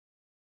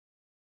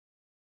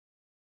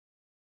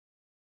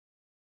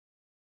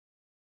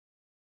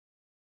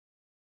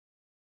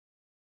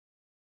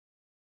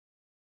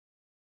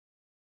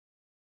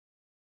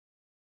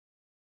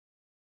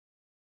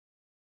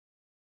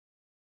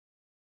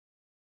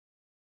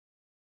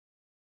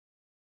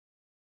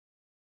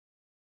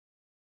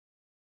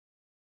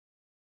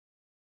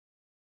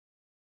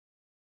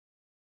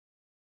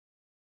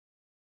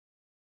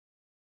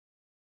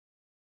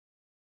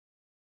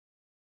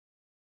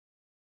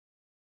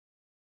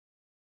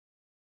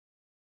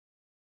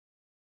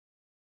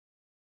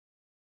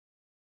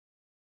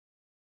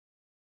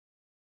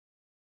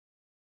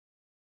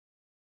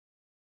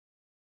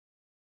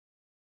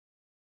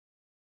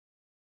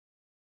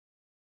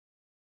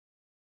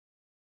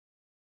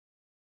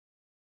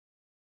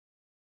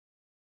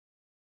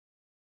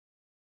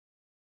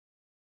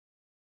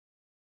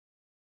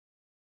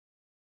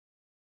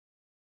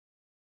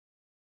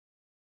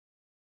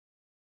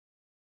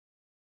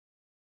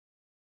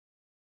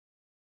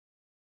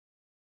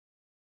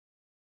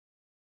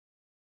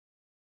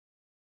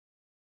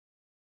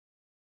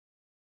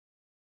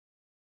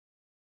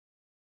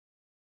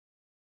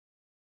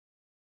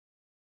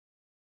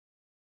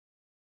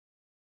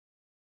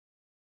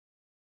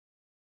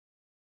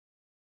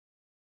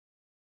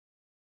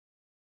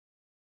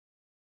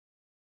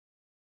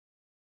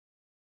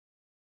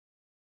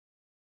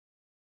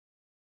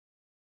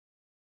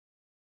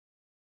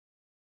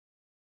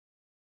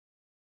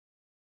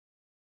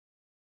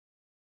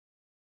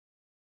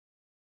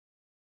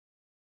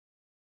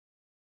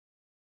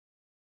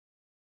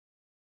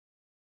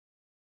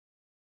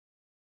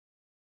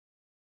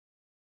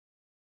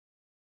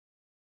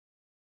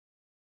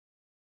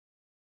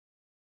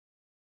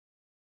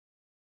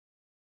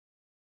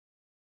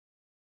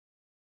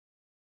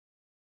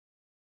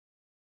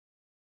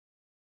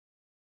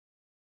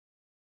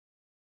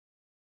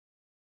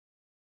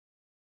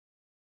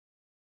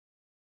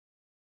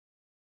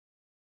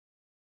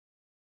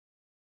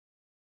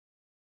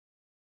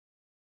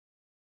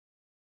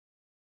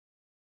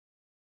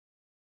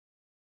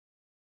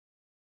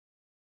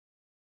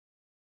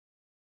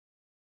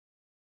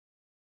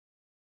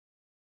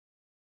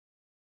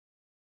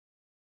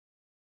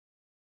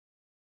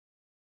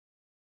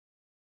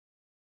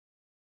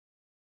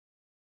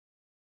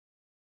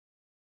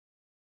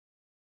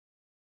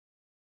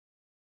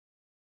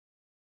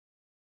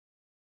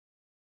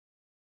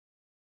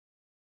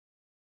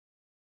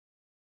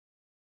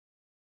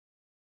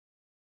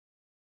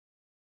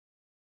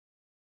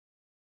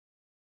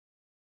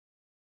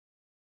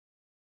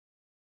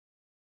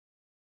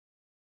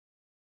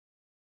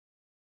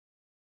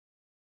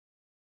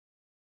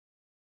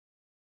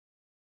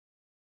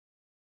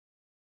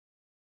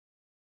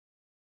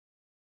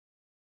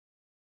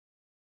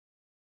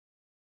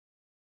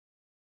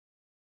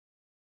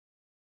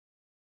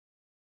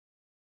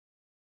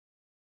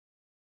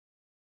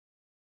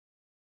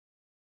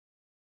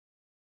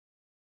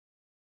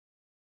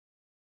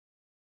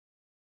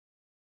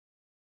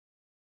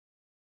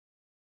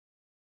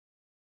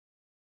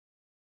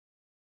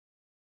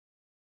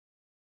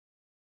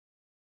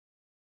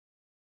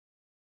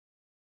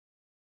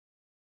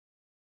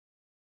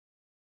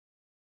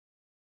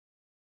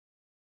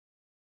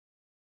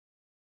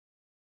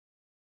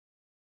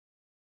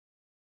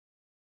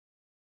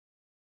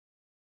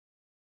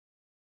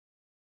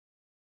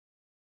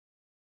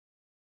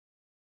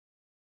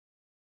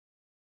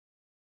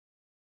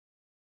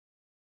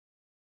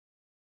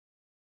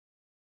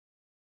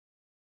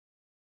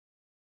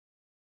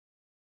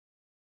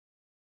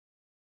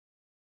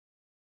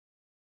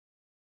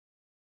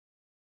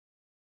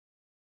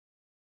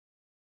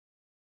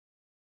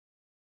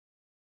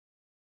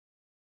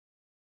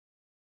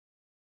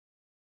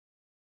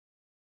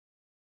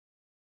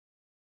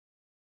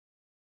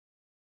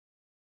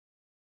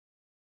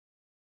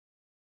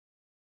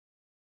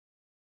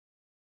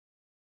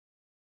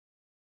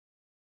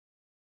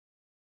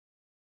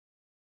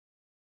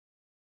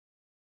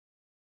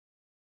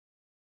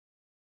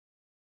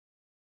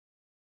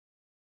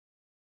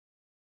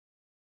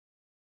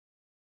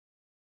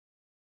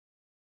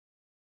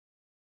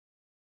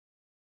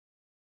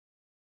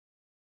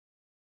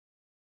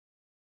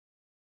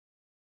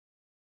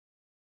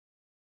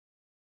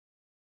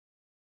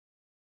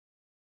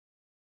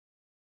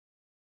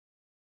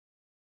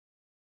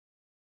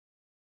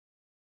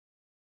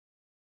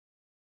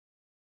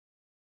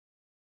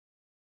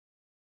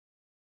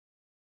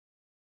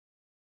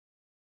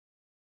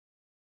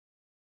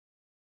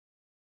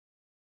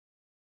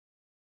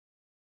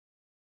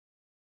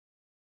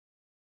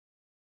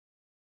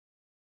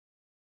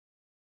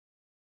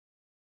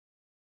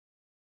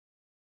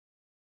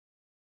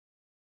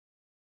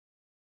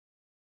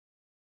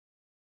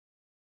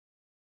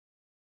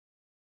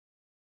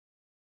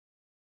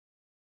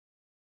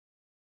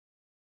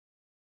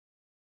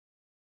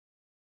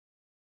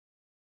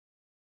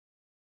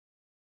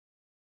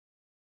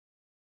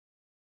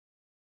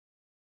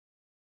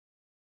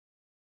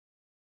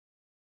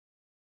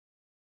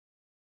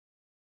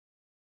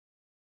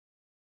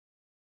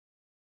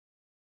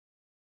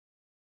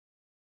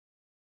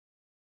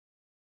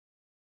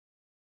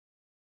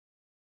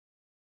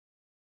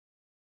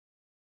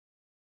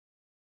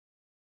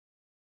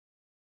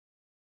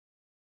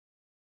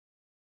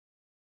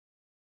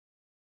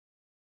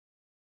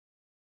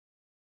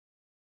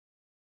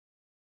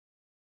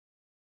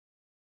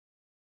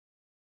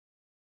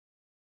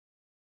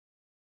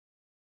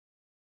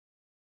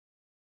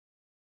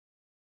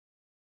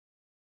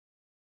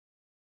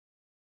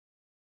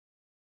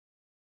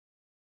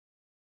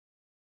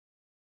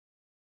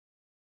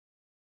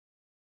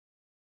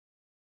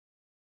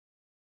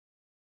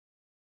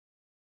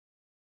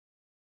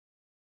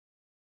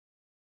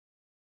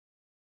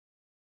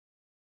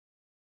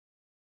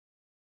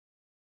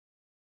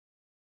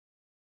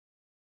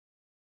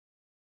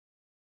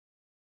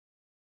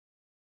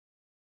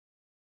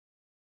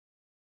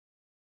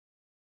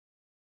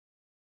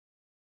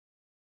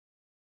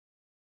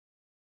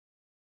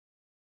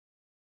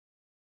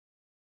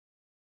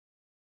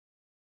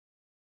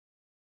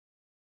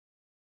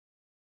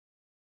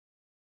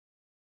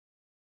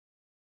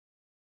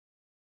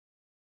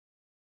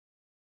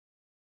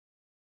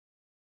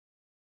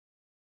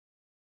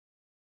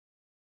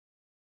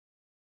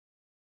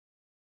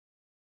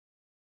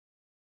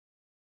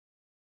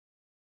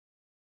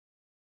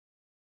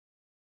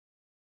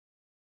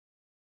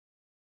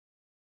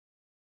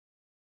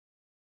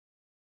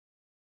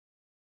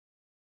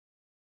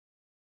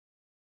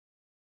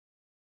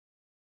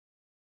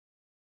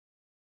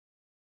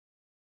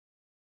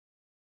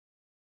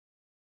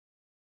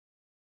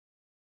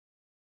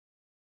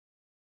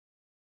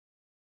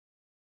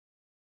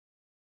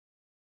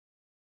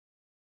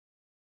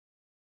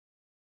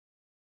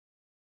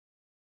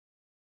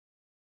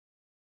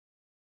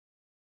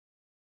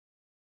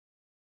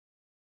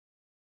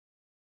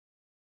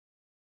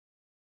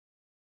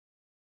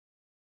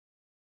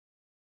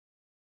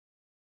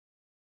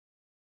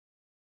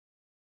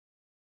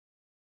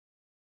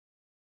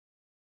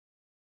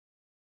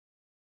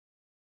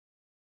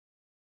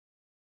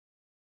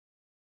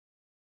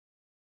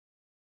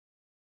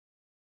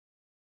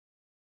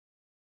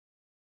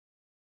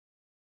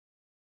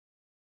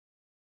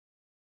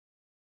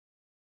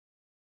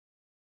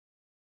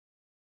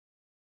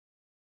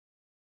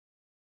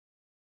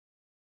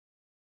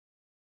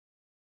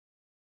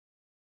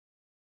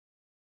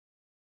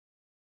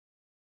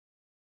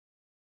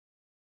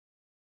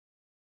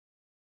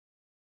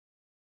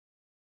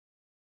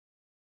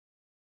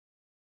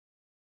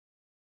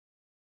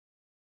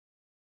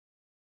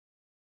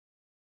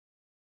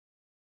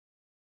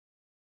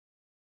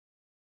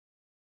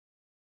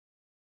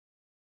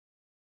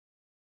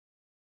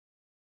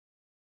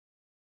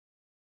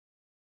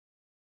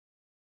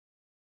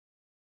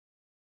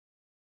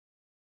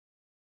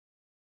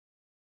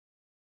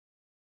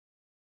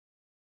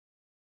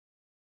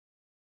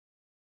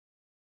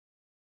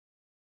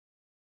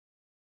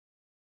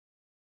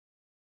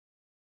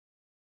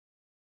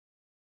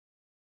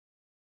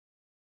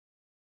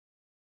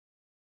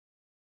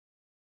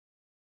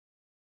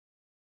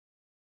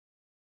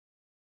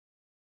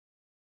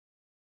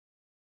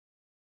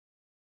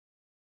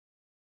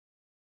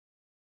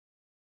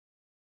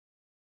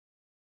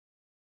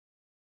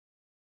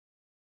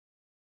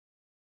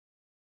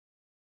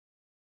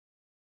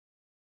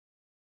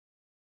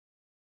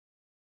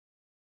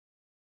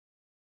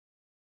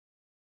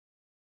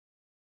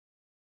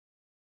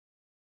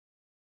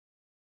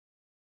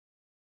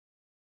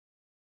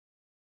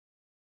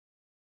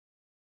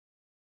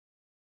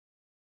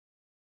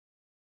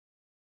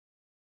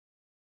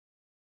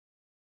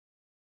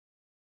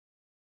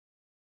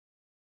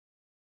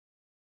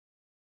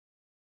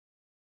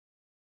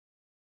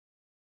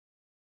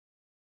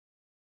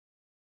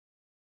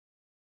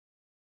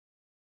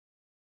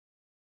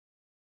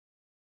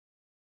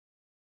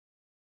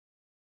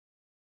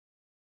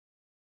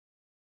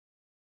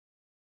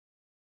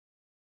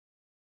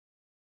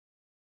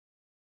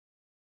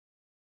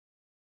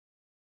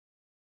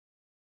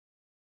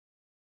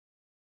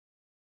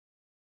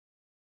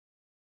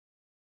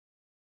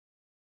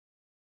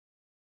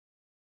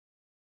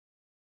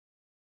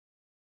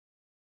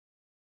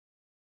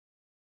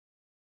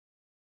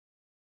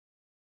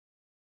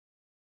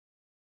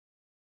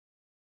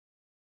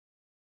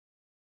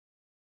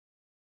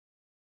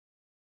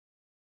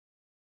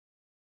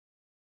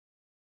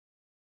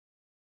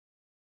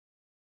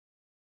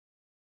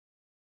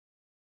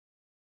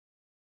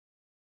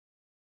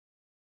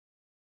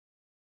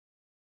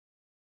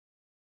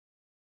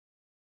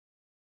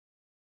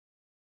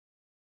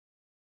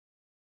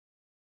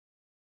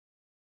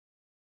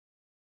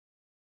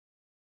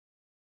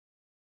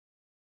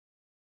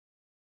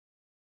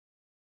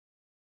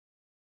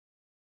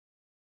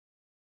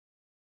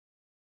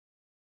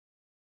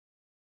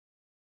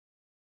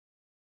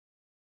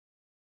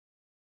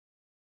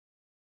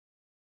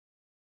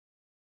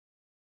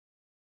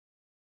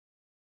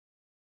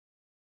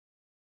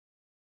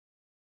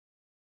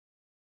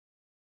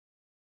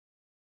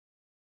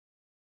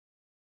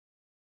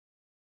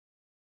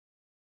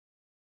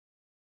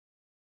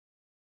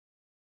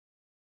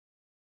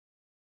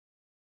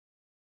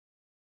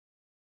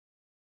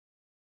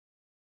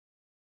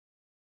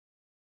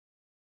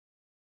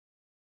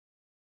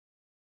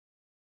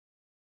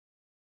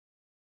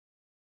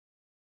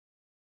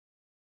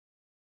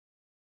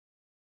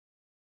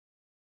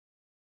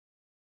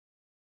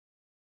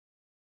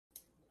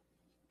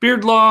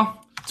Beard Law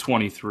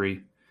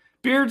 23.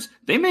 Beards,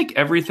 they make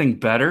everything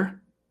better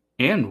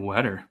and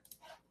wetter.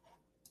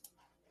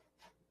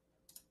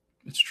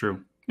 It's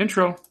true.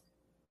 Intro.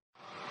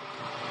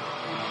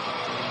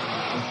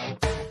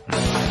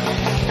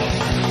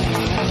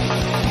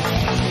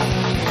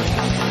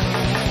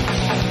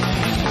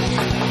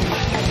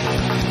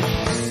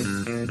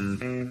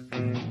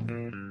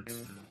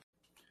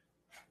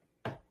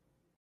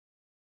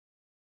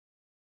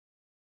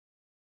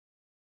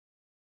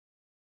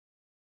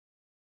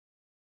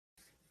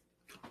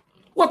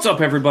 What's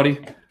up, everybody?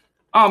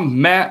 I'm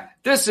Matt.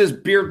 This is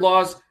Beard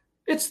Laws.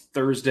 It's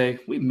Thursday.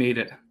 We made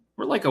it.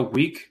 We're like a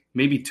week,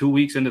 maybe 2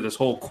 weeks into this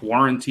whole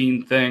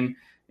quarantine thing,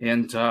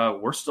 and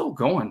we're still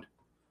going.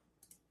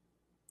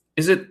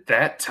 Is it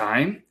that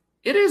time?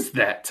 It is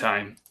that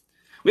time.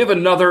 We have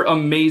another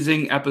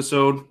amazing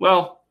episode.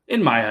 Well,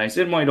 in my eyes,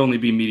 it might only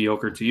be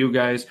mediocre to you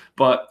guys,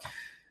 but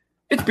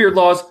it's Beard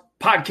Laws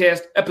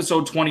podcast,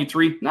 episode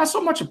 23. Not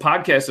so much a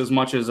podcast as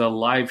much as a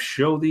live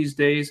show these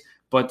days,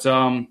 but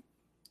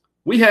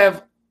we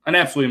have an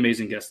absolutely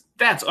amazing guest.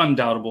 That's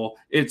undoubtable.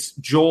 It's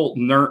Joel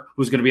Nert,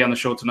 who's going to be on the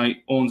show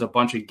tonight, owns a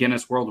bunch of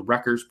Guinness World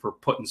Records for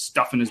putting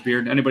stuff in his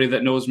beard. Anybody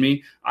that knows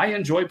me, I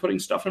enjoy putting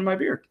stuff in my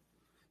beard.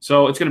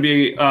 So it's going to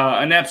be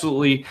an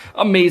absolutely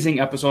amazing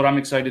episode. I'm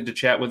excited to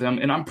chat with him,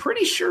 and I'm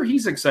pretty sure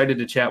he's excited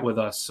to chat with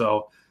us.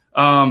 So,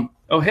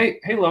 hey,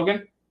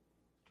 Logan.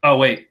 Oh,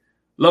 wait.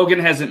 Logan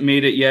hasn't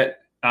made it yet.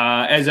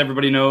 As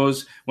everybody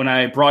knows, when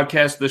I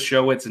broadcast the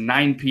show, it's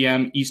 9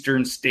 p.m.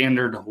 Eastern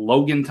Standard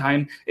Logan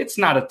time. It's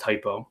not a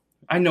typo.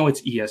 I know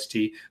it's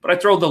EST, but I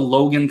throw the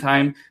Logan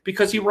time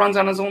because he runs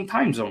on his own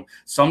time zone.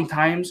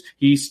 Sometimes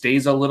he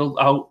stays a little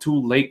out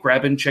too late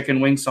grabbing chicken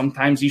wings.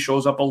 Sometimes he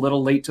shows up a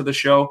little late to the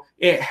show.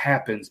 It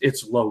happens.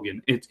 It's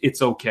Logan.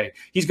 It's okay.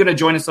 He's going to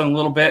join us in a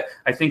little bit.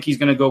 I think he's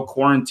going to go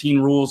quarantine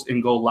rules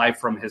and go live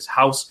from his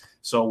house.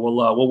 So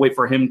we'll wait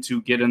for him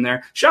to get in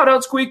there. Shout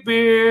out Squeak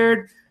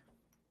Beard.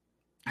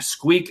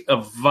 Squeak, a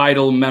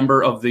vital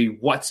member of the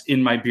What's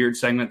in My Beard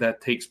segment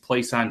that takes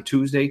place on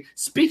Tuesday.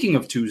 Speaking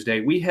of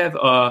Tuesday, we have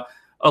a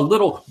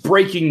little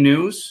breaking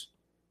news.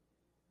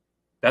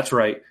 That's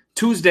right.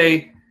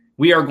 Tuesday,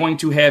 we are going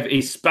to have a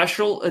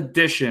special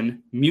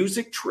edition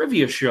music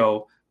trivia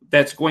show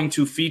that's going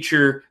to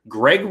feature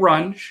Greg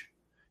Runge,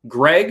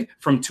 Greg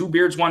from Two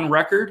Beards, One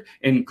Record,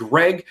 and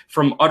Greg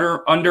from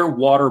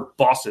Underwater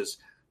Bosses.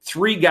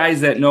 Three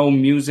guys that know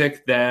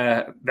music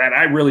that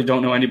I really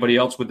don't know anybody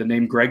else with the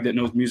name Greg that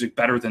knows music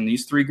better than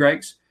these three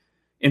Gregs.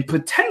 And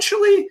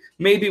potentially,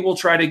 maybe we'll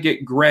try to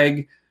get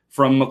Greg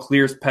from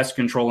McClear's Pest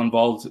Control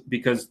involved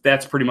because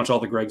that's pretty much all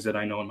the Gregs that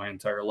I know in my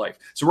entire life.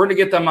 So we're going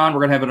to get them on. We're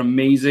going to have an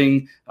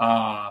amazing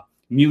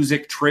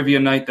music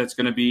trivia night that's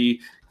going to be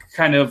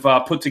kind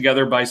of put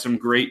together by some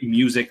great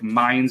music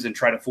minds and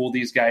try to fool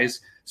these guys.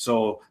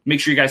 So make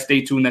sure you guys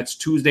stay tuned. That's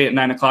Tuesday at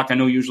 9 o'clock. I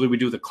know usually we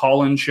do the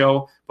call-in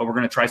show, but we're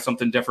going to try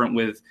something different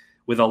with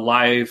a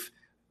live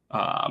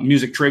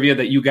music trivia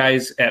that you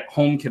guys at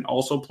home can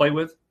also play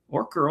with,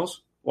 or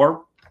girls,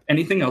 or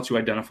anything else you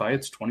identify.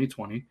 It's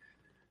 2020.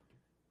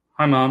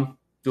 Hi, Mom.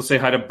 You'll say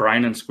hi to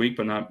Brian and Squeak,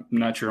 but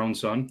not your own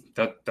son.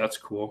 That's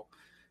cool.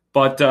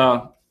 But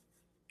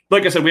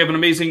like I said, we have an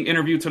amazing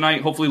interview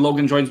tonight. Hopefully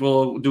Logan joins.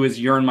 We'll do his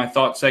Urine My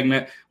Thoughts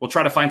segment. We'll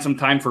try to find some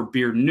time for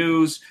beard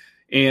news.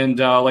 And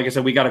like I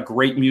said, we got a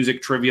great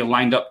music trivia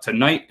lined up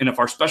tonight. And if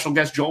our special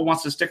guest Joel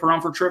wants to stick around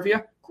for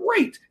trivia,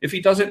 great. If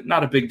he doesn't,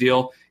 not a big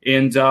deal.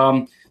 And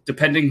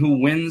depending who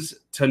wins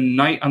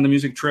tonight on the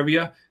music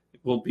trivia,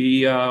 we'll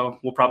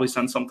probably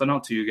send something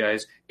out to you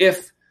guys.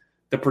 If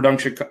the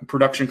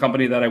production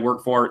company that I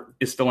work for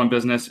is still in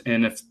business,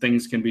 and if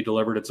things can be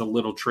delivered, it's a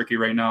little tricky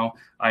right now.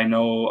 I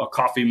know a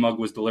coffee mug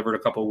was delivered a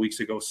couple of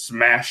weeks ago,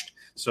 smashed.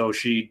 So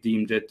she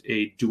deemed it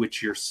a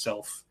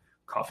do-it-yourself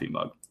coffee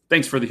mug.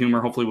 Thanks for the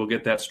humor. Hopefully we'll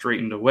get that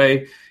straightened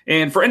away.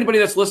 And for anybody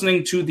that's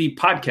listening to the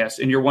podcast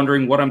and you're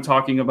wondering what I'm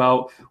talking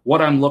about, what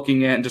I'm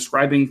looking at and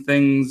describing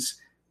things,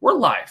 we're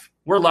live.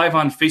 We're live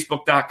on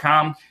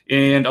Facebook.com,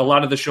 and a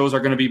lot of the shows are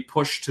going to be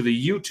pushed to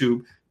the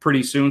YouTube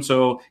pretty soon.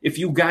 So if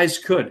you guys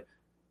could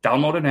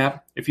download an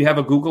app, if you have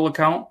a Google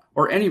account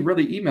or any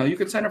really email, you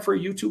can sign up for a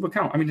YouTube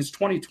account. I mean, it's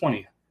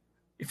 2020.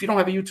 If you don't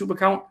have a YouTube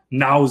account,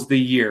 now's the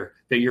year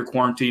that you're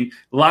quarantined.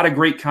 A lot of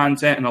great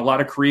content and a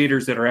lot of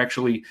creators that are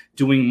actually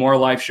doing more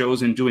live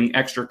shows and doing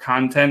extra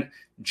content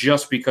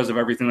just because of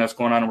everything that's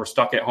going on and we're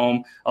stuck at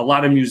home. A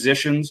lot of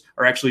musicians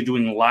are actually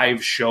doing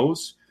live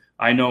shows.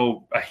 I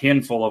know a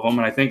handful of them,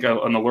 and I think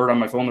an alert on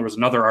my phone, there was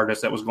another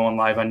artist that was going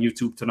live on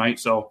YouTube tonight.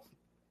 So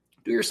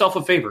do yourself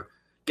a favor.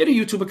 Get a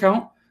YouTube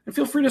account and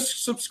feel free to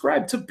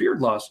subscribe to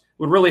Beard Laws. It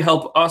would really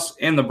help us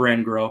and the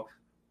brand grow.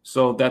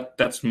 So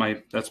that's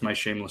my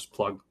shameless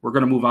plug. We're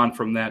going to move on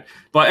from that.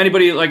 But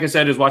anybody, like I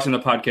said, is watching the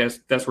podcast,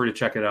 that's where to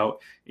check it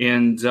out.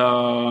 And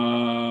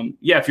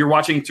if you're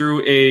watching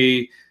through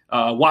a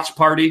watch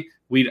party,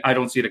 I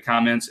don't see the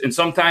comments. And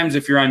sometimes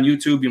if you're on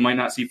YouTube, you might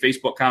not see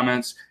Facebook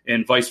comments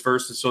and vice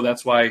versa. So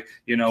that's why,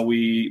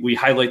 we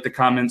highlight the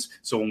comments.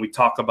 So when we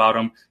talk about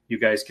them, you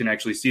guys can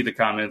actually see the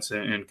comments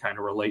and kind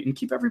of relate and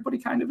keep everybody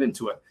kind of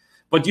into it.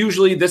 But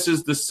usually this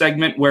is the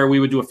segment where we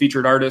would do a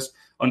featured artist.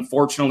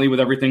 Unfortunately, with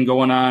everything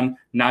going on,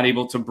 not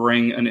able to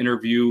bring an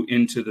interview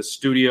into the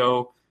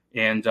studio.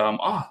 And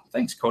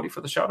thanks, Cody,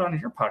 for the shout out on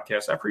your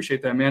podcast. I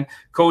appreciate that, man.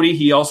 Cody,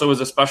 he also is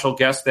a special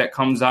guest that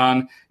comes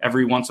on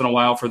every once in a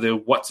while for the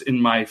What's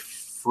in My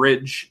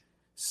Fridge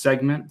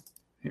segment.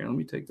 Here, let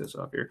me take this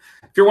off here.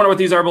 If you're wondering what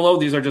these are below,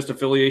 these are just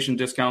affiliation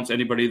discounts.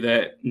 Anybody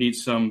that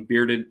needs some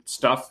bearded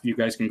stuff, you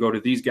guys can go to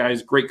these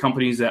guys. Great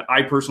companies that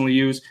I personally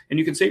use, and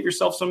you can save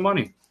yourself some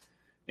money.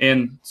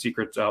 And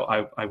secrets,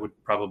 I would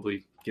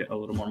probably get a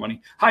little more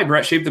money. Hi,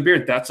 Brett, shave the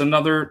beard. That's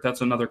another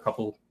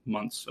couple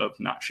months of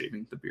not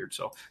shaving the beard.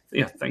 So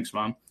yeah, thanks,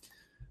 Mom.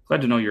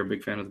 Glad to know you're a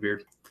big fan of the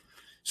beard.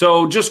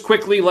 So just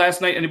quickly,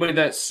 last night, anybody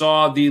that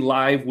saw the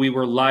live, we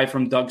were live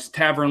from Doug's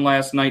Tavern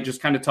last night,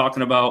 just kind of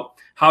talking about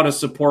how to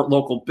support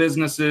local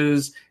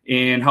businesses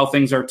and how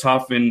things are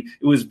tough. And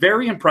it was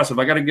very impressive.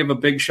 I got to give a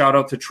big shout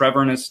out to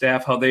Trevor and his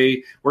staff, how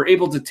they were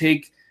able to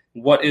take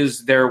what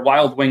is their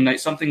Wild Wing Night,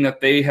 something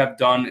that they have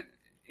done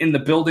in the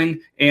building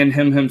and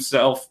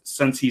himself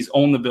since he's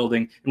owned the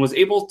building, and was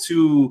able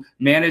to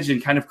manage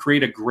and kind of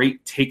create a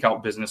great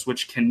takeout business,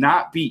 which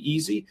cannot be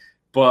easy,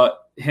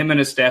 but him and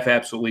his staff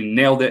absolutely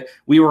nailed it.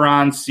 We were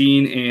on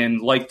scene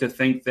and like to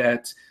think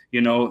that,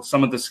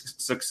 some of the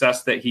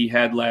success that he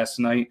had last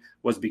night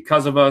was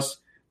because of us.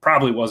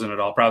 Probably wasn't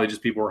at all. Probably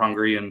just people were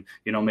hungry and,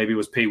 maybe it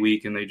was pay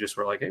week and they just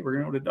were like, hey, we're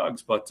going to go to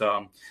Doug's. But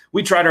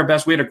we tried our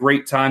best. We had a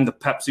great time. The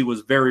Pepsi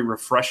was very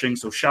refreshing.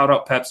 So shout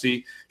out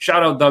Pepsi,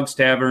 shout out Doug's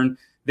Tavern.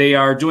 They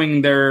are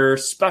doing their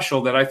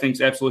special that I think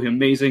is absolutely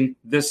amazing.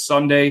 This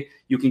Sunday,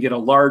 you can get a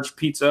large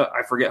pizza.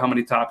 I forget how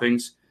many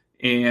toppings,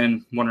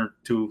 and one or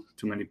two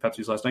too many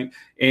Pepsis last night.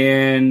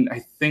 And I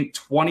think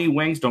 20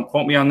 wings. Don't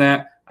quote me on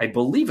that. I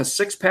believe a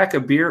 6-pack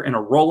of beer and a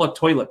roll of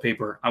toilet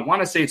paper. I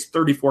want to say it's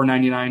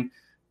 $34.99.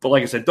 But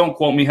like I said, don't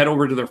quote me. Head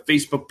over to their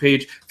Facebook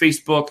page,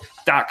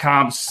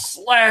 facebook.com/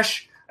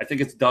 I think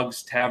it's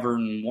Doug's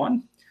Tavern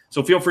 1.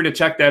 So feel free to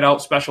check that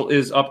out. Special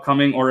is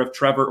upcoming. Or if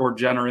Trevor or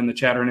Jen are in the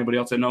chat or anybody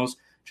else that knows,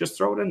 just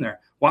throw it in there.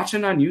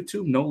 Watching on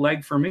YouTube, no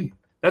lag for me.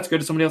 That's good.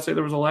 Did somebody else say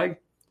there was a lag?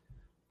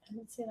 I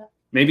didn't see that.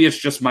 Maybe it's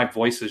just my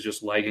voice is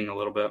just lagging a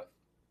little bit.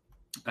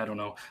 I don't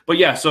know. But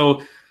yeah,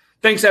 so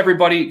thanks,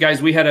 everybody.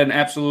 Guys, we had an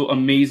absolute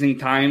amazing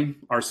time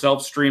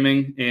ourselves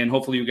streaming, and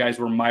hopefully you guys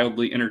were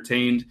mildly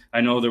entertained. I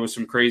know there was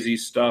some crazy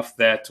stuff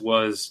that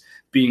was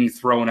being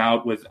thrown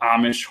out with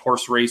Amish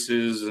horse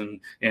races and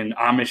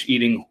Amish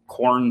eating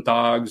corn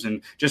dogs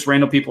and just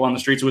random people on the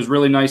streets. It was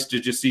really nice to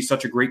just see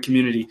such a great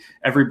community.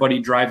 Everybody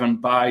driving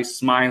by,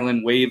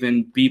 smiling,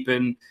 waving,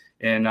 beeping,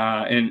 and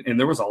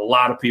there was a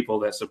lot of people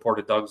that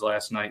supported Doug's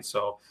last night.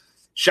 So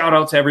shout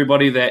out to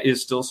everybody that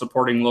is still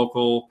supporting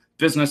local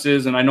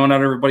businesses. And I know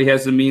not everybody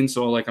has the means,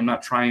 so I'm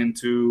not trying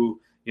to,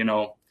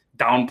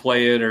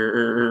 downplay it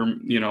or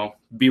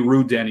be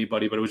rude to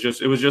anybody, but it was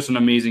just an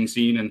amazing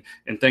scene.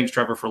 And thanks,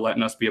 Trevor, for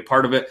letting us be a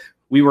part of it.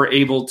 We were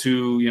able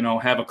to,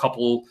 have a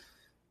couple,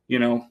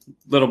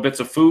 little bits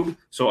of food.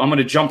 So I'm going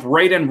to jump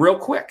right in real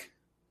quick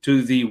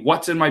to the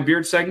What's in My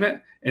Beard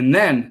segment. And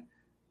then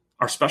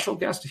our special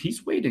guest,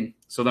 he's waiting.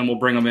 So then we'll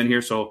bring him in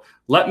here. So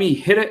let me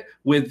hit it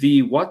with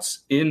the What's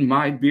in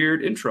My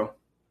Beard intro.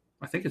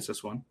 I think it's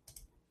this one.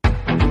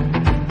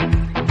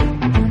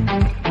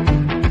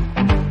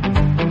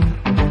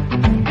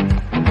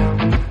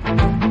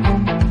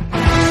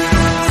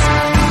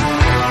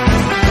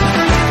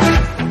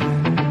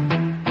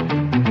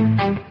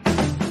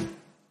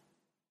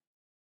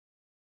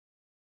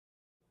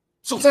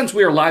 So since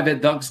we are live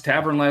at Doug's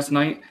Tavern last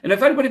night, and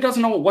if anybody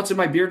doesn't know what What's in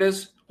My Beard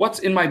is, What's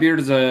in My Beard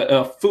is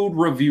a food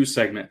review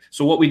segment.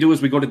 So what we do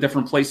is we go to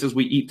different places,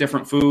 we eat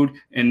different food,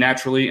 and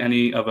naturally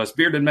any of us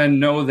bearded men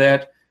know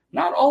that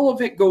not all of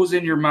it goes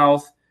in your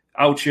mouth,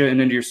 out you, and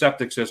into your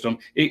septic system.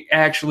 It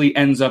actually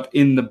ends up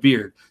in the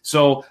beard.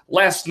 So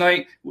last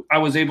night I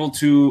was able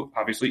to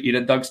obviously eat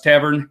at Doug's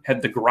Tavern,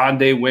 had the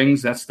grande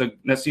wings.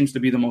 That seems to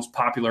be the most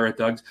popular at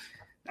Doug's.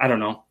 I don't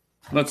know.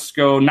 Let's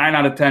go 9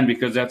 out of 10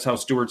 because that's how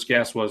Stewart's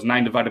gas was,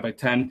 9 divided by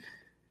 10.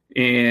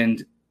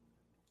 And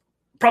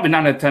probably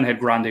 9 out of 10 had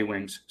grande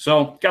wings.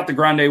 So got the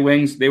grande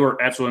wings. They were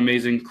absolutely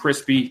amazing,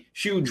 crispy,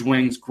 huge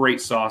wings,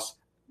 great sauce.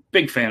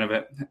 Big fan of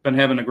it. Been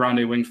having a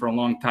grande wing for a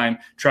long time.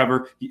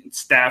 Trevor,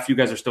 staff, you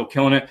guys are still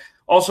killing it.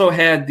 Also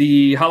had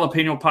the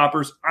jalapeno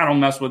poppers. I don't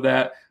mess with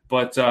that,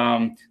 but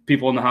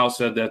people in the house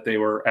said that they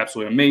were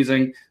absolutely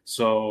amazing.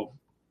 So,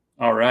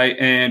 all right.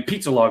 And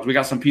pizza logs. We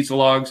got some pizza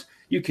logs.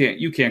 You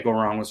can't go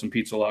wrong with some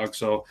pizza logs.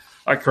 So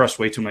I crushed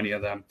way too many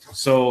of them.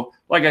 So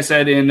like I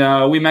said,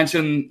 and we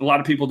mentioned a lot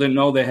of people didn't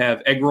know they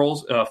have egg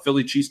rolls,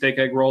 Philly cheesesteak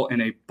egg roll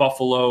and a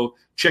buffalo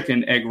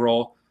chicken egg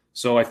roll.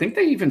 So I think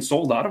they even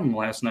sold out of them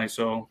last night.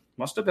 So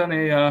must have been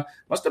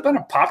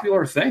a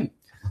popular thing.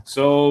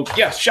 So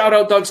yeah, shout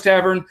out Doug's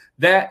Tavern.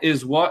 That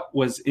is what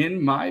was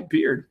in my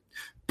beard.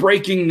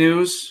 Breaking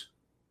news.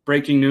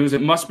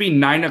 It must be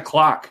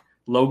 9:00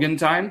 Logan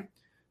time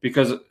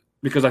because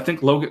I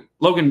think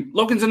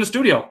Logan's in the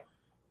studio.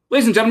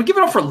 Ladies and gentlemen, give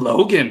it up for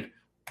Logan.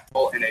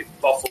 In a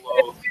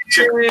buffalo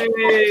chicken.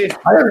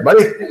 Hi,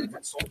 everybody. Hey,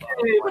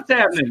 what's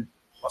happening?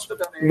 What's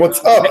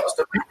up?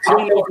 I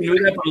don't know if you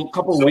knew that, but a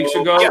couple of weeks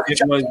ago, it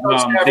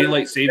was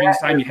daylight savings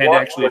time. You had to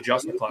actually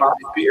adjust the clock.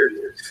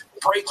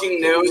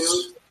 Breaking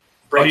news.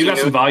 Oh, you got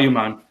some volume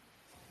on.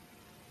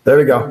 There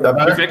we go. That You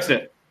better? fixed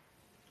it.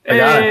 I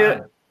got Hey,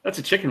 it. that's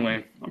a chicken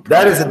wing. I'm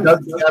proud. That is a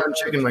Doug Savin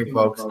chicken wing,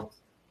 folks.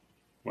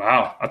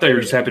 Wow. I thought you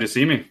were just happy to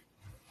see me.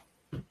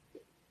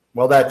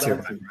 Well, that too.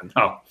 my friend.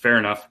 Oh, fair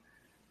enough.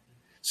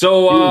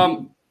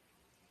 So,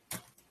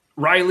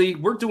 Riley,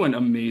 we're doing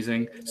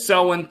amazing.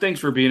 Selwyn, thanks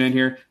for being in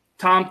here.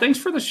 Tom, thanks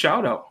for the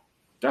shout out.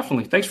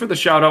 Definitely. Thanks for the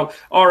shout out.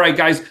 All right,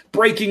 guys.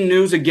 Breaking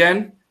news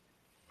again.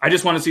 I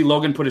just want to see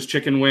Logan put his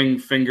chicken wing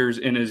fingers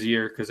in his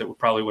ear because it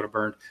probably would have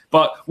burned.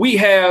 But we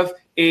have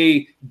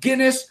a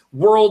Guinness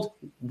World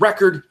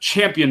Record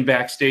champion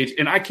backstage,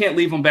 and I can't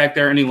leave him back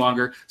there any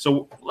longer.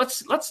 So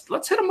let's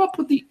hit him up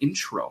with the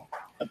intro.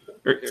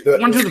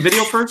 Want to do the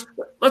video first?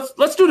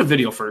 Let's do the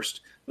video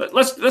first.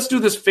 Let's do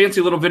this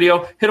fancy little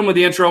video. Hit him with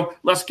the intro.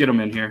 Let's get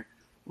him in here.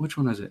 Which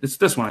one is it? It's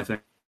this one, I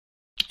think.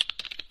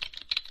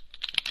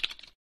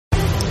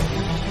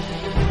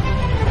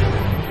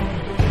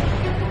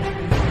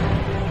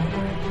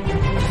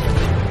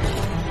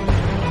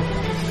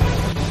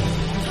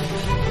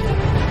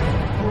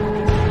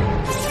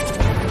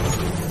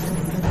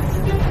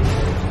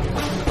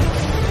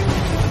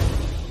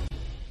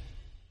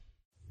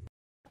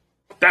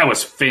 That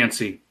was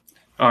fancy.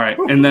 All right.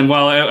 And then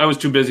while I was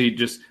too busy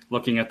just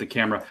looking at the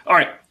camera. All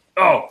right.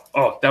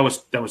 Oh, that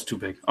was too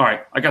big. All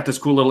right. I got this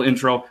cool little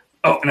intro.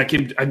 Oh,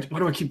 and why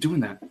do I keep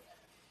doing that?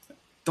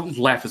 Don't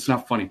laugh. It's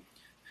not funny.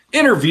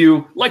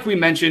 Interview, like we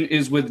mentioned,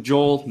 is with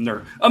Joel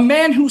Nur, a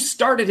man who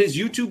started his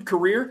YouTube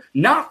career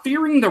not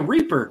fearing the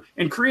Reaper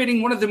and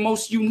creating one of the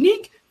most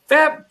unique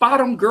fat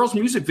bottom girls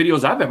music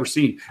videos I've ever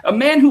seen. A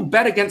man who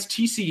bet against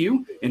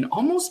TCU and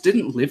almost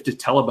didn't live to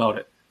tell about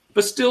it,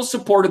 but still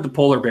supported the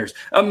Polar Bears.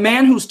 A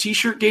man whose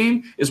t-shirt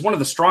game is one of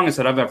the strongest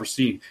that I've ever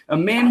seen. A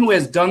man who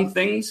has done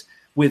things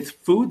with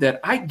food that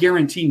I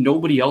guarantee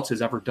nobody else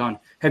has ever done.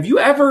 Have you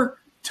ever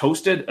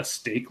toasted a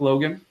steak,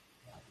 Logan?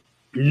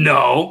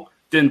 No,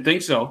 didn't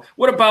think so.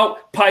 What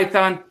about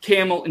python,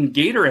 camel, and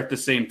gator at the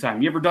same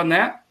time? You ever done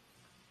that?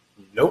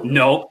 Nope.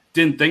 No,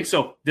 didn't think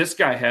so. This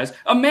guy has.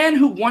 A man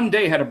who one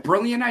day had a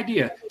brilliant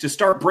idea to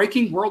start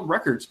breaking world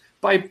records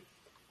by,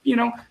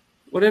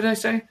 what did I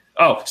say?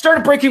 Oh,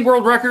 started breaking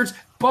world records,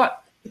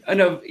 but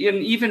an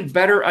even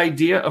better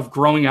idea of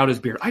growing out his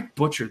beard. I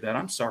butchered that.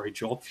 I'm sorry,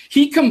 Joel.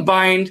 He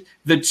combined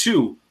the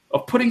two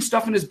of putting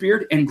stuff in his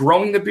beard and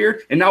growing the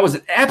beard, and now is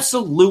an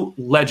absolute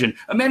legend.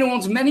 A man who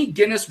owns many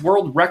Guinness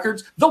World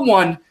Records, the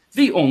one,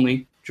 the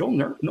only, Joel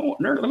Nerd. No,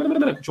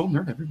 Nerd. Joel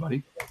Nerd,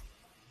 everybody.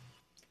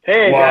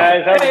 Hey,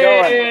 guys. How's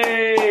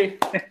it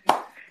going?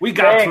 We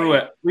got through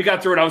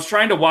it. I was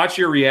trying to watch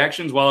your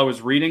reactions while I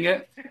was reading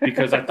it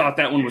because I thought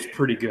that one was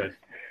pretty good.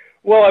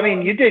 Well, I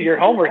mean, you did your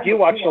homework. You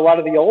watched a lot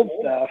of the old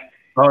stuff.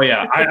 Oh,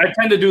 yeah. I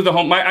tend to do the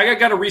I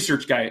got a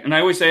research guy, and I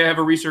always say I have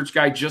a research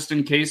guy just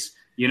in case,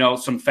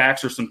 some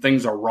facts or some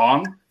things are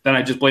wrong. Then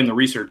I just blame the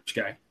research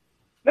guy.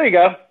 There you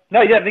go.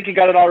 No, yeah, I think you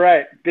got it all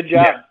right. Good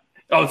job. Yeah.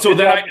 Oh, so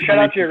then shout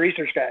out to your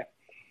research guy.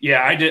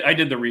 Yeah, I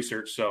did the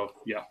research. So,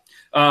 yeah.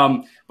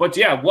 But,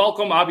 yeah,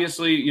 welcome.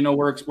 Obviously,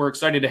 we're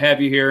excited to have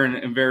you here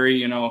and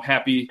very,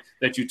 happy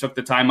that you took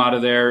the time out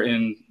of there.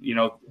 And,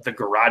 the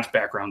garage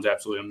background's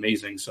absolutely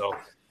amazing. So,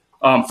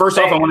 first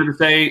off, I wanted to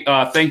say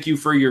thank you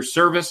for your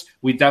service.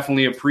 We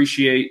definitely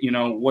appreciate,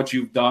 what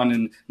you've done,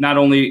 and not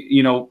only,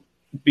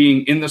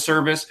 being in the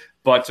service,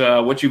 but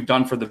what you've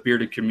done for the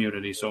bearded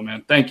community. So,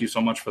 man, thank you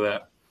so much for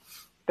that.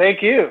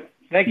 Thank you.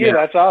 Yeah.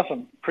 That's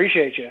awesome.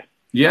 Appreciate you.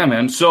 Yeah,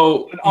 man.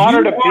 So it's an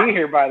honor to be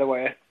here, by the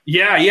way.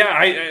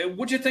 Yeah.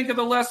 What'd you think of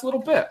the last little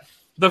bit?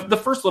 The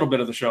first little bit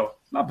of the show?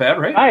 Not bad,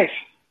 right?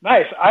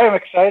 Nice. I am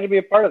excited to be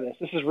a part of this.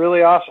 This is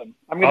really awesome.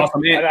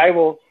 Awesome. I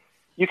will.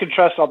 You can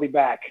trust I'll be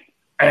back.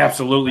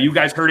 Absolutely. You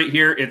guys heard it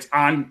here. It's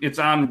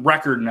on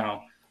record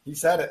now. He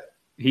said it.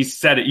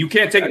 You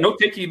can't take it. No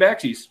takey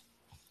backsies.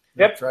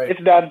 Yep. That's right.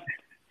 It's done.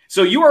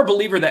 So you are a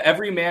believer that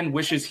every man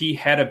wishes he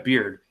had a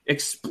beard.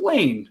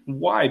 Explain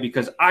why,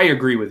 because I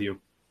agree with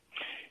you.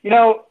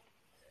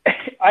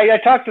 I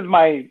talk to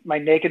my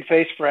naked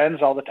face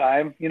friends all the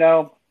time,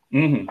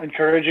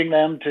 encouraging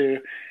them to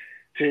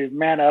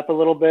man up a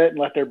little bit and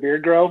let their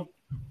beard grow.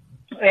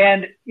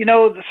 And,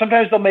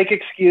 sometimes they'll make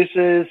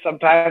excuses.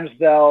 Sometimes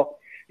they'll,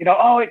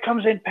 it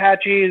comes in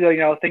patchy,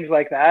 things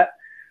like that.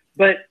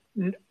 But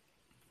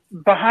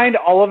behind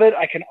all of it,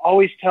 I can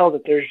always tell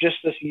that there's just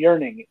this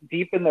yearning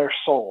deep in their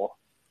soul.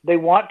 They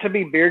want to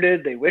be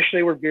bearded. They wish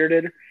they were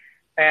bearded.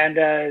 And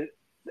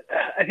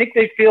I think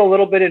they feel a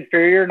little bit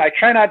inferior, and I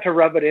try not to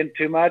rub it in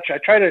too much. I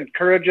try to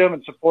encourage them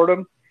and support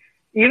them.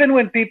 Even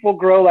when people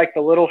grow like the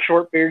little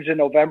short beards in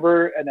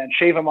November and then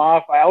shave them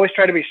off, I always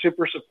try to be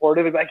super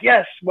supportive and be like,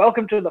 yes,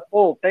 welcome to the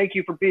fold. Thank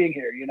you for being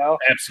here,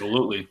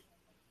 Absolutely.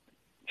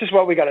 Just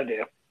what we got to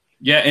do.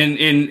 Yeah, and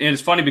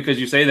it's funny because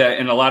you say that,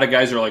 and a lot of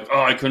guys are like,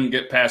 oh, I couldn't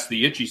get past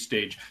the itchy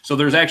stage. So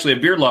there's actually a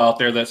beard law out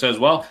there that says,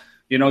 well,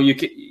 you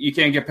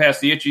can't get past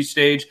the itchy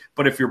stage,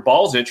 but if your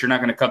balls itch, you're not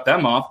going to cut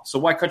them off. So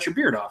why cut your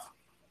beard off?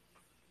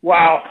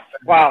 Wow.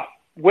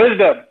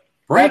 Wisdom.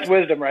 Right? That's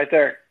wisdom right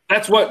there.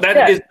 That's what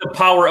that is the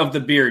power of the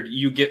beard.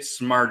 You get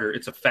smarter.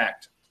 It's a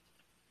fact.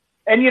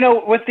 And,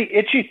 with the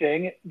itchy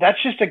thing,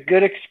 that's just a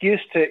good excuse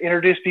to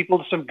introduce people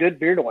to some good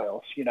beard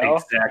oils,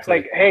 Exactly. It's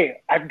like,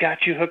 hey, I've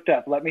got you hooked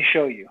up. Let me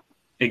show you.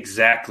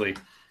 Exactly.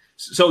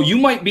 So you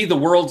might be the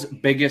world's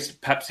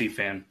biggest Pepsi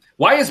fan.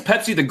 Why is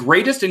Pepsi the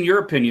greatest in your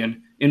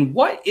opinion? And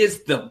what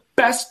is the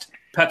best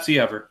Pepsi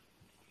ever?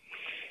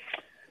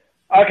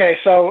 Okay,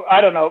 so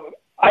I don't know.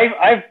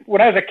 I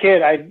when I was a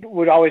kid, I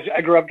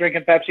grew up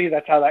drinking Pepsi.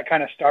 That's how that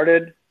kind of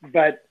started.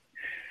 But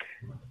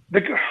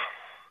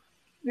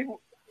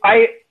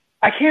I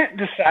can't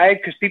decide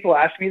because people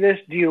ask me this.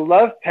 Do you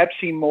love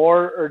Pepsi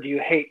more or do you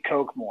hate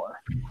Coke more?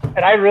 And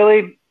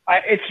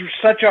it's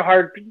such a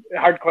hard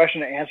question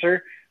to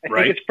answer. I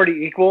think it's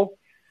pretty equal.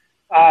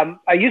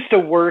 I used to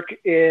work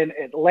in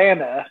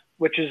Atlanta,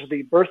 which is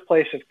the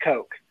birthplace of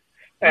Coke.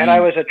 And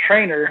I was a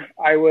trainer.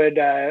 I'd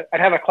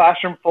have a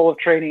classroom full of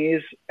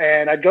trainees,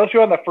 and I'd go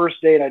through on the first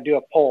day and I'd do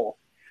a poll.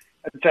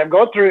 And so I'm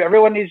going through,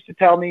 everyone needs to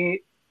tell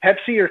me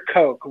Pepsi or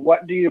Coke,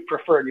 what do you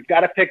prefer? You've got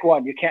to pick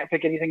one. You can't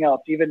pick anything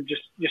else. Even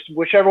just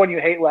whichever one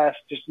you hate less,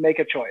 just make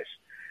a choice.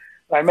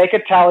 I make a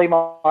tally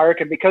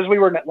mark, and because we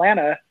were in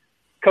Atlanta,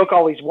 Coke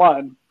always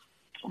won.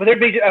 But there'd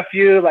be a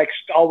few like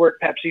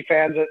stalwart Pepsi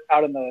fans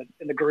out in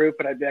the group,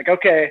 and I'd be like,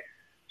 okay,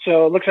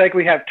 so it looks like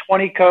we have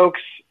 20 Cokes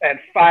and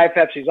 5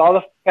 Pepsis. All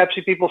the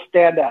Pepsi people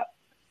stand up.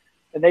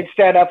 And they'd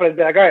stand up and I'd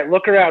be like, all right,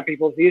 look around,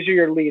 people. These are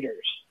your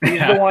leaders.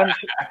 These are the ones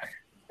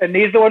and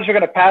these are the ones who are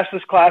going to pass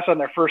this class on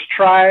their first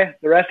try.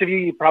 The rest of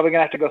you're probably going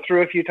to have to go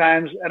through a few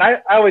times. And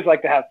I always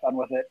like to have fun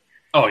with it.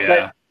 Oh, yeah.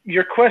 But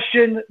your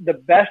question, the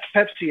best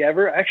Pepsi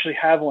ever, I actually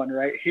have one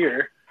right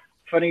here.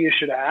 Funny you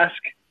should ask.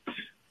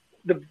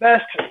 The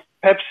best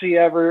Pepsi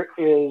ever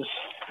is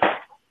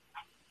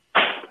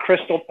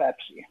Crystal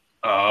Pepsi.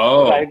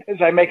 Oh. As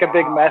I make a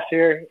big mess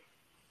here.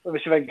 Let me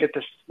see if I can get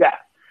this. Yeah.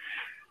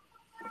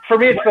 For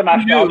me, it's the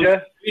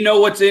nostalgia. You know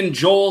what's in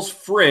Joel's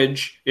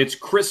fridge. It's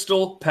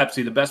Crystal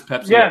Pepsi, the best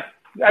Pepsi. Yeah.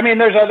 I mean,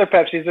 there's other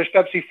Pepsis. There's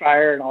Pepsi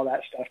Fire and all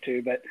that stuff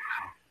too. But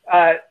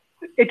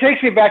it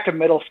takes me back to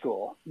middle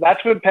school.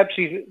 That's when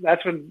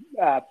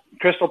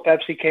Crystal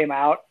Pepsi came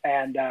out.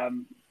 And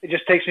it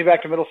just takes me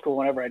back to middle school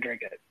whenever I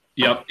drink it.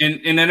 Yep.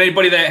 And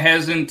anybody that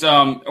hasn't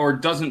or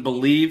doesn't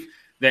believe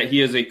that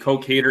he is a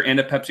Coke hater and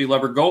a Pepsi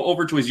lover, go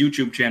over to his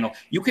YouTube channel.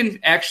 You can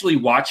actually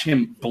watch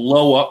him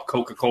blow up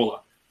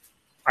Coca-Cola.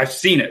 I've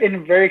seen it.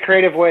 In very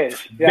creative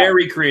ways. Yeah.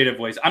 Very creative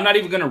ways. I'm not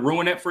even going to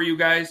ruin it for you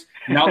guys.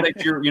 Now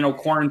that you're,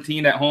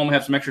 quarantined at home,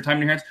 have some extra time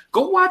in your hands,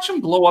 go watch him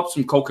blow up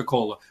some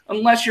Coca-Cola.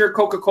 Unless you're a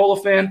Coca-Cola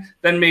fan,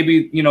 then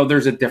maybe,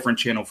 there's a different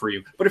channel for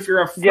you. But if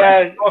you're a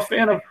fan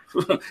of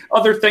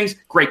other things,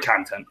 great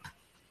content.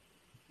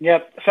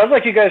 Yep. Sounds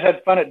like you guys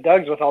had fun at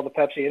Doug's with all the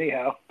Pepsi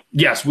anyhow.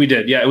 Yes, we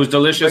did. Yeah, it was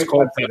delicious.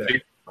 Cold Pepsi.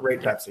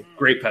 Great Pepsi.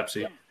 Great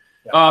Pepsi.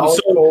 Yeah.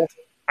 So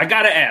I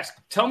got to ask,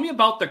 tell me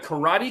about the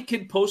Karate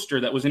Kid poster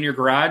that was in your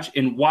garage,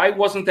 and why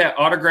wasn't that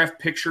autographed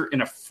picture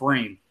in a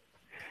frame?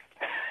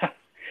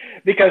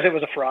 Because it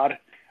was a fraud.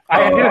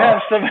 I do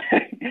have some.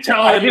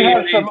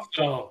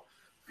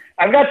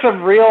 I've got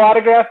some real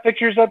autographed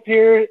pictures up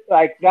here.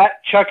 Like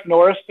that Chuck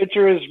Norris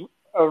picture is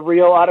a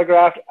real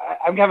autograph.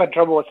 I'm having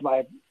trouble with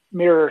my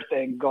mirror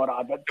thing going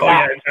on, but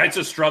it's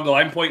a struggle.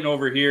 I'm pointing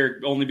over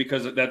here only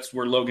because that's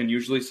where Logan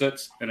usually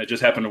sits, and it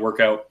just happened to work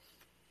out.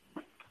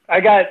 I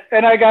got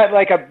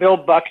like a Bill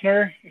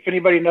Buckner. If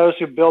anybody knows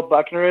who Bill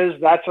Buckner is,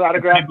 that's an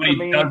autograph for me.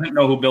 If anybody doesn't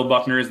know who Bill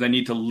Buckner is, they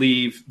need to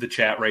leave the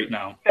chat right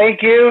now.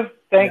 Thank you.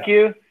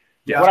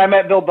 Yeah. When I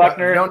met Bill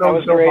Buckner, that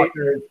was Bill great.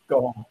 Buckner,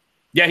 go home.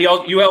 Yeah,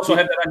 you also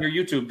had that on your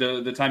YouTube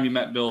the time you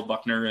met Bill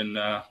Buckner and.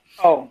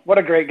 Oh, what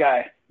a great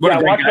guy!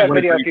 Watch that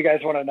video if you guys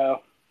want to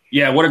know.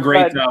 Yeah, what a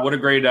great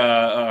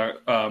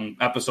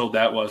episode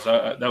that was.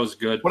 That was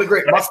good. What a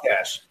great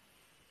mustache.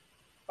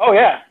 Oh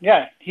yeah,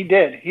 he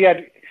did.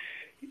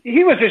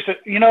 He was just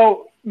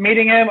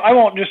meeting him. I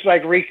won't just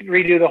like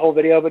redo the whole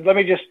video, but let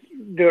me just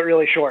do it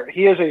really short.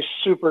 He is a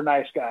super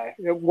nice guy.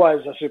 It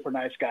was a super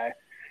nice guy.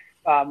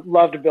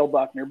 Loved Bill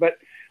Buckner, but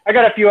I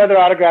got a few other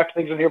autographed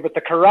things in here. But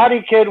the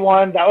Karate Kid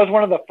one, that was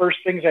one of the first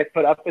things I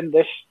put up in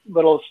this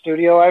little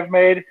studio I've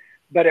made.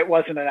 But it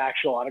wasn't an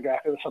actual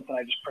autograph. It was something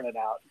I just printed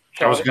out.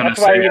 So that's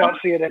why you don't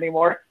see it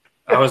anymore.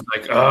 I was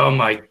like, oh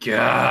my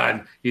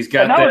God. He's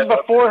got that.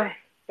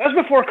 That was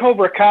before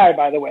Cobra Kai,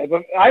 by the way.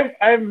 But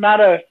I'm not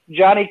a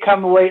Johnny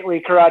Come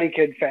Lately Karate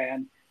Kid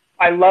fan.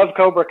 I love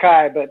Cobra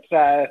Kai, but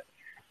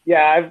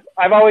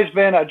I've always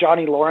been a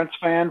Johnny Lawrence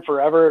fan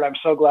forever, and I'm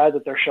so glad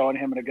that they're showing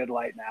him in a good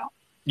light now.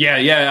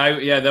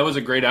 Yeah, that was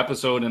a great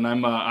episode, and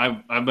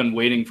I've been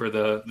waiting for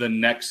the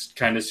next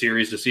kind of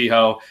series to see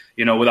how,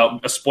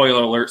 without a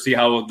spoiler alert, see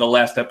how the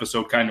last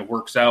episode kind of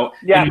works out.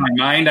 Yeah. In my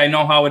mind, I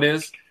know how it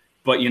is,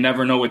 but you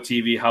never know with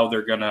TV how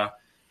they're gonna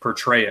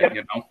portray it.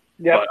 Yep.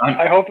 Yeah,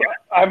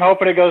 I'm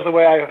hoping it goes the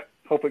way I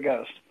hope it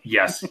goes.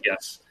 Yes.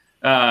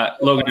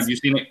 Logan, have you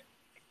seen it?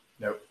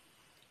 Nope.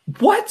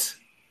 What?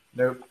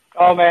 Nope.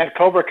 Oh man,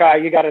 Cobra Kai,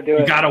 you got to do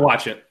it. You got to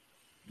watch it.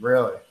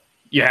 Really?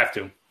 You have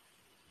to.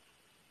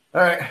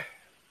 All right.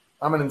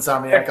 I'm an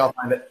insomniac. I'll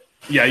find it.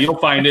 Yeah, you'll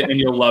find it and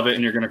you'll love it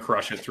and you're going to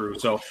crush it through.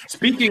 So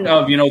speaking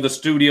of, the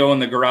studio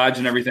and the garage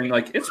and everything,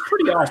 like it's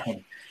pretty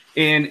awesome.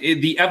 And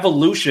the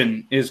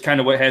evolution is kind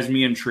of what has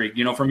me intrigued.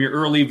 From your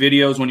early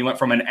videos when you went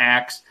from an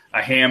axe,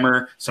 a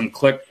hammer, some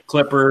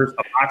clippers,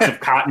 a box of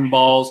cotton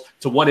balls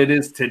to what it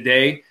is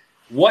today.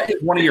 What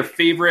is one of your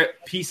favorite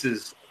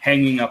pieces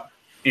hanging up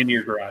in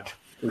your garage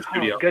or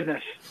studio? Oh,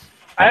 goodness.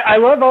 I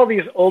love all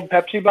these old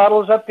Pepsi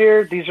bottles up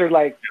here. These are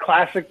like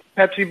classic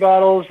Pepsi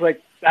bottles.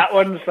 Like that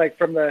one's like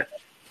from the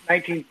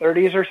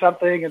 1930s or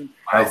something. And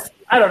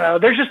I don't know.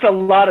 There's just a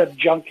lot of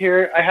junk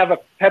here. I have a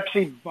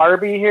Pepsi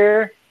Barbie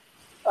here.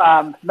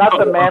 Not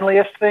the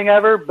manliest thing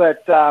ever,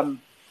 but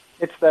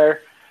it's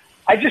there.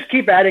 I just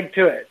keep adding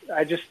to it.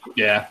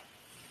 Yeah.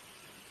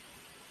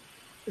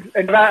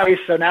 And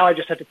so now I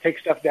just have to take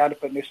stuff down to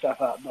put new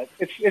stuff up. But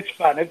it's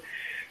fun.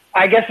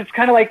 I guess it's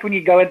kind of like when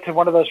you go into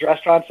one of those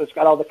restaurants that's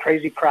got all the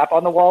crazy crap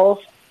on the walls.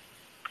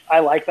 I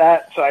like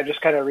that, so I just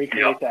kind of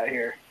recreate that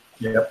here.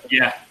 Yep.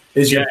 Yeah.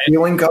 Is your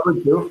ceiling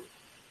covered too?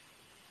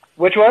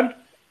 Which one?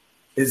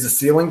 Is the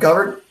ceiling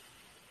covered?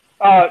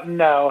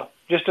 No.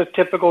 Just a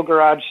typical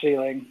garage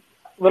ceiling.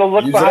 Little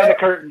look behind the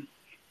curtain.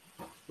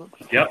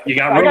 Yep, you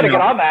got. I got to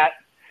get on that.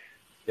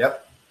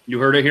 Yep. You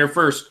heard it here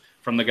first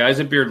from the guys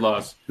at Beard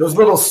Laws. Those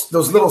little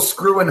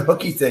screw-in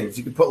hooky things.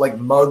 You can put like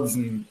mugs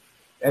and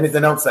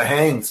anything else that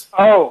hangs.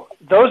 Oh,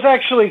 those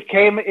actually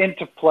came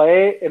into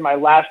play in my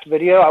last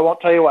video. I won't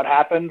tell you what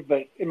happened,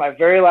 but in my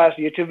very last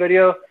YouTube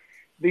video,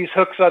 these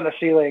hooks on the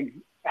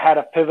ceiling had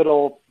a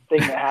pivotal thing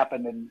that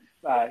happened, and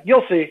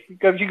you'll see.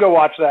 You go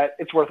watch that.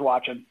 It's worth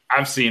watching.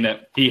 I've seen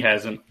it. He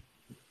hasn't.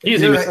 He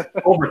hasn't even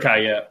Cobra Kai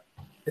yet.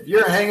 If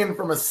you're hanging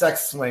from a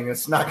sex swing,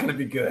 it's not going to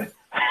be good.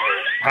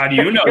 How do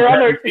you know? You're on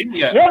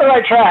the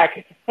right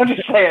track. I'm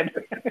just saying.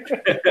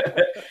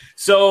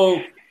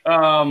 So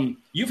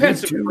you've had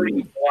some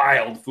pretty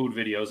wild food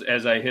videos,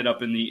 as I hit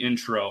up in the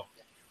intro.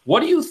 What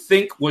do you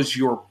think was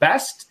your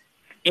best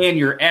and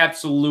your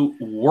absolute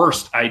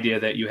worst idea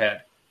that you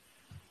had?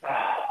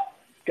 Oh,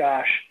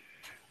 gosh.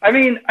 I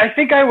mean, I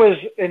think I was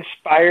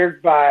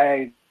inspired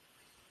by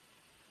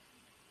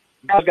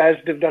those guys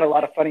that have done a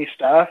lot of funny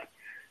stuff.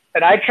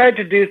 And I tried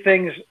to do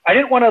things, I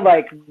didn't want to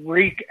like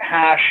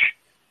rehash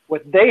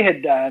what they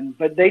had done,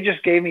 but they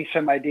just gave me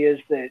some ideas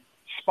that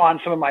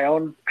spawned some of my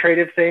own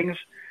creative things.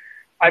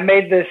 I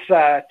made this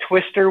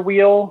twister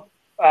wheel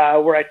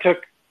where I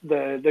took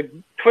the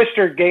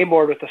twister game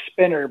board with a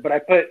spinner, but I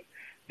put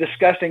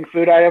disgusting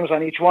food items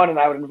on each one, and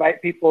I would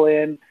invite people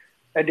in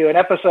and do an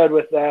episode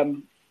with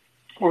them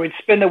where we'd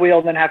spin the wheel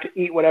and then have to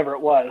eat whatever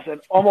it was.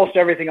 And almost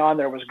everything on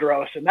there was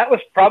gross. And that was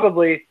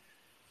probably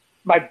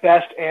my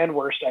best and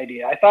worst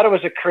idea. I thought it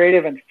was a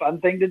creative and fun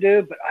thing to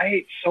do, but I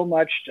ate so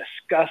much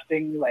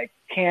disgusting, like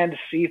canned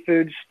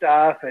seafood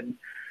stuff and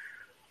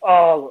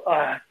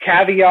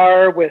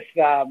caviar with,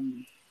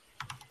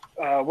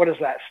 what is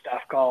that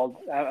stuff called?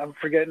 I'm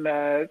forgetting,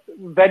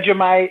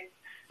 Vegemite,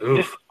 Oof.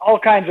 Just all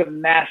kinds of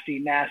nasty,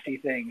 nasty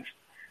things.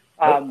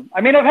 I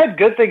mean, I've had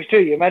good things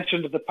too. You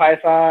mentioned the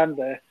python,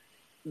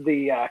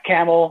 the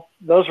camel,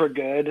 those were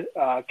good.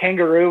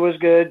 Kangaroo was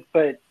good,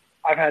 but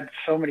I've had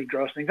so many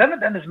gross things. I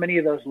haven't done as many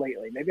of those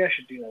lately. Maybe I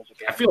should do those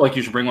again. I feel like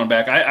you should bring one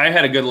back. I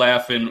had a good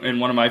laugh,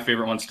 and one of my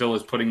favorite ones still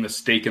is putting the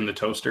steak in the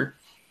toaster.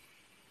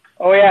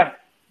 Oh, yeah.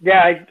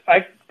 Yeah,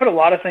 I put a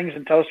lot of things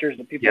in toasters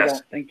that people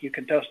don't think you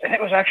can toast. And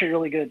it was actually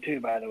really good,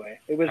 too, by the way.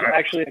 It was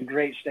actually a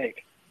great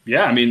steak.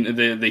 Yeah, I mean,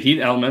 the heat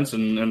elements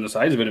and the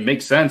size of it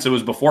makes sense. It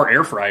was before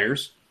air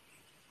fryers.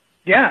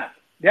 Yeah.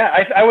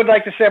 Yeah, I would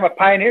like to say I'm a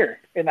pioneer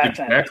in that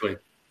sense. Exactly.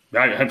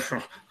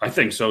 I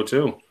think so,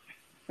 too.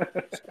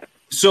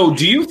 So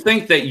do you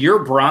think that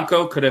your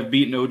Bronco could have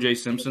beaten O.J.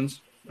 Simpson's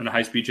in a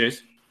high-speed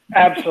chase?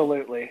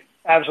 Absolutely.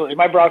 Absolutely.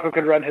 My Bronco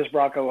could run his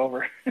Bronco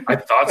over. I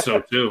thought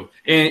so, too.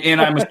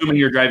 And I'm assuming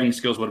your driving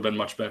skills would have been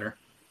much better.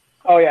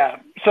 Oh, yeah.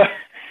 So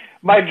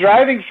my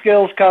driving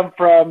skills come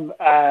from,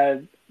 I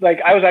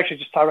was actually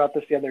just talking about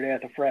this the other day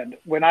with a friend.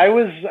 When I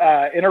was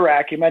in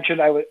Iraq, you mentioned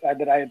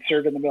that I had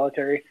served in the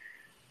military.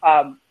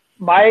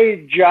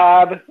 My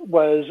job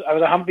was I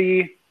was a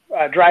Humvee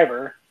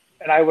driver,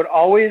 and I would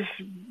always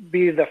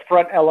be the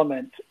front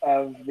element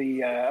of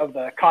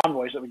the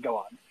convoys that would go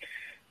on.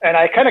 And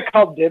I kind of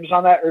called dibs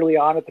on that early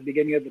on at the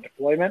beginning of the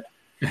deployment.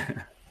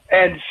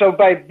 And so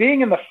by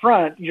being in the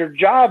front, your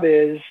job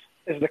is,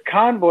 as the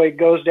convoy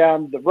goes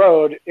down the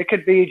road, it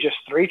could be just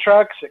 3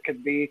 trucks. It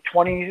could be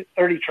 20,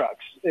 30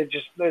 trucks.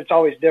 It's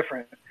always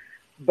different.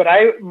 But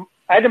I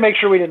had to make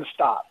sure we didn't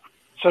stop.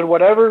 So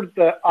whatever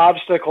the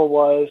obstacle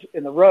was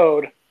in the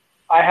road,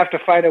 I have to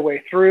find a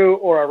way through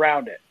or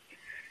around it.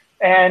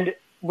 And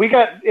we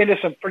got into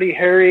some pretty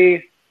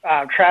hairy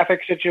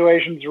traffic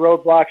situations,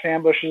 roadblocks,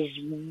 ambushes,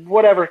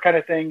 whatever kind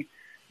of thing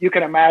you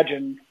can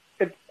imagine.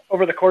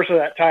 Over the course of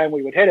that time,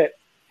 we would hit it.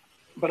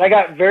 But I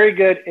got very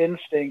good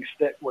instincts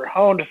that were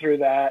honed through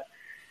that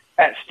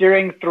at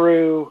steering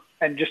through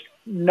and just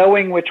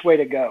knowing which way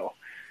to go.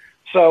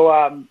 So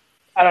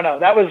I don't know.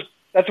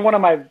 That's one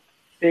of my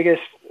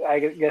biggest, I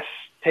guess,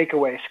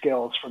 takeaway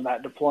skills from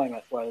that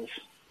deployment was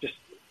just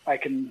I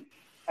can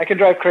I can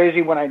drive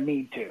crazy when I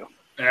need to.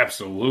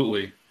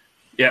 Absolutely.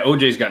 Yeah,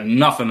 OJ's got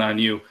nothing on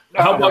you.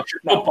 How about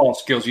your football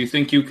skills? You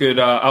think you could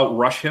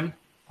outrush him?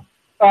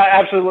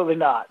 Absolutely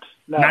not.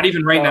 No. Not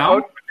even right now?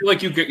 I feel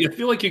like you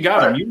feel like you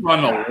got him. You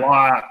run a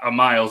lot of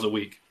miles a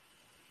week.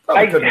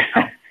 I don't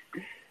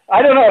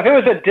know. If it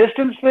was a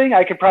distance thing,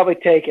 I could probably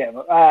take him.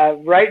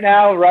 Right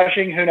now,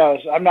 rushing, who knows?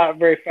 I'm not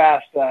very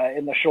fast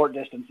in the short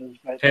distances.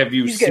 But have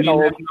you seen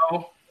him,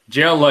 though?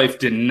 Jail life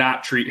did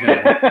not treat him.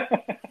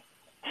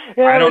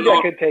 Yeah, I don't know.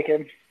 I could take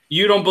him.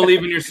 You don't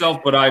believe in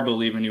yourself, but I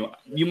believe in you.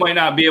 You might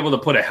not be able to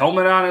put a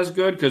helmet on as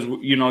good because,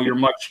 you're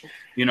much,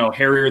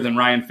 hairier than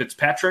Ryan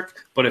Fitzpatrick.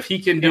 But if he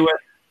can do it,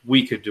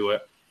 we could do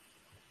it.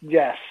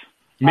 Yes.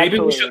 Maybe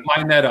we should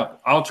line that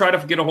up. I'll try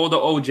to get a hold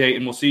of OJ,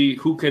 and we'll see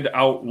who could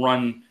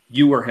outrun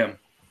you or him.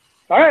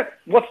 All right.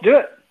 Let's do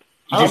it.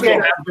 I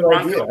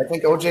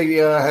think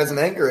OJ has an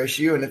anger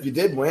issue, and if you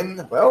did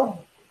win,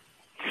 well,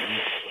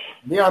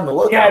 be on the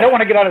lookout. Yeah, I don't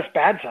want to get on his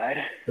bad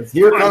side.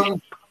 Here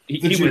comes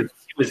he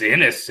was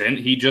innocent.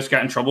 He just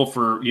got in trouble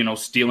for,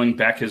 stealing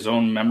back his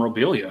own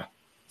memorabilia.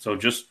 So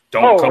just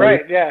don't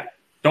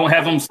don't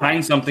have him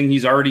sign something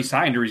he's already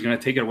signed or he's going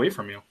to take it away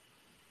from you.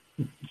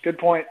 Good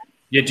point.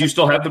 Yeah, do you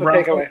still have the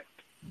Bronco?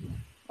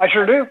 I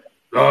sure do.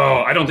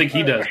 Oh, I don't think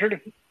he does. I sure do.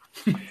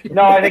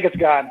 No, I think it's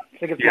gone.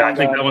 I think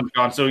that one's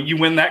gone. So you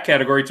win that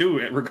category too,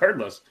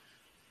 regardless.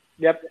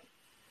 Yep.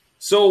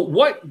 So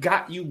what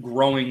got you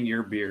growing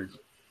your beard?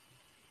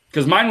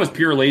 Because mine was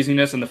pure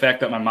laziness and the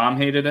fact that my mom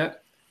hated it.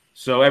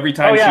 So every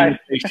time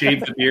she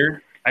shaved the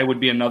beard, I would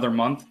be another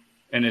month,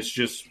 and it's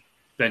just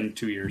been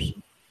 2 years.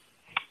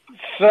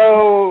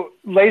 So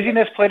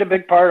laziness played a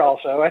big part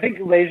also. I think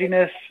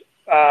laziness,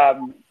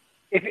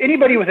 if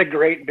anybody with a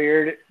great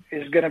beard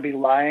is going to be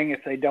lying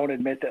if they don't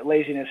admit that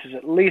laziness is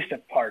at least a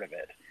part of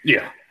it.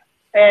 Yeah.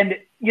 And,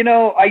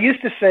 I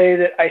used to say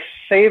that I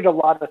saved a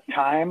lot of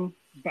time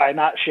by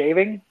not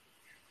shaving,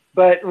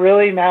 but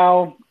really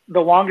now the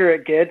longer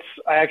it gets,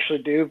 I actually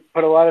do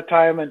put a lot of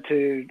time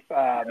into,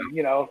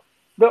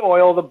 the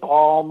oil, the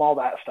balm, all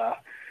that stuff.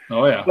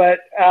 Oh, yeah. But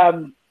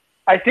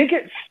I think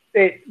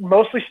it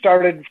mostly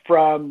started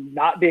from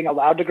not being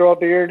allowed to grow a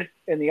beard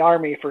in the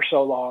Army for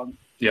so long.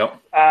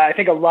 Yep. I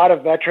think a lot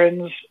of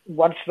veterans,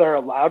 once they're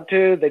allowed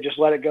to, they just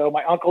let it go.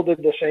 My uncle did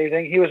the same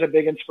thing. He was a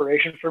big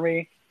inspiration for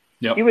me.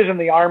 Yep. He was in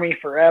the Army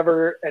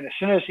forever, and as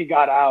soon as he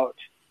got out,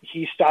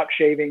 he stopped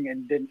shaving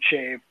and didn't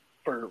shave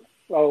for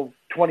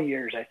 20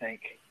 years, I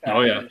think.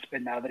 It's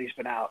been now that he's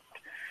been out,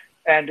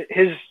 and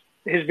his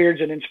beard's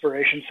an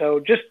inspiration.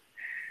 So just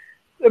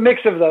a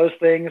mix of those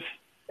things,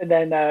 and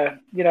then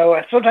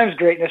sometimes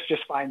greatness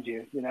just finds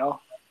you.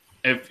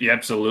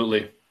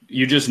 Absolutely,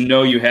 you just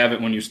know you have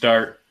it when you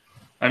start.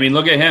 I mean,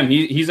 look at him.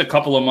 He's a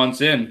couple of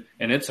months in,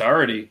 and it's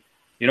already.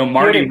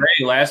 Marty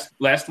Ray,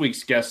 last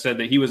week's guest, said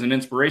that he was an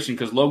inspiration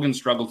because Logan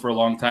struggled for a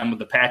long time with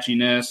the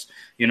patchiness,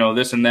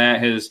 this and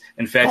that, his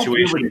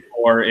infatuation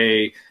for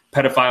a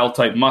pedophile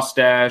type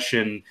mustache,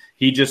 and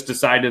he just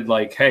decided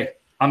like, hey,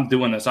 I'm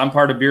doing this. I'm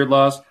part of Beard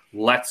Laws.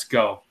 Let's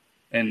go.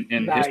 And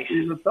nice.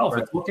 History itself,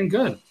 it's looking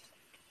good.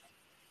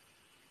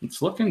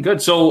 It's looking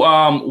good.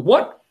 So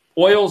what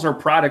oils or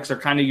products are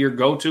kind of your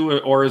go-to,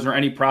 or is there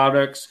any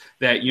products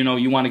that,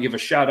 you want to give a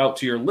shout out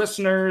to your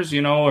listeners,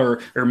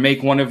 or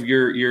make one of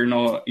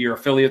your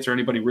affiliates or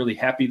anybody really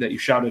happy that you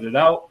shouted it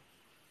out?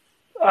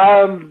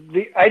 I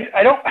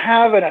don't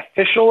have an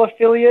official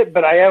affiliate,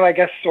 but I am, I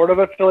guess, sort of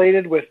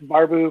affiliated with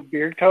Barbu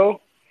Beard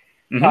Co.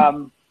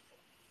 Mm-hmm.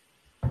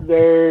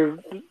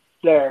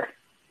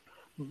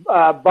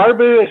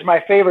 Barbu is my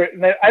favorite.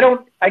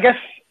 I guess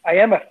I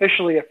am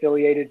officially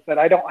affiliated, but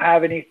I don't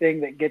have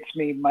anything that gets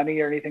me money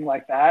or anything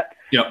like that.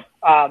 Yep.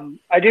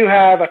 I do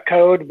have a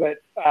code, but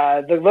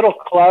the little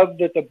club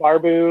that the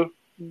Barbu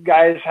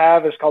guys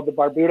have is called the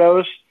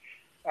Barbudos,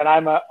 and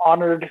I'm an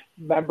honored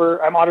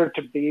member. I'm honored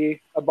to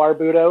be a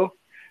Barbudo.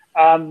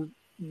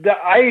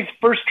 I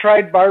first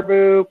tried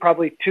Barbu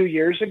probably 2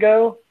 years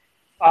ago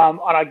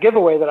on a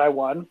giveaway that I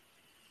won,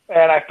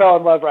 and I fell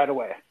in love right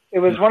away. It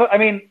was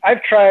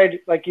I've tried,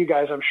 like you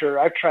guys, I'm sure,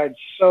 I've tried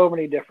so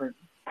many different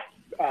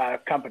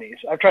companies.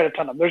 I've tried a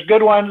ton of them. There's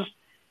good ones.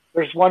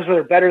 There's ones that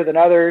are better than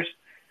others.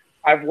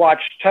 I've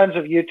watched tons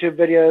of YouTube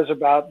videos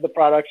about the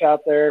products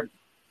out there,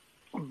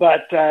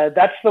 but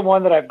that's the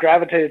one that I've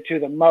gravitated to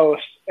the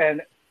most.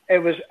 And it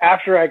was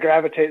after I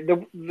gravitated.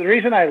 The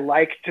reason I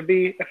like to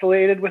be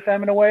affiliated with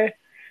them in a way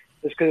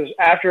is because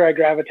after I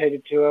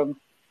gravitated to them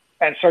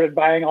and started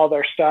buying all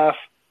their stuff,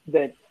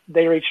 that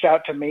they reached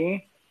out to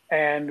me.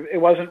 And it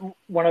wasn't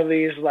one of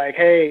these like,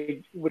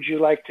 hey, would you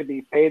like to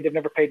be paid? They've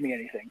never paid me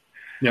anything.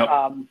 Yep.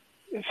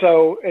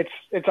 So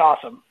it's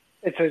awesome.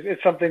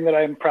 It's something that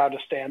I'm proud to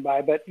stand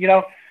by. But,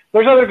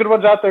 there's other good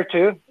ones out there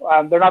too.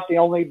 They're not the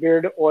only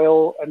beard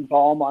oil and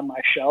balm on my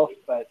shelf,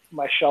 but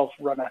my shelf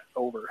runneth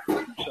over.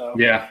 So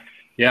yeah,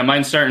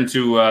 mine's starting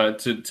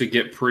to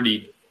get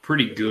pretty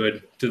pretty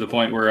good, to the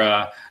point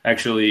where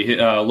actually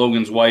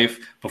Logan's wife,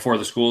 before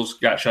the schools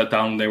got shut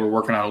down, they were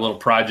working on a little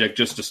project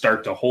just to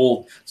start to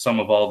hold some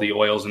of all the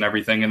oils and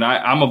everything. And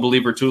I'm a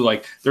believer too.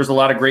 Like, there's a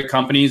lot of great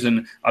companies,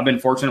 and I've been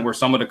fortunate where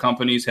some of the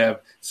companies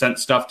have sent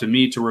stuff to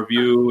me to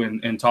review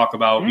and talk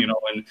about,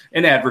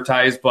 and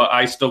advertise, but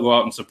I still go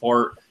out and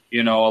support,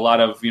 a lot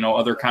of,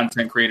 other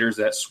content creators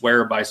that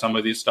swear by some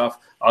of these stuff.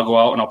 I'll go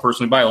out and I'll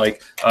personally buy,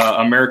 like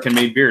American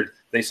Made Beard.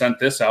 They sent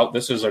this out.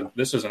 This is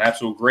an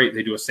absolute great.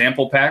 They do a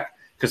sample pack,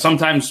 because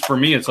sometimes for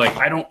me it's like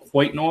I don't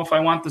quite know if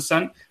I want the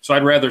scent, so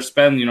I'd rather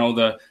spend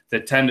the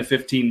 $10 to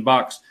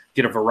 $15,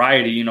 get a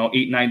variety,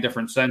 8-9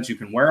 different scents. You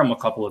can wear them a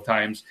couple of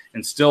times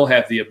and still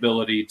have the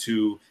ability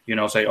to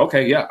say,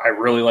 okay, yeah, I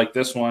really like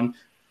this one.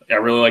 I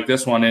really like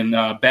this one. And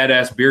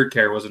Badass Beard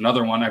Care was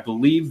another one. I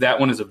believe that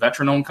one is a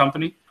veteran-owned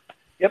company.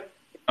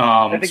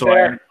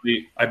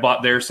 I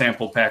bought their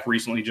sample pack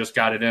recently, just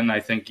got it in, I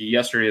think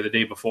yesterday or the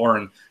day before,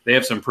 and they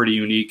have some pretty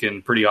unique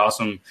and pretty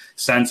awesome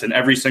scents, and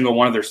every single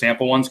one of their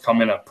sample ones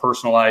come in a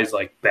personalized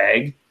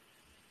bag,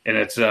 and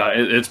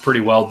it's pretty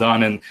well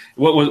done. And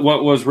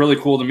what was really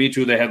cool to me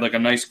too, they had like a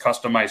nice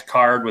customized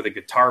card with a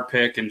guitar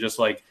pick, and just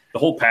like the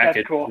whole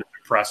package was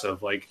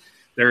impressive. Like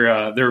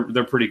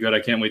they're pretty good.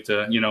 I can't wait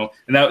to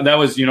and that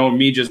was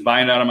me just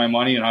buying out of my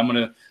money, and I'm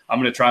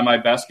gonna try my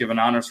best, give an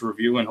honest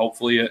review, and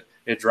hopefully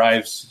it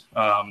drives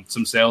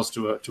some sales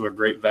to a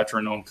great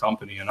veteran-owned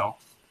company.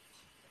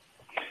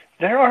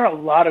 There are a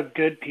lot of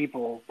good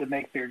people that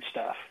make beard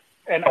stuff,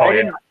 and I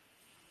didn't know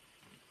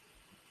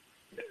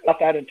about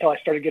that until I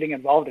started getting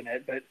involved in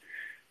it. But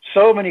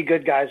so many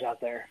good guys out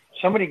there,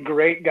 so many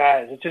great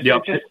guys. It's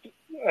just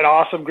an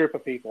awesome group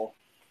of people.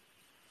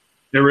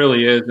 It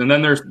really is. And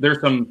then there's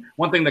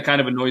one thing that kind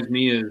of annoys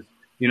me is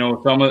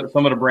some of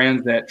the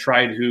brands that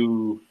try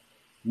to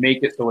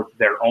make it so it's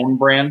their own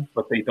brand,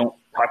 but they don't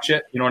touch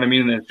it. You know what I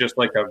mean? And it's just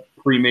like a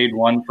pre-made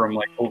one from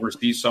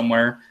overseas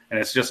somewhere, and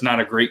it's just not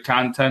a great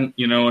content,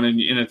 and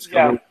it's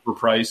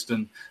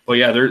overpriced.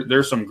 But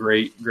there's some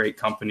great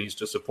companies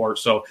to support.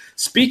 So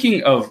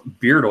speaking of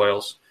beard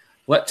oils,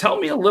 tell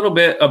me a little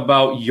bit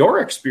about your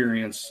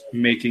experience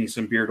making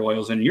some beard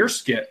oils in your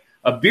skit.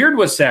 A beard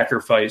was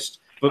sacrificed.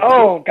 But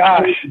oh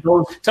gosh!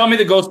 Tell me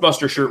the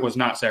Ghostbuster shirt was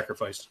not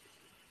sacrificed.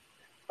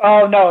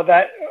 Oh no,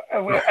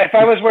 if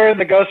I was wearing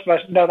the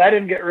Ghostbuster, no, that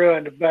didn't get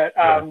ruined. But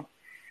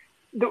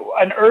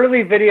an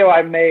early video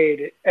I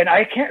made, and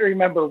I can't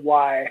remember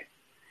why,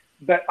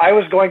 but I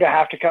was going to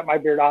have to cut my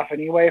beard off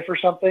anyway for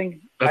something.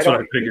 That's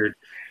what I figured.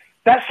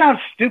 That sounds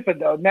stupid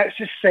though. That's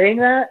just saying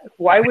that.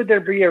 Why would there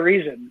be a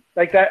reason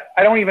like that?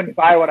 I don't even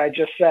buy what I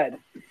just said.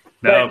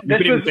 No, you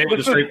couldn't even say it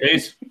with a straight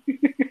face.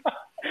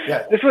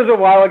 Yeah. This was a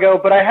while ago,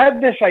 but I had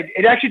this.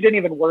 It actually didn't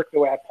even work the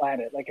way I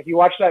planned it. Like if you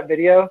watch that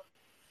video,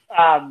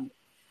 I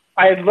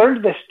had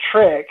learned this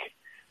trick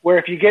where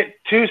if you get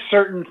two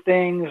certain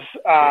things,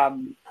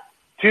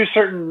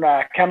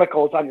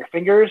 chemicals on your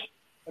fingers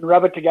and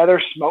rub it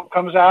together, smoke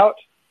comes out.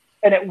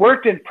 And it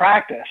worked in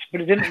practice,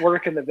 but it didn't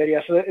work in the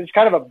video. So it's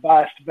kind of a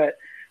bust. But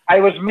I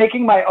was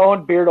making my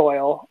own beard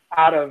oil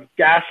out of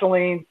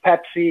gasoline,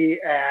 Pepsi,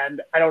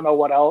 and I don't know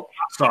what else.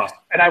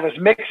 And I was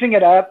mixing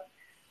it up.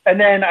 And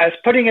then I was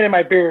putting it in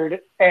my beard,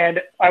 and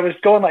I was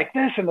going like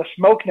this, and the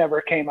smoke never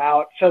came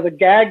out. So the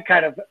gag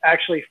kind of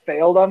actually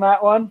failed on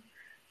that one.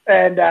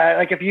 And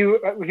if you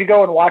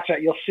go and watch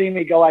that, you'll see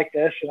me go like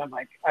this, and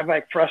I'm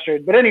like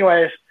frustrated. But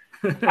anyways,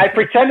 I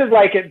pretended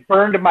like it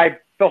burned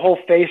the whole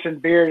face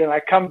and beard, and I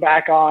come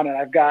back on, and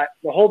I've got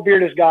the whole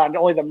beard is gone,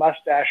 only the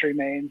mustache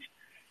remains,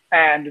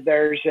 and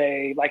there's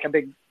a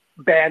big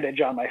bandage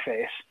on my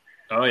face.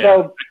 Oh yeah.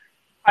 So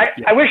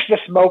I wish the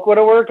smoke would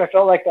have worked. I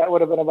felt like that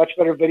would have been a much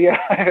better video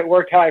if it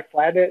worked how I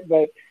planned it.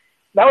 But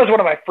that was one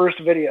of my first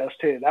videos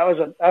too. That was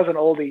an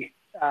oldie.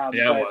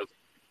 It was.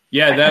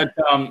 Yeah, that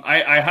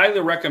I highly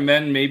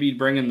recommend maybe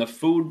bringing the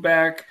food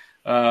back.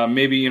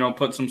 Maybe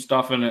put some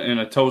stuff in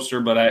a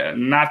toaster, but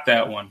not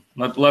that one.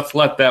 Let's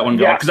let that one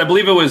go, because I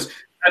believe it was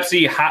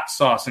Pepsi hot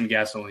sauce and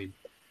gasoline.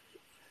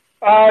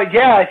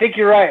 Yeah, I think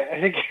you're right.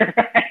 I think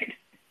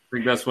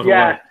that's what it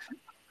was.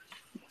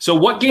 So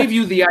what gave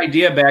you the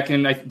idea back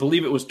in, I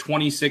believe it was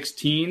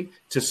 2016,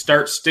 to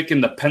start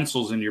sticking the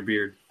pencils in your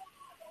beard?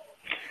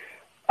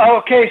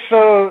 Okay,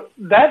 so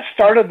that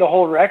started the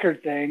whole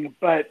record thing,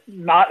 but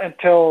not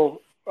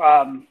until,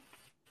 I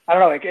don't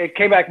know, it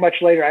came back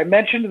much later. I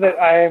mentioned that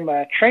I am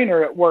a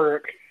trainer at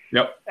work,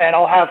 and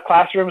I'll have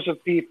classrooms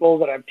of people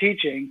that I'm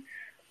teaching.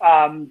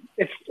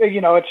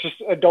 It's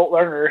just adult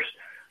learners,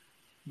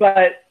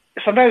 but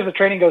sometimes the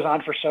training goes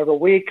on for several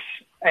weeks,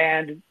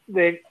 and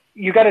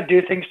you got to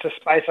do things to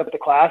spice up the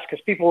class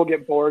because people will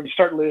get bored. You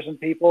start losing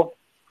people.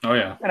 Oh,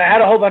 yeah. And I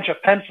had a whole bunch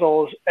of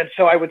pencils, and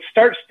so I would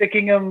start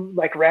sticking them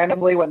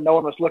randomly when no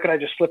one was looking. I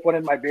just slip one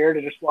in my beard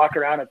and just walk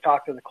around and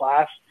talk to the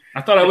class.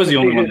 I thought I was the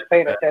only one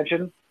paying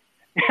attention.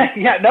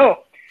 Yeah, no,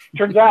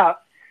 turns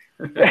out.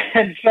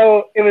 And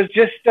so it was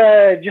just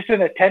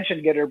an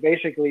attention getter,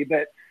 basically.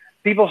 But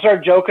people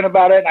started joking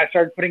about it, and I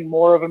started putting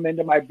more of them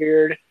into my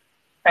beard.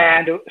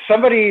 And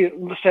somebody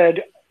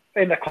said,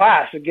 in the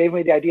class and gave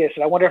me the idea. He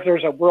said, I wonder if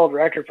there's a world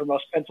record for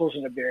most pencils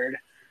in a beard.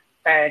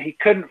 And he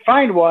couldn't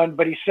find one,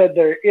 but he said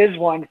there is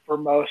one for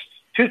most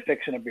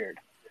toothpicks in a beard.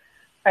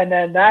 And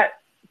then that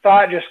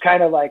thought just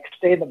kind of like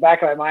stayed in the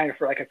back of my mind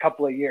for like a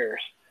couple of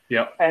years.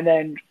 Yeah. And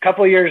then a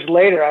couple of years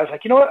later, I was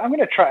like, you know what? I'm going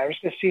to try. I'm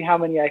just going to see how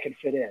many I can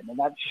fit in. And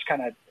that's just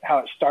kind of how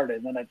it started.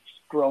 And then it's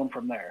grown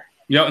from there.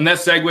 Yeah, and that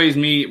segues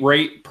me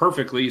right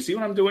perfectly. You see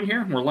what I'm doing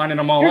here? We're lining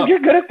them all up. You're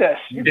good at this.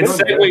 It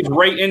segues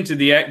right into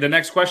the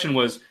next question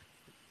was,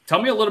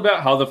 tell me a little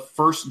about how the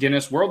first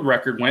Guinness World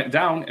Record went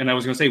down. And I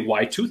was going to say,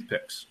 why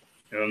toothpicks?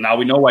 Now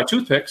we know why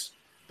toothpicks,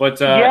 but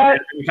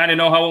we kind of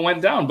know how it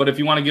went down. But if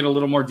you want to get a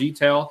little more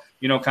detail,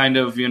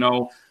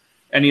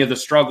 any of the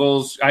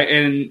struggles,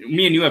 and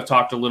me and you have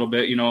talked a little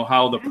bit,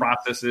 how the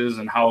process is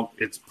and how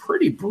it's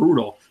pretty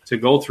brutal to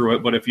go through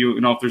it. But if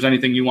if there's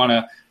anything you want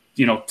to,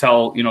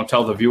 tell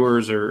the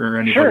viewers or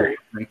anybody.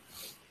 Sure.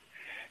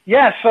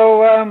 Yeah.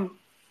 So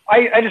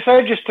I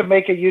decided just to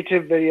make a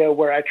YouTube video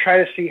where I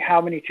try to see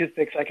how many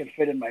toothpicks I can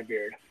fit in my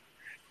beard.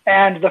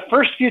 And the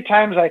first few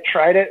times I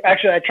tried it,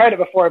 actually I tried it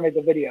before I made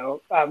the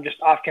video, just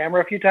off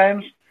camera a few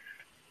times,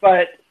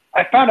 but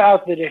I found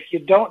out that if you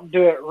don't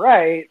do it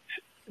right,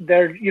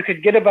 you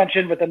could get a bunch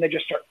in, but then they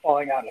just start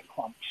falling out in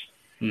clumps.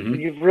 Mm-hmm.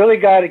 And you've really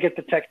got to get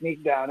the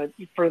technique down.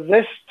 For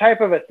this type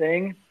of a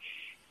thing,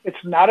 it's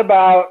not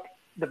about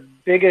the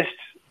biggest,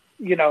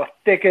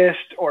 thickest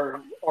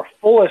or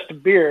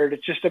fullest beard.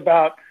 It's just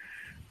about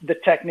the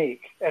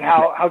technique and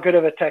how good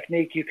of a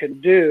technique you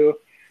can do.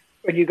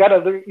 And you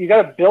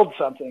gotta build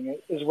something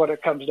is what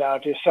it comes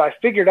down to. So I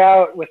figured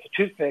out with the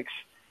toothpicks,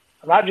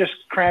 I'm not just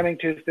cramming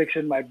toothpicks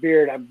in my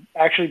beard. I'm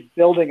actually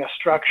building a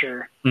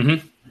structure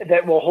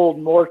that will hold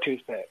more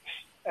toothpicks,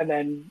 and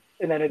then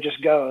it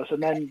just goes,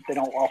 and then they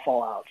don't all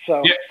fall out.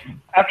 So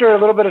after a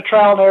little bit of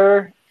trial and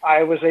error,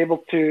 I was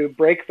able to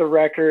break the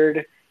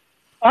record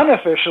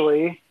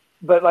unofficially.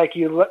 But like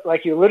you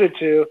alluded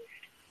to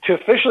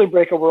officially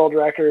break a world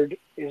record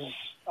is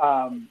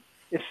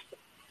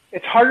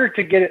it's harder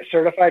to get it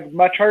certified,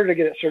 much harder to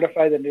get it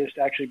certified than it is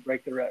to actually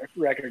break the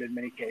record in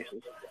many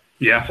cases.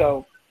 Yeah.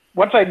 So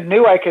once I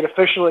knew I could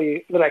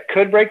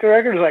break the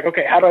record, it was like,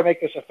 okay, how do I make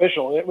this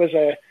official? I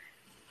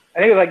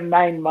think it was like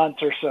 9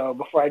 months or so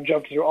before I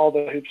jumped through all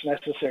the hoops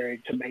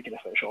necessary to make it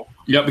official.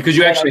 Yeah, because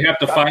you actually have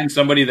to find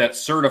somebody that's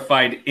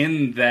certified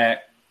in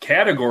that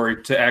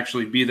category to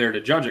actually be there to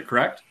judge it,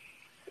 correct?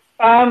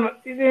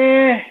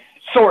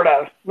 Sort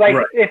of. Like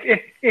right.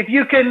 if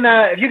you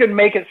can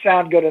make it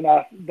sound good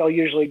enough, they'll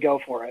usually go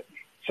for it.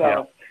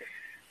 So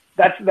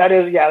that's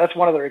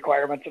one of the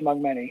requirements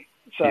among many.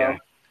 So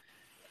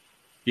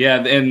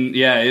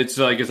it's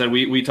like I said,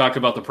 we talked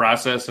about the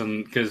process,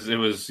 and because it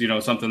was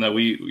something that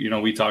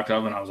we talked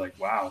of, and I was like,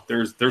 wow,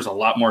 there's a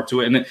lot more to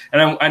it,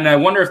 and I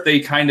wonder if they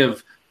kind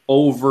of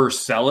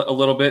oversell it a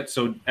little bit,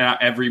 so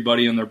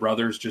everybody and their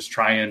brothers just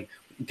try and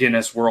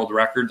Guinness World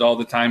Records all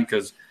the time,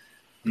 because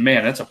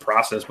man, it's a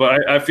process.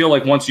 But I feel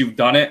like once you've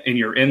done it and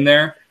you're in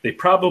there, they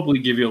probably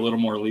give you a little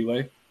more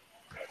leeway.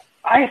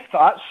 I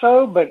thought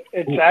so, but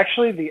it's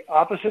actually the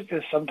opposite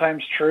is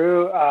sometimes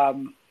true.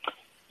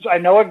 So I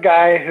know a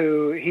guy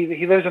who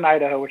he lives in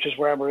Idaho, which is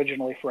where I'm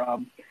originally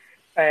from.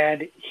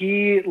 And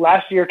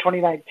last year,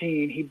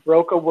 2019, he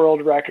broke a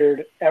world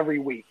record every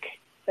week.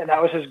 And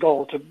that was his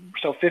goal,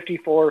 so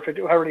 54,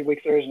 however many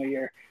weeks there is in a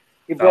year.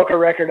 He broke a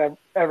record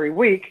every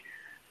week.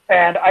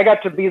 And I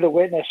got to be the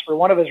witness for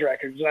one of his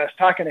records. And I was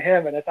talking to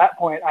him, and at that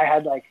point, I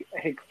had I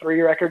think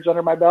 3 records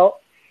under my belt.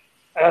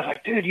 And I was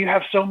like, dude, you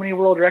have so many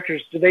world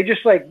records. Do they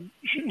just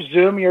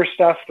zoom your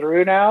stuff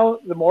through now?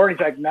 The more, and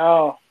he's like,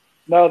 no,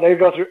 they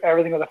go through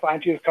everything with a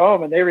fine tooth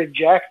comb, and they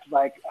reject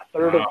a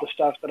third of the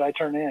stuff that I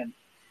turn in.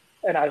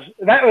 And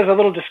that was a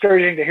little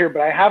discouraging to hear,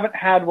 but I haven't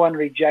had one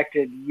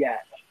rejected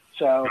yet.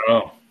 So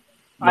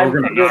I'm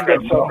doing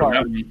good so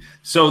far.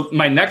 So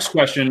my next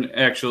question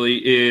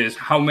actually is,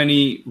 how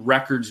many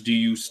records do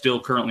you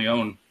still currently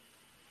own?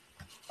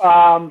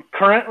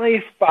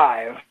 Currently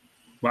 5.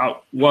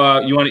 Wow.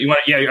 Well, you want?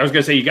 Yeah, I was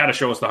gonna say you got to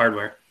show us the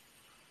hardware.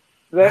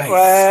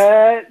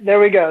 Nice. There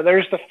we go.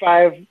 There's the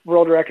 5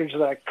 world records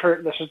that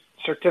the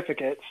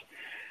certificates.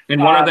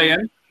 And what are they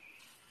in?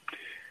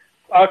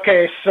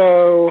 Okay,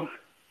 so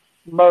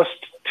most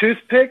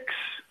toothpicks,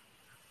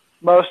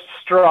 most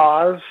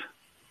straws,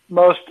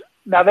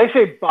 now they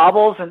say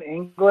baubles in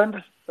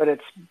England, but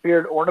it's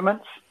beard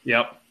ornaments.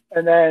 Yep.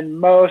 And then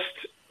most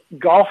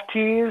golf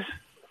tees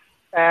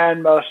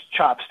and most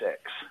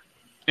chopsticks.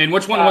 And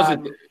which one was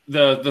it?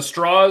 The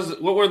straws?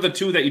 What were the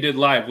 2 that you did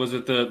live? Was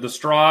it the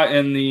straw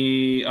and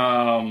the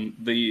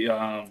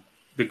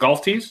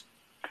golf tees?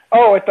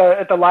 Oh, at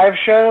the live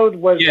show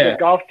was the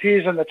golf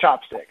tees and the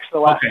chopsticks. The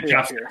last 2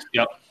 chopsticks.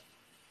 Here.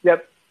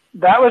 Yep.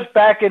 That was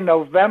back in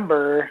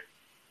November.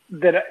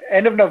 The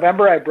end of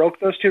November, I broke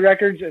those 2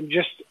 records, and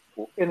just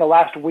in the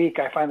last week,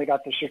 I finally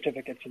got the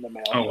certificates in the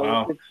mail. Oh, so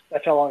wow.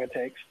 That's how long it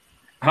takes.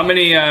 How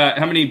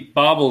many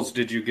baubles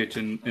did you get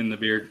in the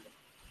beard?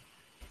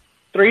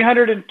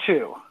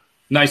 302.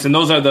 Nice, and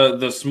those are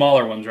the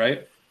smaller ones,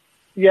 right?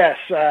 Yes.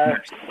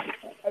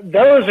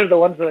 those are the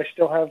ones that I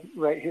still have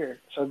right here.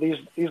 So these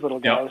little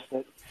guys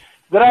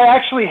that I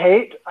actually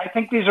hate. I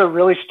think these are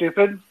really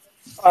stupid.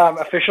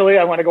 Officially,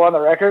 I want to go on the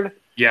record.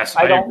 Yes,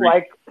 I don't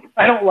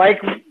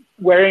like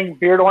wearing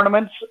beard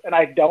ornaments, and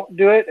I don't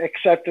do it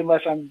except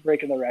unless I'm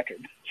breaking the record.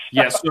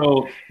 Yeah,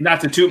 so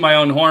not to toot my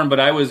own horn, but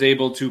I was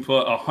able to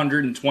put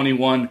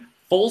 121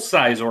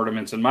 full-size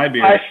ornaments in my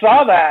beard. I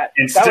saw that.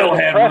 And that still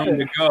have room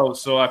to go.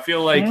 So I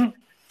feel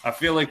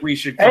like we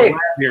should collab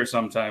here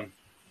sometime.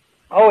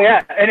 Oh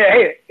yeah, and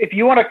hey, if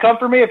you want to come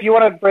for me, if you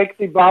want to break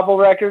the bobble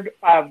record,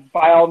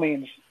 by all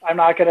means. I'm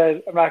not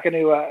gonna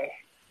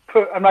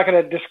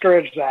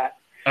discourage that.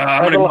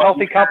 A little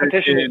healthy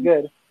competition is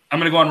good. I'm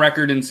going to go on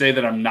record and say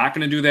that I'm not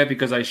going to do that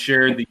because I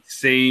share the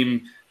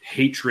same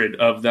hatred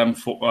of them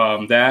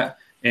for that.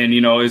 And,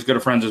 as good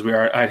of friends as we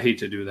are, I'd hate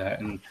to do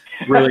that. And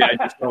really,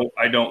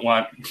 I don't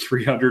want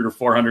 300 or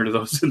 400 of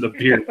those in the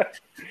beard.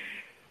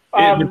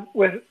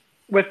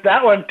 With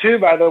that one, too,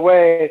 by the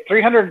way,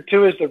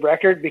 302 is the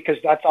record because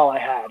that's all I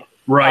had.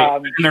 Right.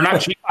 And they're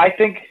not cheap. I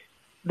think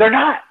they're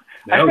not.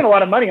 No. I spent a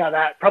lot of money on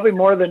that, probably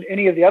more than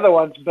any of the other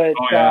ones. But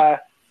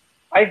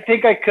I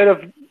think I could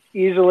have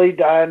easily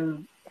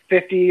done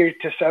 50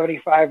 to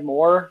 75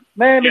 more.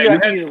 Maybe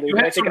not easily,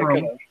 but I think I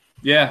could have.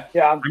 Yeah.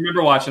 I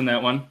remember watching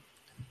that one.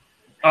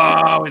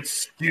 Oh, it's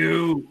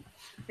Scoot.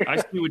 I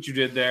see what you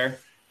did there.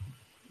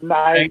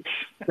 Nice.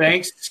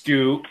 Thanks,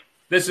 Scoot.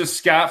 This is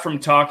Scott from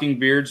Talking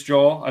Beards,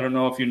 Joel. I don't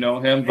know if you know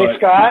him, but hey,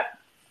 Scott.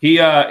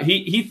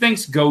 He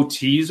thinks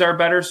goatees are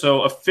better.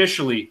 So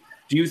officially,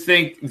 do you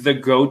think the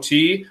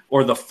goatee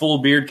or the full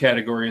beard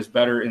category is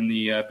better in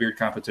the beard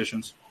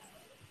competitions?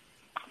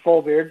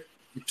 Full beard.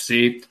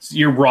 See,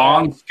 you're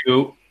wrong,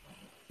 Scoot.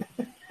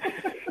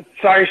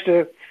 Sorry,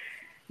 Stu.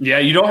 Yeah,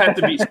 you don't have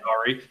to be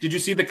sorry. Did you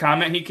see the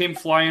comment he came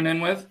flying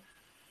in with?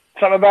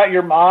 Something about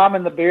your mom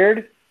and the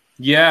beard?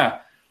 Yeah.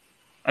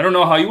 I don't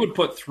know how you would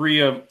put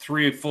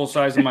three full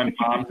size of my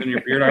moms in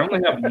your beard. I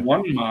only have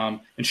one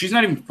mom, and she's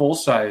not even full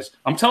size.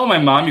 I'm telling my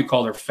mom you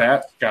called her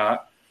fat,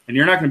 Scott, and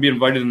you're not going to be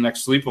invited to the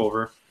next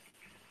sleepover.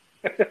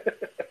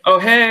 Oh,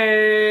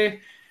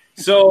 hey.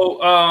 So,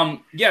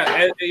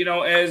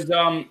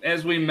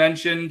 as we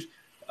mentioned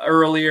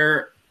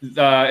earlier,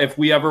 if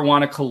we ever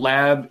want to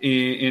collab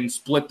and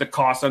split the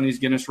cost on these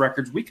Guinness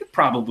records, we could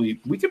probably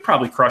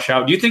crush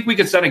out. Do you think we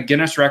could set a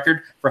Guinness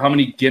record for how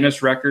many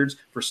Guinness records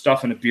for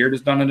stuff in a beard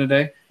is done in a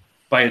day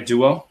by a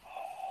duo?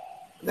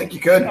 I think you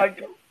could.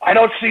 I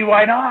don't see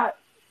why not.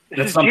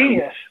 This is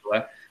genius.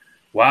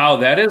 Wow,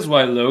 that is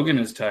why Logan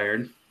is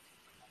tired.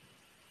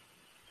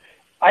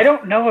 I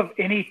don't know of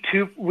any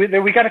we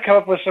got to come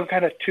up with some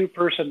kind of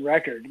 2-person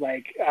record,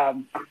 like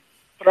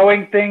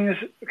throwing things.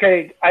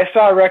 Okay, I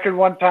saw a record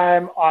one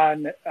time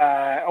on,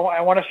 I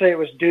want to say it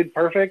was Dude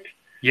Perfect.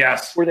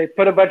 Yes. Where they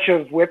put a bunch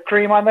of whipped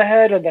cream on the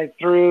head and they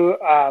threw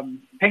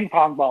ping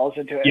pong balls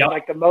into it. Yep.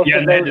 Like the most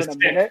of those in a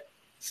minute.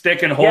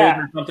 Stick and hold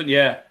or something,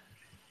 yeah.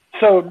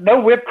 So no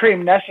whipped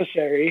cream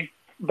necessary,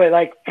 but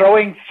like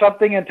throwing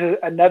something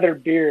into another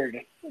beard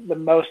the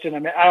most in a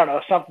minute. I don't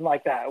know, something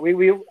like that. I think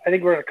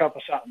we're going to come up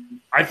with something.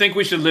 I think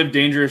we should live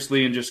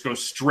dangerously and just go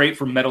straight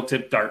for metal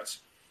tip darts.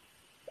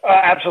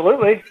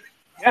 Absolutely.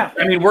 Yeah.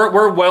 I mean,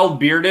 we're well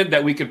bearded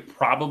that we could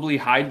probably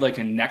hide like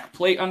a neck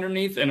plate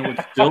underneath and it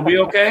would still be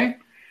okay.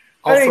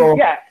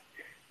 Yeah.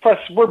 Plus,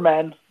 we're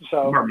men,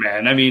 so we're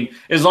men. I mean,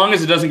 as long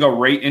as it doesn't go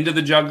right into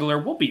the jugular,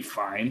 we'll be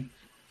fine.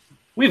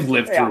 We've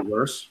lived through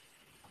worse.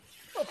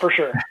 For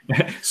sure.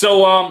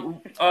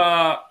 So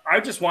I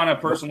just want to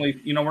personally,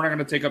 we're not going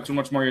to take up too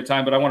much more of your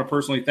time, but I want to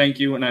personally thank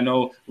you. And I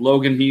know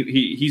Logan,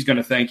 he's going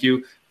to thank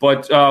you.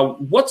 But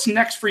what's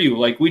next for you?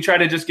 Like, we try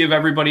to just give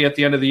everybody at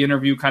the end of the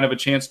interview kind of a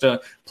chance to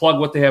plug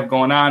what they have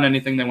going on,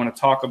 anything they want to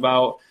talk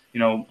about,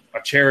 a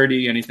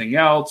charity, anything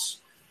else.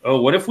 Oh,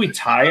 what if we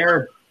tie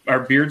our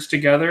beards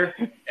together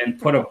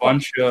and put a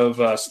bunch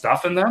of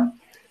stuff in them?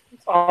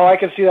 Oh, I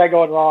can see that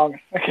going wrong.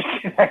 I can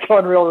see that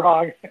going real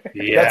wrong.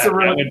 Yeah, that's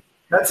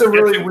a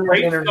really weird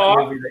internet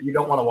movie that you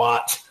don't want to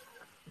watch.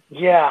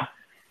 Yeah.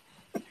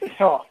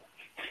 Oh.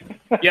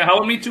 Yeah,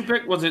 how many to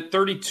pick? Was it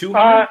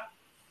 3,200?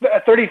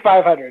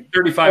 3,500.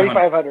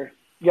 3,500.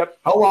 Yep.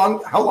 How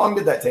long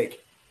did that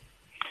take?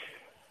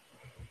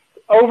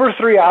 Over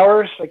 3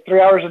 hours, like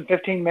 3 hours and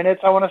 15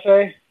 minutes, I want to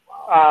say.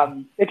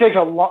 It takes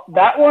a long.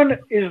 That one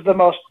is the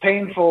most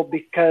painful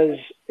because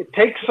it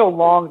takes so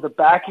long. The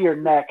back of your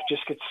neck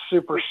just gets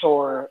super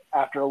sore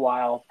after a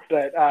while.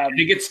 But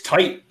it gets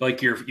tight,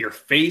 like your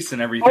face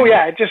and everything. Oh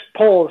yeah, it just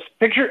pulls.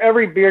 Picture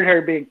every beard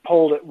hair being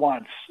pulled at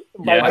once.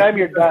 By the time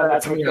you're done,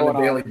 that's what's going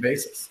on a daily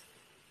basis.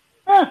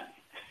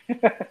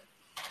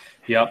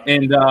 Yeah,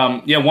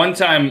 and one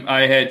time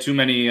I had too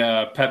many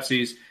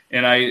Pepsis,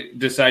 and I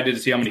decided to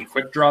see how many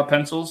quick draw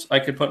pencils I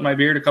could put in my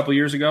beard a couple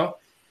years ago.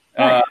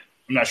 Nice.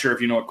 I'm not sure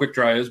if you know what quick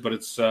draw is, but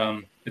it's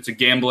a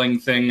gambling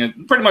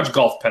thing, pretty much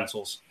golf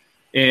pencils.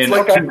 And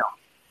like Keno.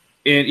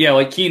 And yeah,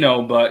 like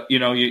Keno, but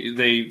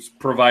they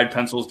provide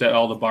pencils to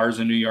all the bars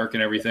in New York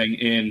and everything.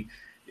 And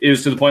it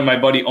was to the point my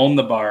buddy owned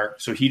the bar,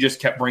 so he just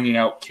kept bringing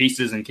out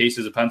cases and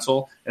cases of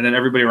pencil. And then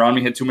everybody around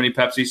me had too many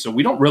Pepsi, so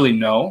we don't really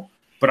know.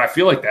 but I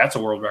feel like that's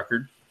a world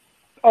record.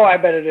 Oh, I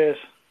bet it is.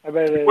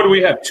 What do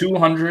we have?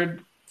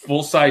 200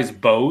 full-size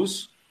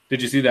bows.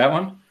 Did you see that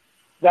one?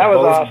 That was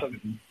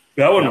awesome.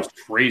 That one was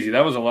crazy.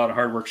 That was a lot of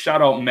hard work.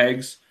 Shout out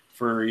Megs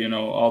for,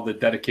 all the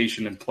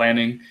dedication and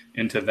planning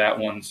into that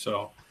one.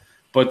 So,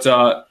 but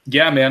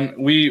yeah, man,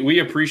 we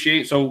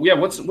appreciate. So yeah,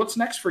 what's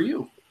next for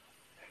you?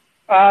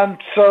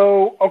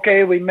 So,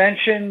 okay, we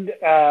mentioned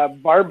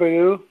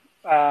Barbu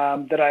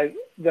that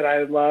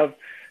I love.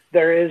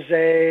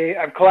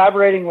 I'm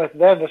collaborating with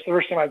them. This is the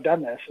first time I've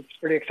done this. It's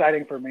pretty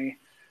exciting for me.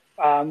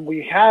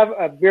 We have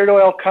a beard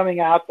oil coming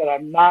out that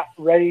I'm not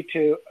ready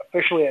to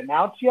officially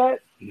announce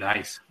yet.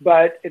 Nice.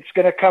 But it's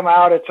going to come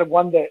out. It's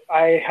one that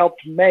I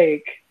helped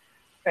make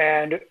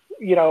and,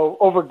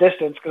 over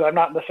distance because I'm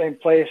not in the same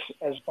place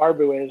as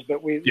Barbu is,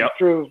 but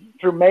through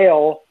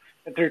mail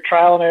and through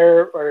trial and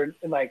error or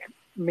like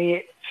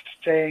me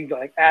saying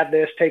like add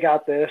this, take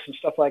out this and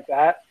stuff like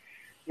that.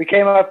 We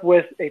came up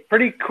with a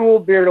pretty cool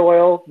beard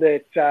oil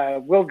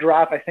that will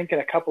drop, I think, in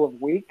a couple of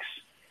weeks.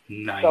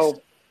 Nice.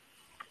 So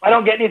I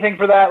don't get anything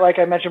for that, like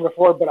I mentioned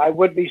before, but I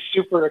would be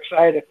super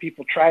excited if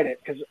people tried it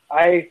because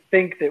I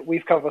think that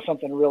we've come up with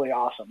something really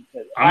awesome.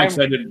 I'm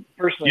excited.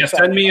 Personally,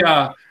 send me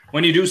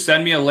when you do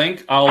send me a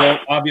link. I'll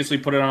obviously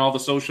put it on all the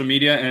social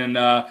media,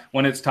 and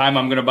when it's time,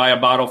 I'm going to buy a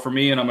bottle for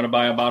me, and I'm going to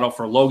buy a bottle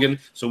for Logan,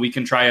 so we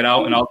can try it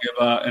out, and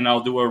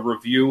I'll do a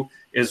review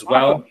as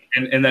well,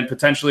 and then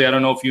potentially, I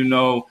don't know if you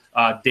know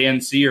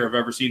Dan C or have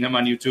ever seen him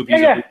on YouTube.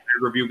 He's a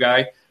review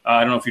guy.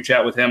 I don't know if you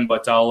chat with him,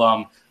 but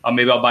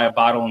maybe I'll buy a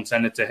bottle and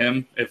send it to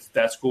him if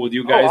that's cool with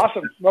you guys. Oh,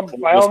 awesome. Well,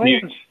 by all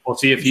means. We'll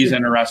see if he's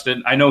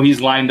interested. I know he's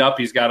lined up.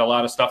 He's got a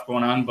lot of stuff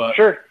going on, but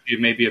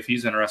maybe if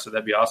he's interested,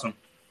 that'd be awesome.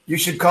 You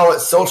should call it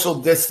social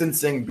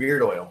distancing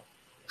beard oil.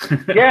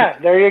 Yeah,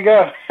 there you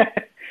go.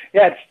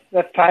 Yeah,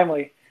 that's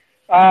timely.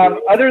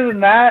 Other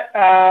than that,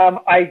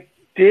 I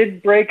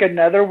did break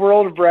another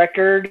world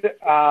record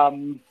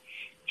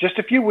just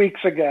a few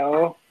weeks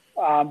ago,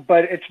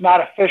 but it's not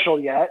official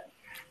yet.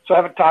 So I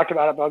haven't talked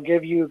about it, but I'll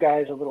give you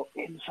guys a little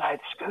inside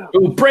scoop.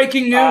 Ooh,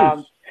 breaking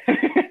news!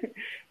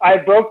 I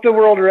broke the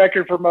world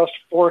record for most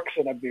forks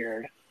in a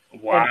beard.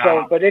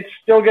 Wow. But it's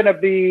still going to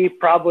be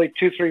probably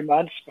 2-3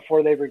 months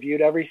before they've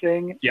reviewed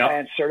everything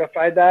and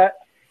certified that.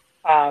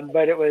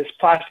 But it was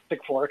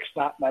plastic forks,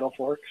 not metal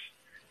forks.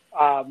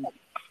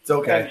 It's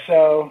okay. And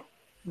so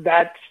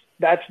that's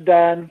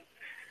done.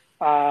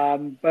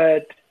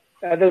 But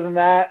other than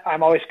that,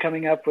 I'm always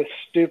coming up with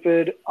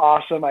stupid,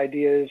 awesome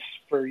ideas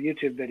for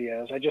YouTube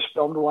videos. I just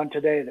filmed one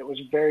today that was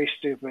very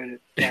stupid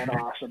and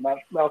awesome.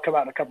 That'll come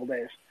out in a couple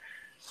days.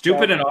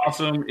 Stupid and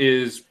awesome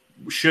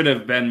should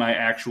have been my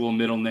actual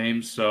middle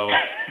name. So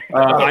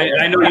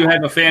I know you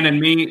have a fan in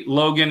me,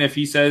 Logan. If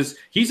he says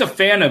he's a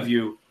fan of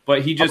you,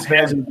 but he just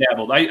hasn't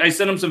dabbled. I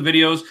sent him some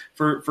videos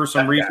for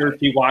some research.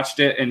 He watched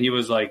it and he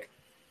was like,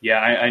 "Yeah,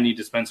 I need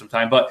to spend some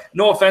time." But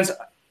no offense.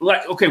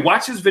 Okay,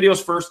 watch his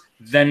videos first,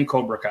 then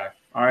Cobra Kai.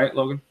 All right,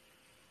 Logan?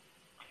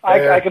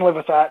 I can live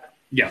with that.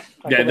 Yeah,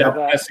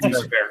 that seems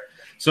fair.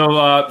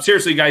 So,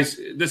 seriously, guys,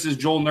 this is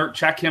Joel Nert.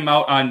 Check him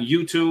out on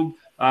YouTube.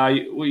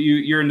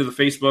 You're into the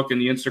Facebook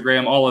and the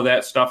Instagram, all of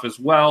that stuff as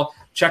well.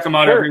 Check him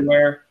out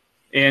everywhere.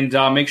 And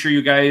make sure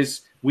you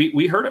guys,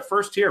 we heard it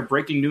first here.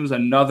 Breaking news,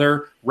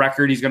 another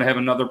record. He's going to have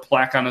another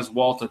plaque on his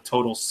wall to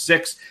total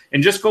 6.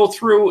 And just go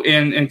through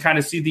and kind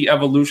of see the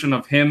evolution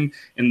of him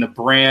and the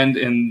brand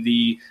and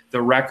the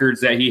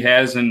records that he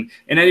has. And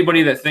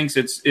anybody that thinks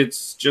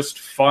it's just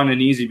fun and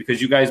easy,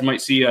 because you guys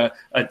might see a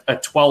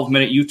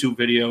 12-minute YouTube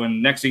video,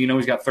 and next thing you know,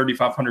 he's got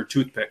 3,500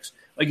 toothpicks.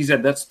 Like he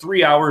said, that's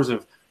 3 hours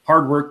of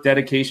hard work,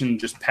 dedication,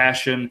 just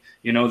passion,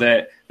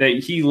 that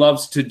he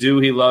loves to do.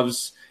 He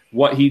loves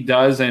what he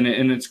does, and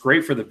it's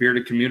great for the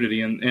bearded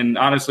community. And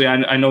honestly,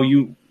 I know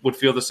you would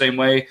feel the same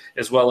way,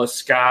 as well as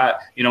Scott,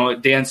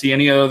 Dancy,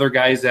 any other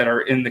guys that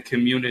are in the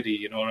community,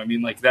 you know what I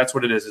mean? Like, that's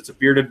what it is. It's a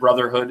bearded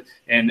brotherhood,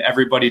 and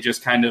everybody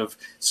just kind of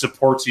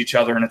supports each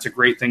other, and it's a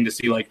great thing to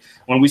see. Like,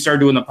 when we started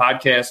doing the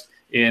podcast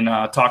in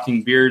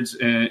Talking Beards,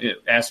 and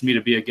it asked me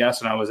to be a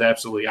guest, and I was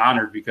absolutely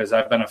honored because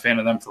I've been a fan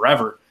of them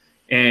forever.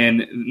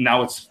 And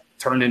now it's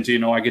turned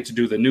into, I get to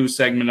do the news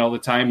segment all the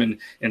time.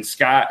 And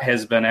Scott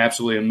has been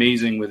absolutely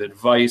amazing with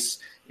advice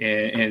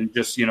and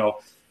just,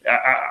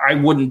 I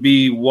wouldn't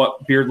be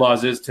what Beard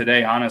Laws is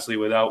today, honestly,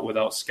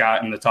 without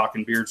Scott and the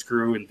Talking Beards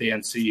crew and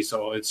Dan C.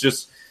 So it's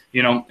just,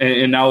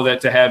 and now that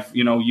to have,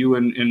 you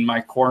in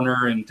my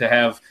corner and to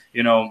have,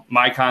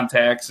 my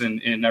contacts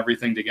and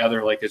everything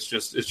together, like it's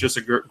just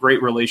a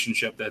great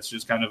relationship that's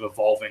just kind of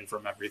evolving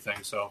from everything.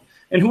 So,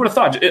 and who would have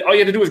thought all you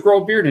had to do is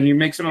grow a beard and you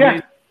make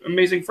some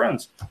amazing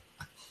friends.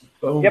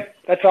 Boom. Yep,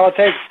 that's all it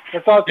takes.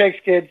 That's all it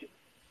takes, kids.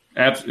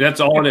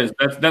 That's all it is.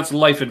 That's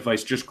life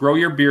advice. Just grow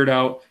your beard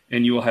out,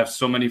 and you will have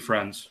so many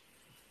friends.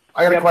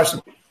 I got a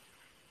question.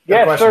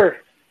 Yes, sir.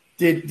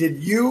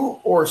 Did you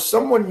or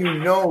someone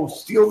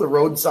steal the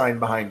road sign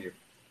behind you?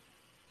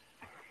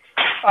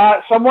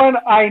 Someone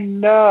I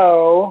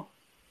know.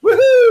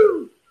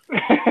 Woohoo!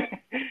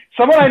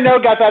 Someone I know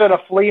got that at a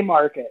flea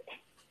market.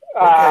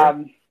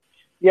 Okay.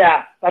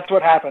 Yeah, that's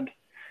what happened.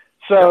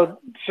 So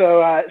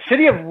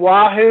city of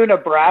Wahoo,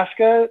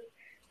 Nebraska.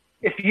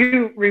 If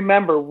you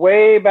remember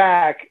way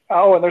back,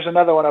 and there's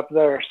another one up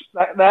there.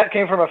 That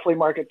came from a flea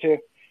market too.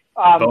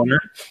 Boner.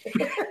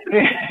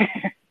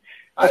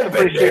 That's a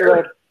pretty sweet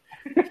road.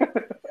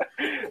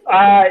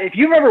 If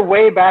you remember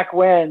way back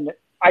when,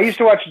 I used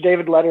to watch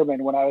David Letterman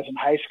when I was in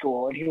high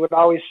school, and he would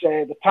always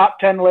say the top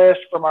 10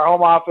 list from our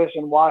home office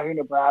in Wahoo,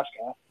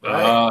 Nebraska.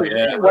 Oh,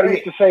 yeah. What he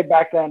used to say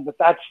back then, but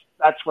that's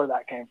where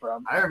that came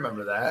from. I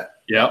remember that.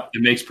 Yeah,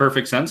 it makes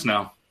perfect sense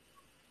now.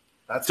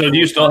 That's so cool. Do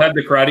you still have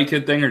the Karate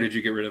Kid thing, or did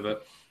you get rid of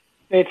it?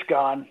 It's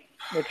gone.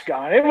 It's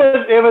gone. It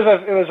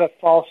was a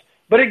false,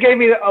 but it gave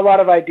me a lot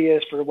of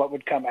ideas for what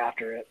would come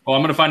after it. Well,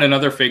 I'm going to find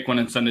another fake one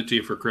and send it to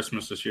you for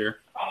Christmas this year.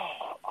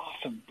 Oh,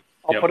 awesome.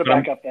 I'll put it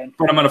back up then.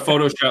 But I'm going to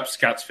Photoshop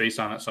Scott's face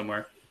on it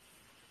somewhere.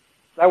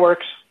 That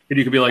works. And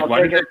you could be like,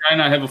 why did that guy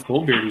not have a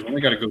full beard? He's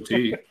only got a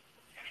goatee.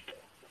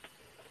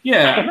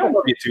 Yeah, I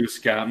love you too,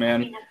 Scott,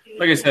 man.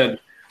 Like I said,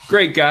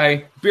 great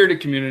guy,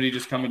 bearded community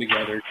just coming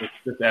together.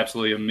 Just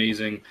absolutely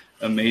amazing.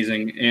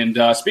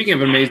 And speaking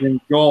of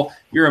amazing, Joel,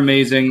 you're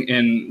amazing,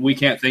 and we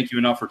can't thank you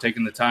enough for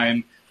taking the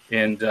time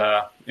and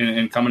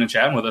coming and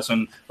chatting with us.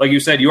 And like you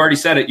said, you already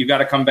said it, you got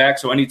to come back.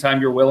 So anytime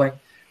you're willing,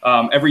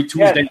 every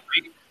Tuesday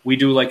night, we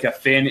do like a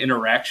fan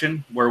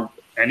interaction where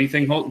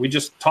we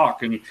just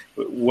talk, and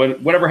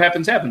whatever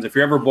happens. If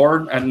you're ever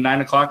bored at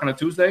 9:00 on a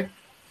Tuesday,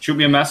 shoot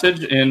me a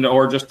message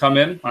or just come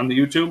in on the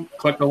YouTube,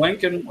 click the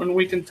link, and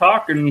we can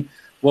talk. And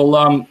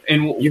we'll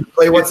you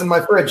play What's in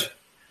My Fridge.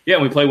 Yeah,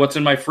 we play What's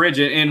in My Fridge,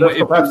 and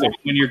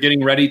when you're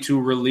getting ready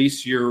to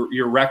release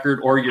your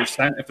record or your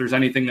scent, if there's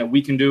anything that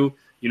we can do,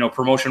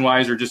 promotion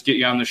wise, or just get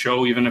you on the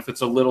show, even if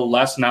it's a little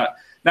less, not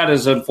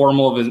as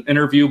informal of an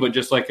interview, but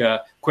just like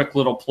a quick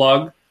little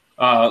plug.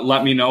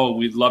 Let me know.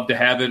 We'd love to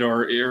have it,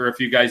 or if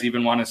you guys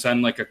even want to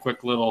send like a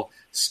quick little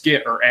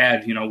skit or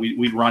ad,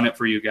 we'd run it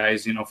for you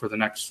guys, for the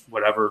next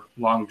whatever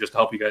long, just to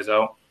help you guys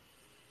out.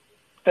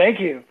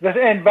 Thank you.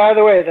 And by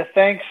the way, the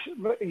thanks,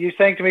 you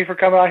thanked me for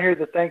coming on here.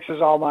 The thanks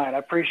is all mine. I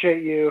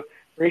appreciate you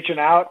reaching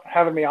out,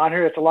 having me on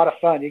here. It's a lot of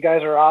fun. You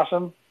guys are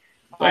awesome.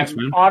 Thanks,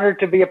 man. Honored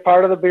to be a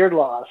part of the Beard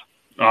Laws.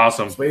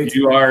 Awesome. Sweet.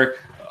 You are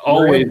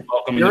always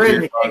welcome. You're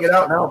in. You can get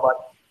out now, bud.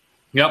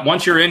 Yep.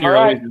 Once you're in, you're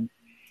always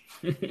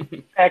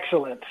in.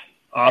 Excellent.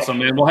 Awesome,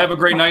 man. Well, have a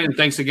great night, and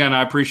thanks again.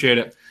 I appreciate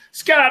it.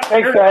 Scott,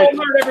 thanks, guys.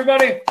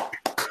 Everybody.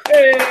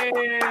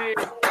 Hey.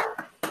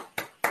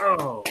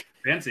 Oh,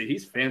 fancy.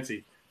 He's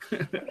fancy.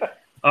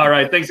 All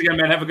right. Thanks again,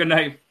 man. Have a good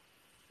night.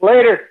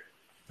 Later.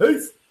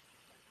 Peace.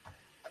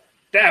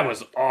 That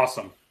was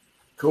awesome.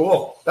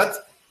 Cool.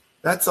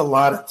 That's a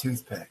lot of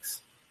toothpicks.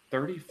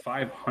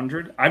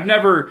 3,500. I'm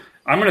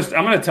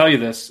gonna tell you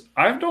this.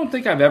 I don't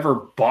think I've ever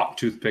bought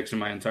toothpicks in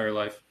my entire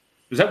life.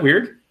 Is that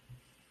weird?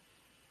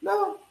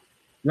 No,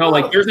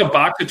 like there's a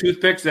box of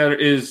toothpicks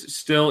that is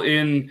still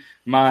in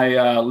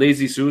my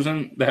Lazy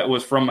Susan that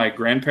was from my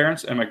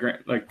grandparents, and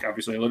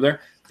obviously I live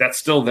there. That's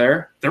still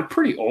there. They're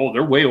pretty old.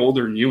 They're way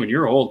older than you, and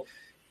you're old.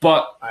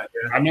 But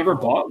I've never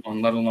bought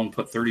one, let alone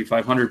put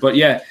 3,500. But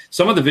yeah,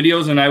 some of the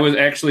videos, and I was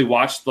actually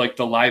watched like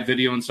the live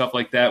video and stuff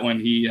like that when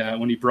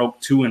he broke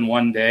 2 in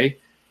one day.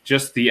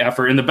 Just the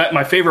effort. And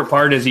my favorite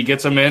part is he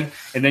gets them in,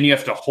 and then you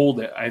have to hold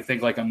it, I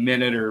think, like a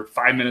minute or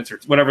 5 minutes or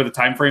whatever the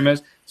time frame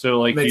is.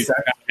 So, like, you're kind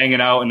of hanging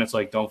out, and it's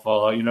like, don't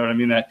fall out. You know what I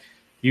mean? That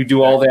you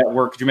do all that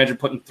work. Could you imagine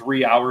putting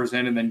 3 hours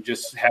in and then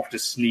just have to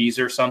sneeze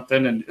or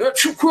something? And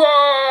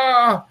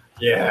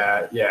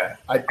yeah.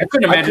 I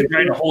couldn't imagine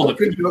trying to hold it.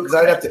 Because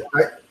I'd have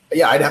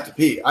to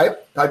pee.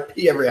 I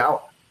pee every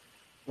hour.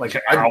 Like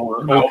an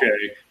hour.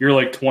 Okay. You're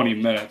like 20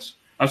 minutes.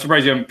 I'm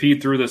surprised you haven't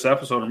peed through this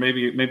episode, or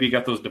maybe you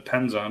got those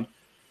Depends on.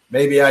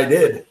 Maybe I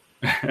did.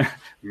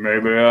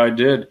 Maybe I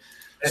did.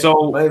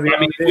 So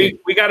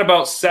we got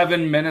about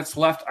 7 minutes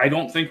left. I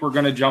don't think we're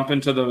going to jump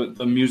into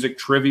the music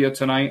trivia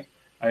tonight.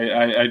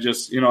 I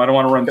just, I don't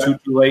want to run too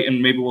late,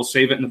 and maybe we'll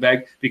save it in the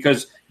bag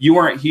because you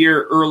weren't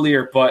here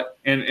earlier, but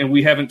and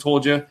we haven't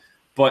told you,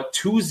 but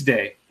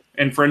Tuesday,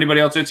 and for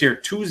anybody else that's here,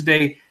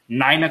 Tuesday,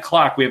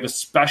 9:00, we have a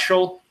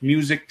special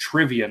music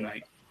trivia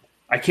night.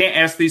 I can't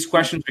ask these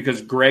questions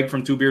because Greg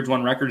from Two Beards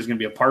One Record is going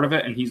to be a part of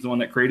it, and he's the one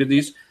that created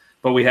these.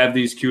 But we have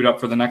these queued up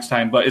for the next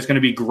time. But it's going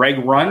to be Greg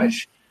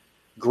Runge,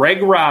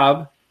 Greg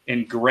Robb,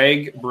 and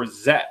Greg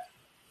Brissett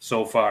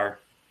so far.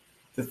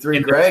 The three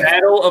in Gregs. The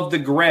battle of the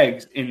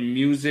Gregs in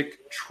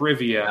music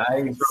trivia.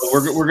 Nice.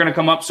 So we're going to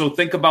come up. So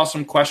think about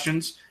some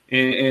questions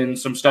and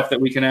some stuff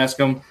that we can ask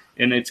them.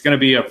 And it's going to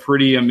be a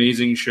pretty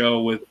amazing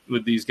show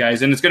with these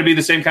guys. And it's going to be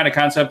the same kind of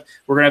concept.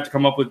 We're going to have to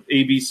come up with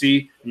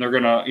ABC, and they're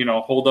going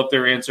to hold up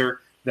their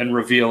answer, then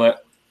reveal it.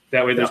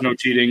 That way there's no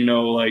cheating,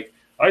 no like,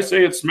 I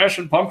say it's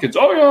Smashing Pumpkins.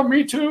 Oh, yeah,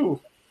 me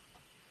too.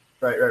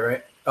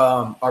 Right.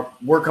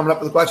 We're coming up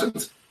with the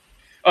questions?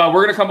 We're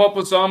going to come up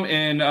with some,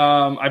 and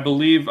I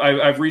believe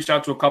I've reached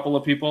out to a couple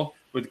of people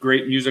with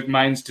great music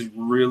minds to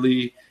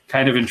really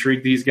kind of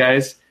intrigue these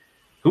guys.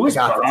 Who is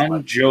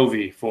Bon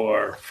Jovi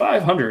for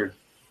 500,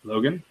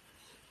 Logan?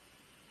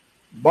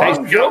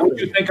 Bon Jovi. What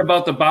do you think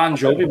about the Bon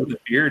Jovi with the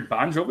beard?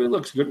 Bon Jovi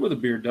looks good with a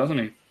beard, doesn't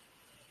he?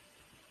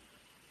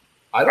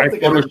 I don't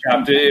think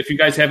photoshopped it. If you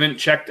guys haven't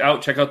check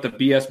out the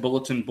BS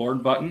bulletin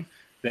board button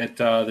that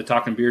the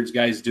Talking Beards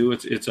guys do.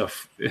 It's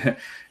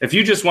if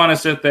you just want to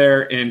sit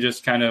there and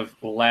just kind of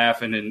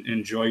laugh and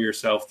enjoy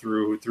yourself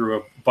through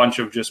a bunch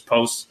of just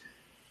posts,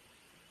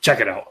 check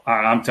it out.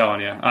 I'm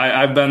telling you,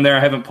 I've been there. I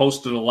haven't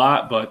posted a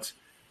lot, but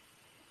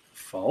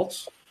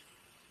false.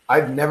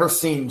 I've never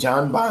seen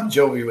John Bon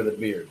Jovi with a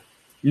beard.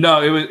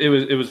 No, it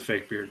was a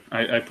fake beard.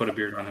 I put a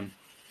beard on him.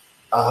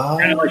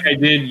 Kind of like I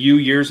did you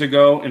years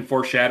ago and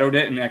foreshadowed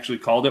it and actually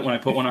called it when I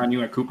put one on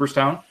you at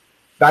Cooperstown.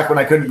 Back when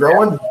I couldn't grow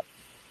one?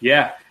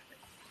 Yeah.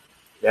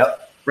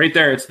 Yep. Right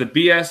there. It's the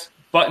BS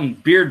button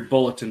beard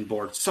bulletin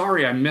board.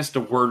 Sorry, I missed a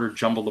word or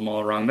jumbled them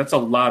all around. That's a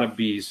lot of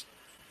B's.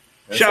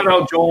 Shout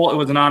out, Joel. It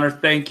was an honor.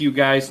 Thank you,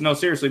 guys. No,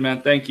 seriously,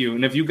 man. Thank you.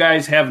 And if you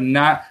guys have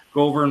not,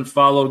 go over and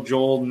follow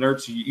Joel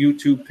Nert's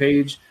YouTube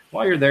page.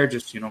 While you're there,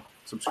 just,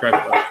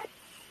 subscribe.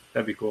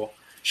 That'd be cool.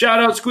 Shout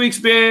out, Squeaks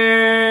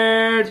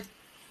Beard.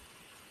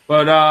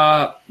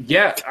 But,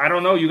 yeah, I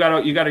don't know. You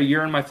got a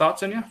year in my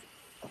thoughts in you?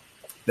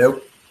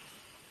 Nope.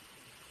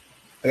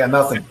 I got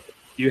nothing.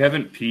 You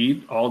haven't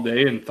peed all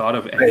day and thought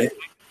of anything?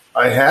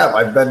 I have.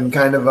 I've been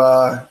kind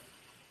of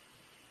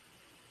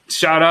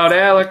Shout out,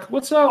 Alec.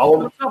 What's up?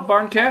 What's up,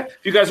 Barncat?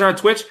 If you guys are on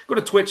Twitch, go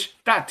to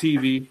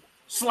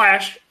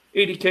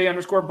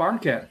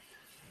twitch.tv/80K_Barncat.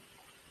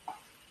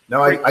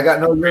 No, I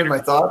got no year in my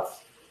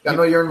thoughts.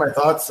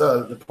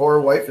 The poor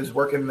wife is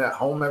working at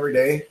home every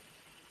day.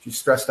 She's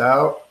stressed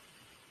out.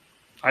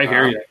 I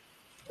hear you.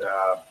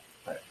 The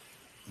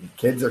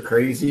kids are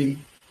crazy.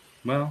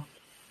 Well,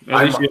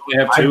 at least you only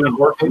have two. I'm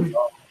working.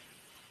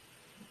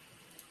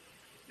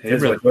 Hey,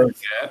 really like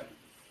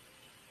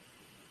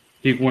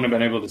he wouldn't have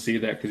been able to see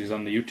that because he's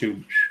on the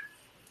YouTube.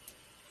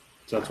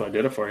 So that's why I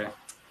did it for you.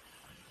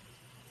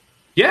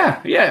 Yeah,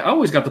 I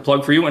always got the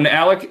plug for you. And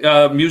Alec,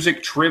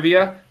 music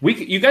trivia.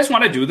 You guys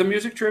want to do the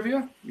music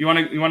trivia? You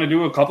want to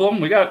do a couple of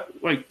them? We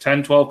got like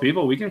 10, 12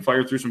 people. We can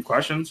fire through some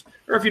questions.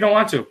 Or if you don't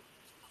want to.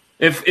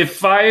 If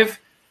 5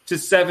 to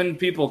 7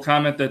 people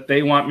comment that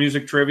they want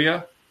music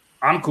trivia,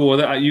 I'm cool with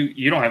it.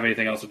 You don't have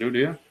anything else to do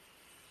you?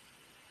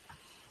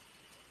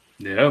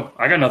 No,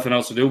 I got nothing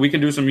else to do. We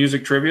can do some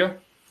music trivia.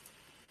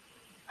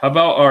 How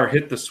about our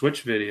hit the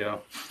switch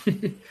video?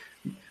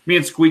 Me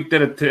and Squeak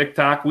did a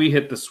TikTok. We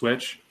hit the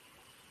switch.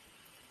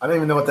 I don't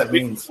even know what that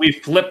means. We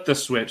flipped the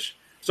switch.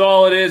 So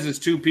all it is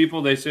 2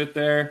 people. They sit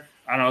there.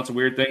 I don't know. It's a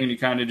weird thing, and you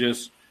kind of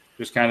just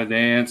kind of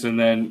dance, and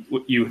then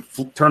you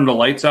turn the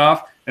lights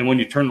off. And when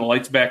you turn the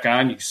lights back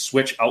on, you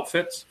switch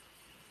outfits.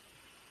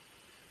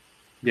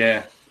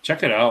 Yeah,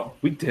 check it out.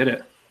 We did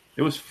it.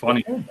 It was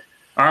funny. Okay.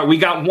 All right, we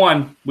got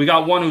one. We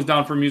got one who's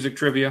down for music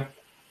trivia.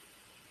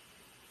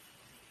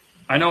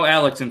 I know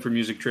Alex in for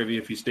music trivia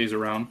if he stays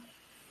around.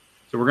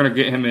 So we're going to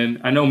get him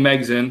in. I know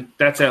Meg's in.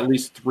 That's at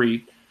least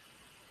 3.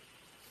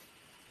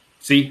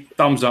 See?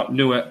 Thumbs up.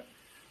 Knew it.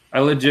 I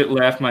legit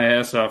laughed my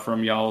ass off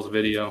from y'all's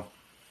video.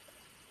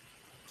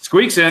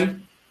 Squeak's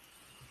in.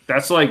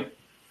 That's like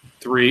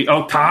 3.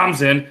 Oh,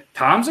 Tom's in.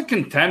 Tom's a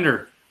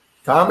contender.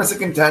 Tom is a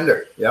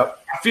contender.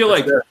 Yep.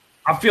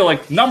 I feel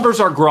like numbers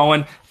are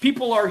growing.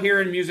 People are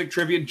hearing music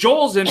trivia.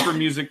 Joel's in for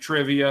music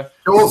trivia.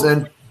 Joel's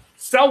in.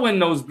 Selwyn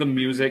knows the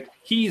music.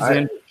 He's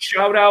in.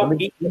 Shout out. Let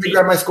me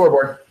grab my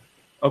scoreboard.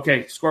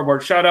 Okay,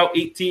 scoreboard. Shout out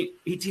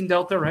 18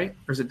 Delta, right?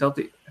 Or is it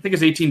Delta? I think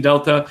it's 18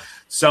 Delta.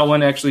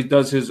 Selwyn actually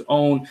does his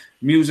own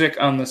music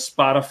on the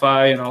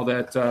Spotify and all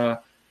that.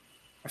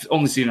 I've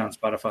only seen it on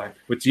Spotify.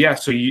 But yeah,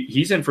 so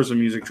he's in for some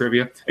music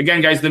trivia. Again,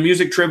 guys, the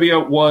music trivia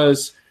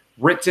was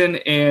written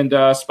and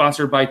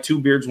sponsored by Two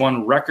Beards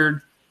One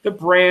Record. The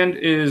brand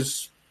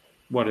is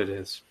what it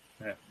is.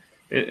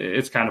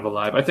 It's kind of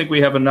alive. I think we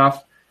have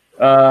enough.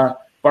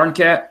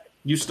 Barncat,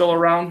 you still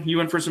around? You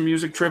in for some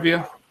music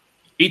trivia?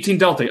 18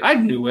 Delta. I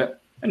knew it.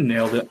 I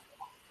nailed it.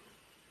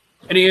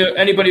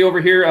 Anybody over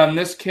here on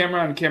this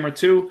camera, on camera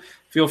 2,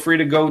 feel free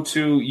to go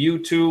to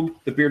YouTube,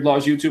 the Beard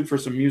Laws YouTube, for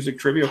some music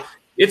trivia.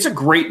 It's a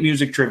great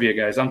music trivia,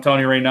 guys. I'm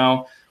telling you right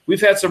now.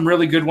 We've had some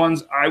really good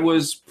ones. I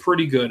was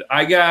pretty good.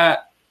 I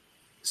got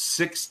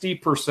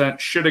 60%.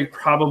 Should have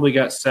probably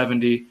got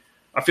 70.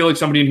 I feel like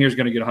somebody in here is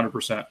going to get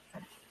 100%.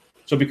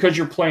 So because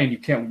you're playing, you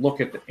can't look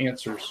at the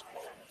answers.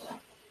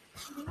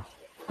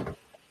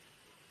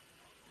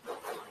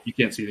 You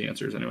can't see the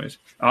answers anyways.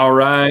 All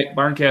right,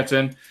 Barncat's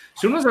in. As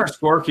soon as our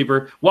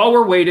scorekeeper, while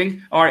we're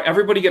waiting, all right,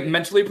 everybody get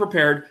mentally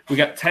prepared. We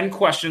got 10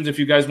 questions if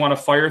you guys want to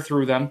fire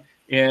through them.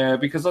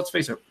 Because let's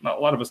face it, a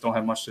lot of us don't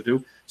have much to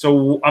do.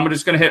 So I'm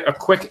just going to hit a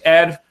quick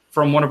ad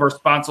from one of our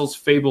sponsors,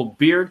 Fable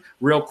Beard,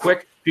 real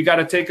quick. If you got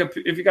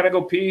to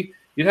go pee,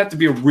 you'd have to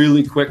be a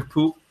really quick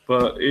poop.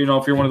 But,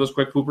 if you're one of those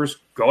quick poopers,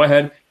 go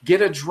ahead,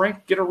 get a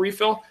drink, get a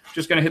refill.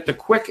 Just going to hit the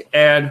quick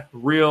ad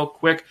real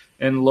quick,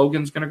 and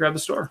Logan's going to grab the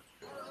store.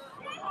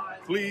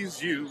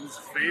 Please use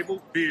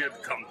Fable Beard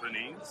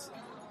Company's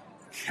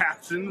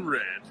Captain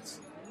Red's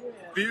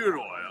beard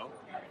oil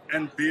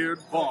and beard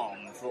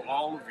balm for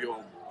all of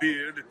your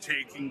beard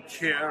taking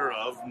care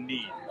of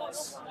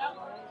needs.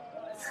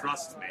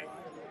 Trust me,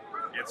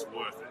 it's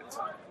worth it.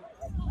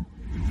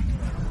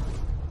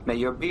 May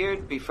your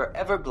beard be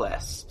forever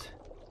blessed.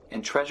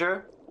 and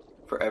treasure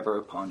forever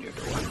upon your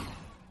door.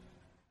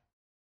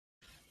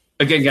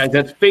 Again, guys,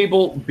 that's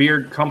Fable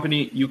Beard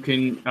Company. You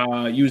can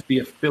use the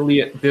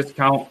affiliate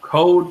discount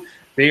code.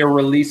 They are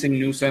releasing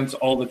new scents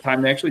all the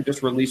time. They actually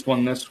just released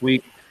one this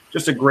week.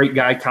 Just a great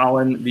guy,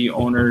 Colin, the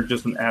owner,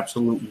 just an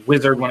absolute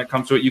wizard when it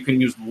comes to it. You can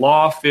use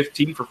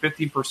Law15 for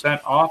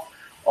 15% off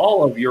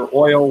all of your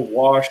oil,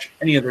 wash,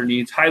 any of their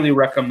needs. Highly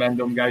recommend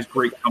them, guys.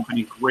 Great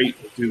company,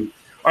 great dude.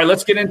 All right,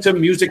 let's get into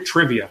music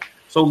trivia.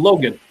 So,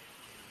 Logan,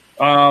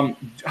 how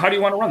do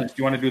you want to run this?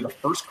 Do you want to do the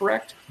first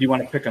correct? Do you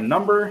want to pick a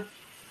number?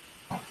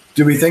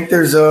 Do we think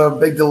there's a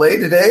big delay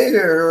today,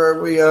 or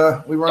are we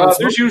run?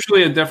 There's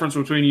usually a difference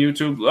between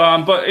YouTube.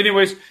 But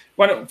anyways,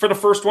 for the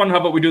first one, how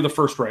about we do the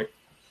first right?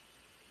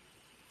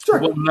 Sure.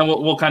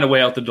 We'll kind of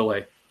weigh out the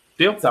delay.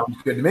 Deal? Sounds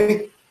good to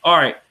me. All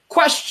right.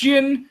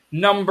 Question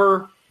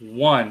number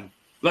 1.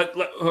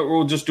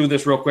 We'll just do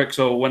this real quick.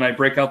 So when I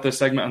break out this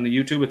segment on the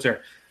YouTube, it's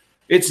there.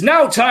 It's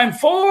now time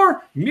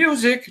for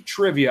music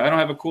trivia. I don't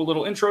have a cool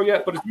little intro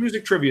yet, but it's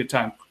music trivia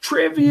time.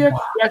 Trivia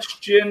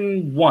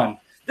question 1.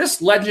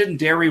 This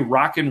legendary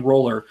rock and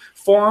roller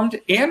formed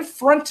and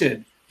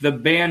fronted the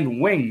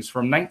band Wings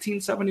from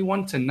 1971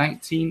 to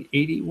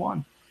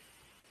 1981.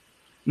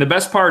 And the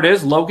best part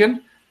is,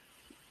 Logan,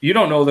 you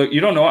don't know that.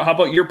 You don't know it. How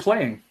about you're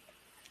playing?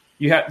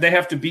 They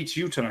have to beat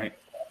you tonight.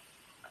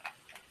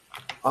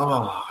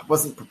 Oh, I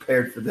wasn't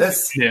prepared for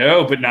this.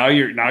 No, but now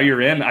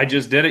you're in. I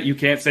just did it. You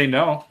can't say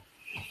no.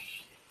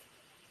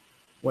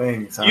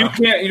 Wings. Huh? You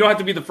can't. You don't have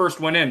to be the first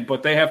one in,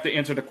 but they have to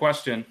answer the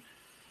question.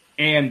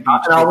 And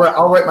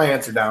I'll write my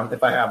answer down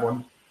if I have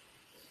one.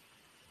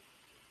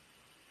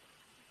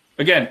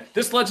 Again,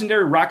 this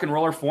legendary rock and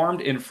roller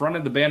formed in front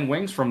of the band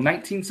Wings from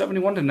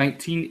 1971 to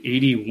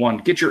 1981.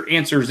 Get your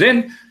answers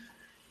in.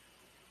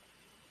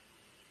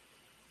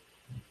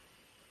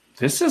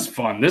 This is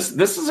fun. This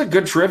is a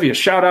good trivia.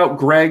 Shout out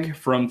Greg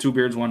from Two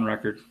Beards One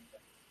Record.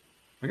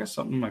 I got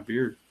something in my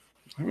beard.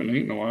 I haven't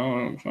eaten in a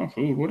while. It's not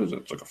food. What is it?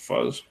 It's like a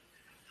fuzz.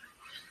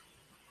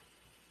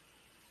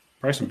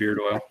 Probably some beard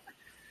oil.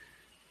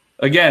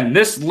 Again,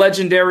 this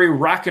legendary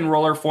rock and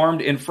roller formed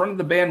in front of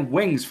the band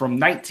Wings from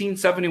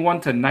 1971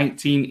 to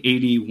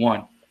 1981.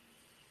 All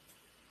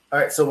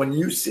right, so when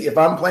you see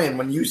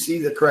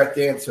the correct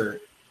answer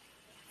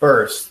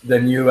first,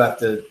 then you have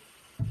to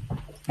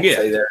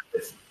say there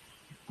it is.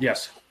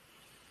 Yes.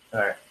 All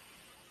right.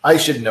 I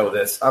should know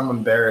this. I'm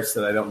embarrassed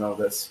that I don't know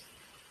this.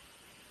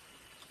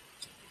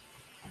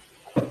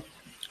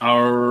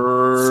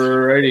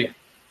 Alrighty.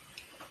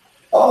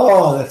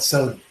 Oh, that's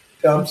so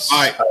dumb. All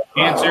right.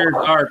 Answers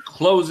are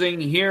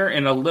closing here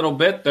in a little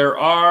bit.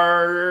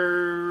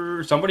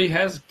 Somebody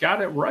has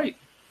got it right.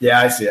 Yeah,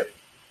 I see it.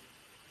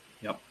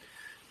 Yep.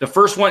 The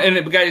first one,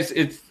 and guys,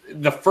 it's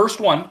the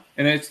first one,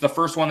 and it's the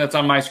first one that's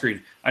on my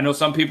screen. I know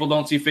some people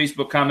don't see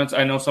Facebook comments.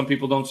 I know some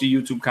people don't see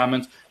YouTube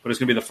comments, but it's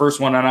going to be the first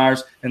one on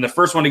ours. And the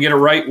first one to get it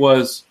right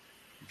was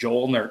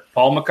Joel Nert,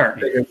 Paul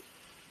McCartney.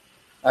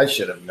 I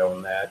should have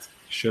known that.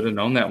 Should have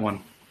known that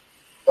one.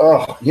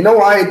 Oh, you know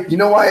why? You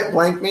know why it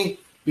blanked me?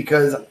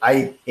 Because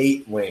I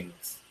ate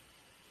wings.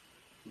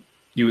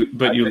 You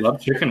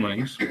love chicken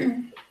wings.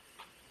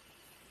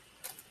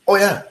 Oh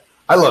yeah,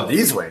 I love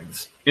these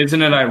wings.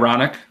 Isn't it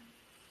ironic?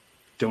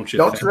 Don't you?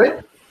 Don't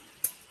you?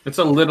 It's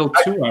a little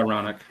too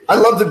ironic. I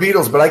love the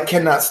Beatles, but I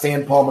cannot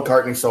stand Paul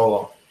McCartney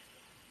solo.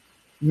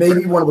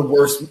 Maybe one of the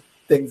worst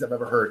things I've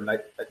ever heard, and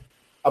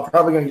I'm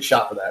probably going to get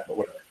shot for that, but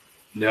whatever.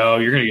 No,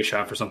 you're going to get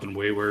shot for something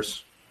way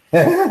worse.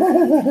 All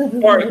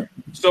right.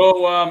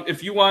 So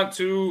if you want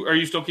to, are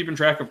you still keeping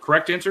track of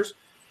correct answers?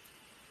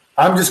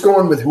 I'm just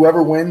going with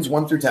whoever wins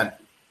 1 through 10.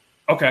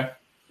 Okay.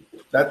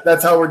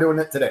 That's how we're doing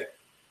it today.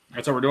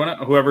 That's how we're doing it?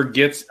 Whoever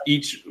gets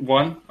each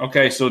one.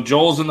 Okay, so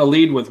Joel's in the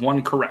lead with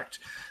 1 correct.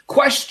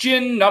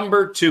 Question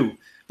number 2.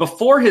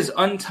 Before his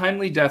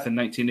untimely death in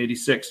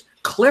 1986,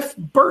 Cliff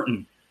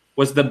Burton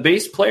was the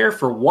bass player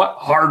for what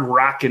hard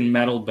rock and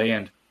metal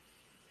band?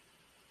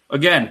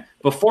 Again,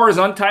 before his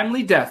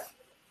untimely death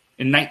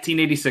in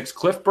 1986,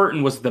 Cliff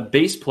Burton was the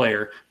bass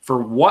player for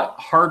what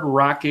hard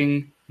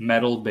rocking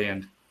metal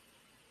band?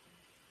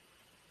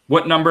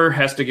 What number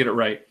has to get it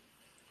right?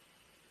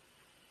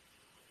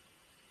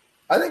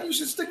 I think you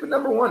should stick with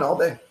number 1 all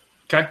day.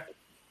 Okay,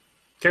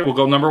 we'll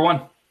go number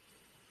 1.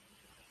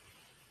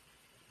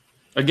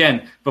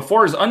 Again,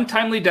 before his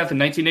untimely death in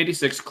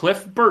 1986,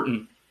 Cliff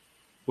Burton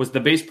was the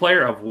bass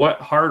player of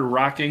what hard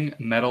rocking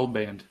metal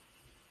band?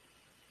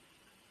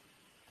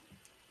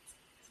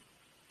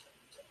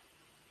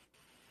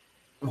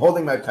 I'm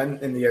holding my pen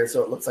in the air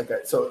so it looks like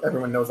so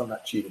everyone knows I'm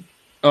not cheating.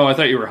 Oh, I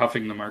thought you were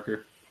huffing the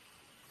marker.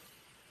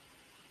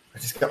 I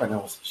just got my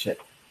nose. Shit.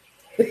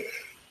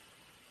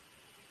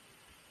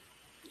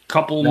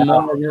 Couple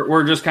more.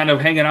 We're just kind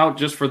of hanging out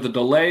just for the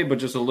delay, but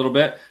just a little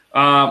bit.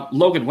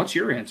 Logan, what's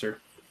your answer?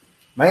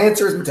 My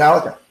answer is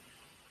Metallica.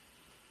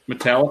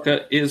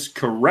 Metallica is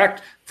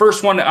correct.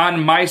 First one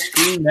on my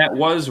screen that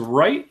was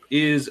right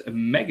is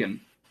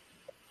Megan.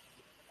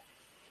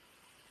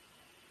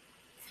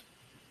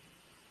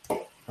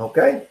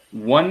 Okay.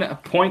 1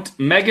 point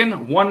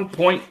Megan, 1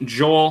 point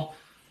Joel.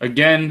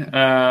 Again,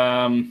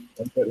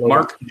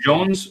 Mark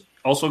Jones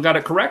also got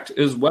it correct,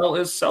 as well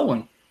as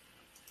Selwyn.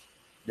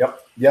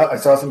 Yep. I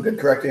saw some good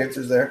correct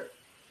answers there.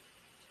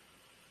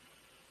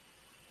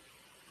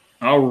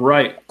 All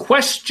right.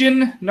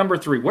 Question number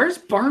 3. Where's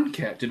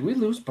Barncat? Did we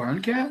lose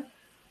Barncat?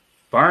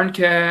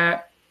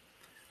 Barncat.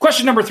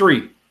 Question number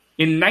 3.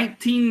 In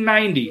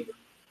 1990,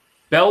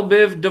 Belle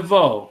Biv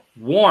DeVoe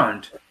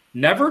warned,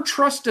 never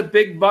trust a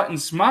big button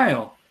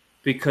smile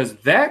because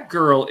that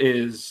girl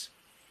is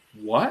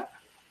what?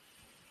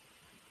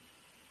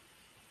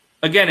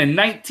 Again, in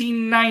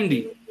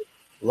 1990.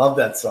 Love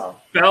that song.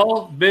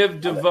 Belle Biv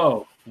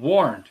DeVoe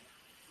warned,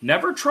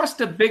 never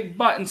trust a big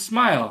button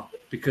smile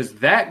because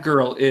that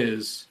girl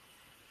is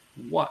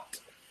what?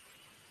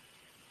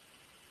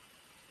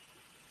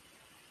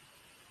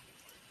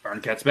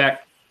 Barncat's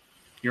back.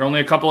 You're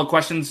only a couple of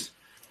questions.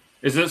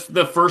 Is this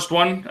the first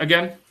one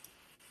again?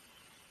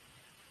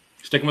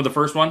 Sticking with the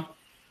first one?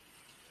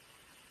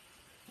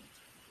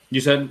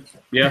 You said,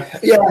 yeah?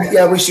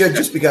 Yeah, we should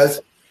just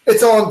because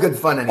it's all in good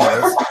fun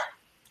anyways.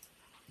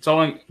 It's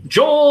all in.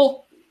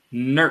 Joel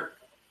Nert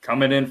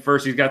coming in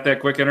first. He's got that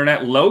quick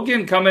internet.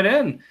 Logan coming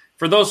in.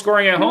 For those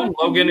scoring at home,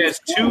 Logan is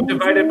 2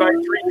 divided by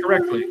 3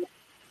 correctly.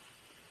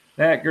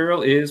 That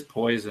girl is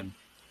poison.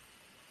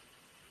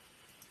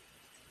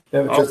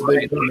 A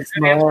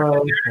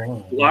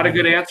lot of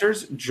good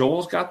answers.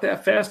 Joel's got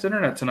that fast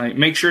internet tonight.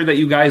 Make sure that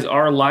you guys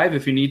are live.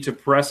 If you need to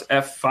press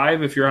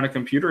F5 if you're on a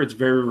computer, it's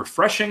very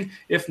refreshing.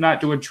 If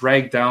not, do a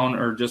drag down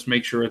or just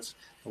make sure it's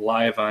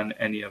live on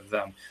any of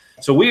them.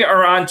 So we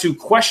are on to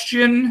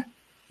question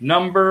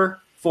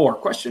number 4.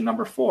 Question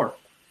number 4.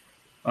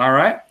 All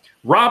right.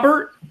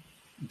 Robert,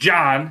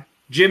 John,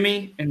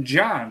 Jimmy, and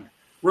John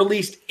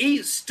released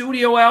 8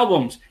 studio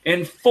albums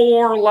and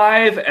 4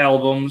 live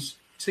albums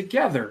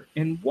together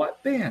in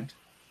what band?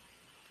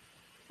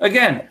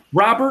 Again,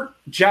 Robert,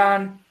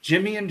 John,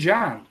 Jimmy, and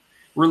John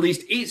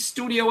released 8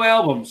 studio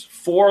albums,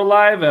 4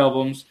 live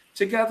albums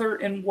together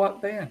in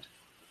what band?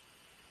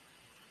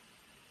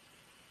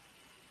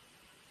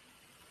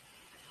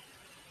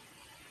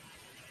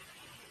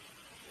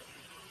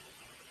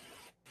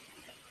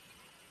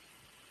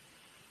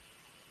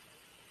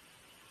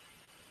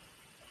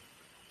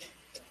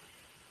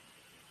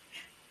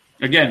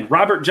 Again,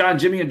 Robert, John,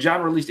 Jimmy, and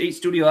John released 8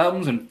 studio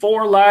albums and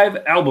 4 live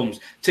albums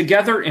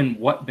together in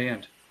what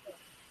band?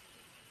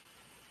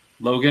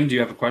 Logan, do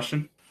you have a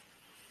question?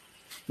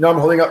 No, I'm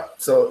holding up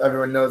so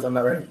everyone knows I'm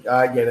not ready.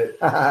 I get it.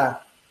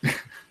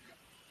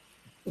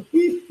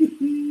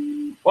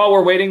 While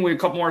we're waiting, we have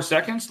a couple more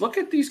seconds. Look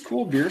at these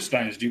cool beer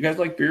steins. Do you guys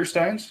like beer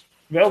steins?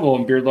 Available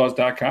on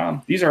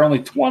beardlaws.com. These are only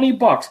 $20.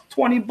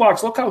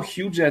 $20. Look how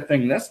huge that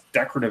thing. That's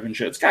decorative and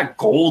shit. It's got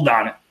gold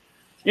on it.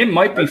 It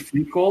might be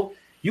free gold.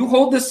 You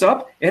hold this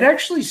up, it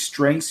actually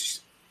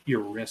strengthens your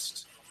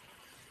wrist.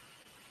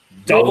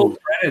 Double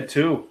threaded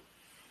too.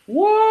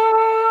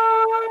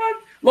 What?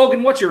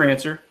 Logan, what's your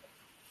answer?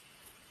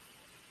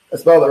 I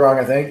spelled it wrong,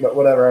 I think, but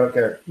whatever, I don't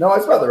care. No, I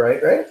spelled it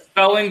right?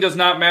 Spelling does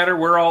not matter.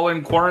 We're all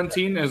in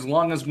quarantine as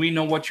long as we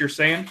know what you're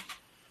saying.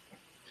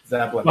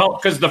 Zeppelin. Well,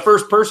 because the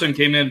first person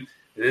came in,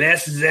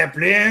 Les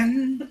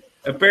Zeppelin.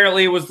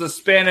 Apparently it was the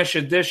Spanish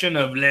edition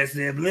of Les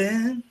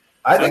Zeppelin.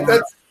 I think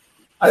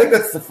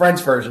that's the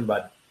French version,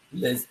 bud.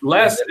 Les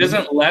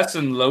isn't Les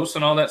and Los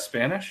and all that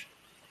Spanish?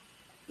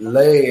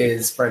 Les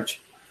is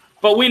French.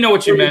 But we know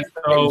what you meant,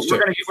 so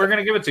we're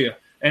gonna give it to you.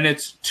 And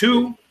it's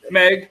 2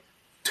 Meg,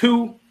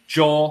 2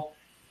 Joel.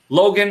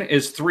 Logan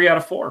is 3 out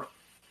of 4.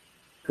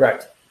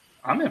 Correct.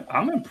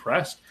 I'm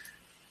impressed.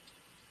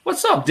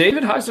 What's up,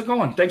 David? How's it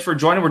going? Thanks for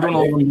joining. We're doing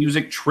a little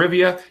music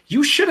trivia.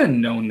 You should have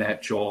known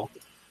that, Joel.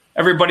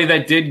 Everybody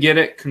that did get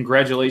it,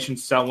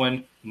 congratulations,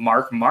 Selwyn.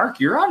 Mark,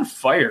 you're on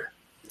fire.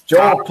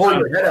 Joel, pull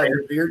your head out of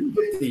your beard and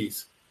get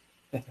these.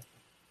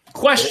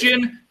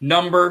 Question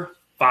number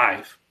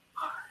 5.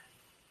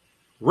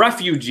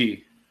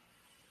 Refugee,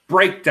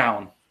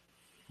 Breakdown,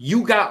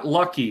 You Got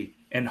Lucky,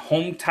 and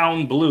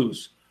Hometown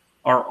Blues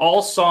are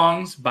all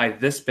songs by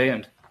this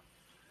band.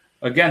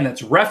 Again,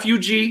 that's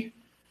Refugee,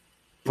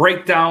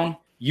 Breakdown,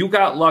 You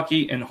Got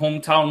Lucky, and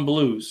Hometown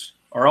Blues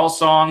are all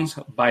songs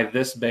by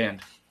this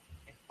band.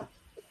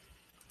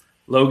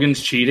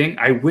 Logan's cheating.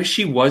 I wish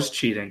he was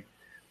cheating.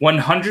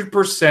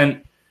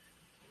 100%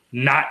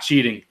 not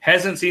cheating.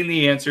 Hasn't seen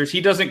the answers. He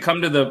doesn't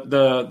come to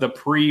the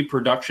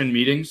pre-production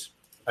meetings.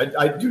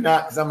 I do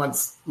not, because I'm on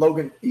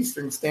Logan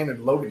Eastern Standard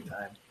Logan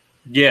time.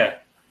 Yeah.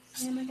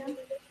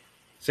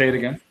 Say it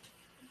again.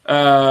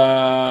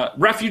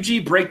 Refugee,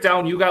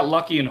 Breakdown, You Got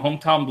Lucky, and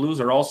Hometown Blues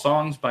are all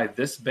songs by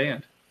this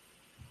band.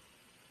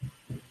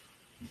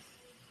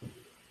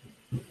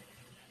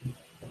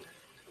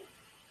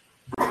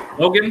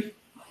 Logan,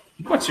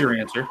 what's your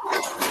answer?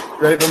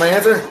 Ready for my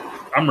answer?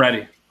 I'm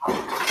ready.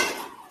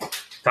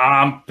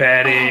 Tom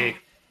Petty.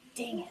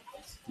 Dang it.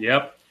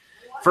 Yep.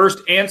 First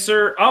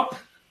answer up.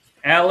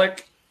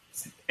 Alec,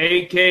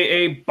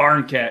 a.k.a.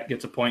 Barncat,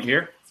 gets a point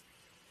here.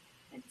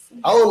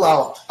 I'll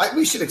allow.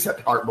 We should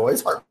accept Heart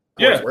Boys.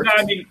 Yeah, no,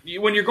 I mean,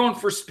 when you're going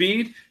for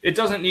speed, it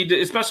doesn't need to,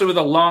 especially with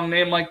a long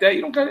name like that,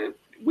 you don't got to,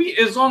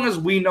 as long as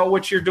we know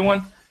what you're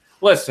doing.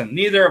 Listen,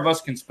 neither of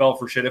us can spell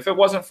for shit. If it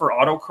wasn't for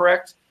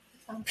autocorrect.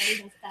 Tom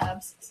Petty has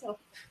abs, so.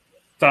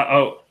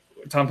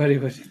 Tom Petty,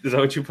 is that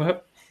what you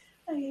put?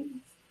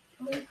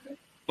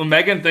 Well,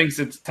 Megan thinks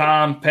it's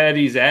Tom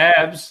Petty's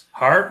abs.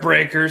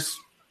 Heartbreakers.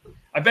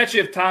 I bet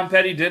you if Tom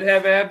Petty did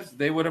have abs,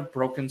 they would have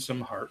broken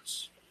some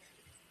hearts.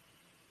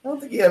 I don't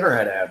think he ever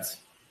had abs.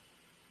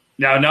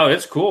 No,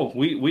 it's cool.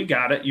 We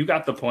got it. You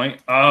got the point.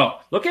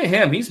 Oh, look at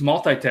him. He's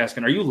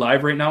multitasking. Are you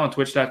live right now on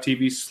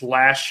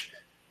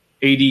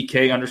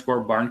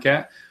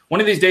twitch.tv/ADK_Barncat?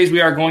 One of these days,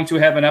 we are going to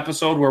have an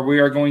episode where we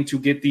are going to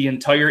get the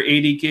entire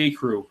ADK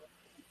crew.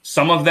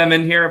 Some of them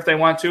in here if they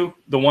want to.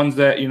 The ones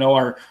that,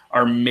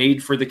 are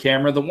made for the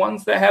camera. The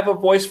ones that have a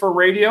voice for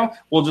radio,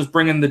 we'll just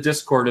bring in the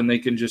Discord and they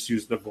can just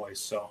use the voice.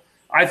 So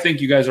I think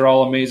you guys are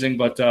all amazing,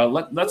 but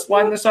let's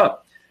line this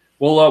up.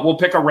 We'll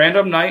pick a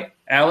random night.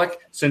 Alec,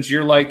 since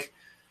you're like,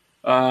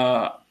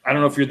 I don't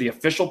know if you're the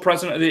official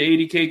president of the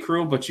ADK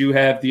crew, but you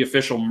have the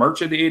official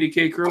merch of the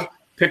ADK crew.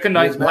 Pick a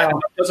night. It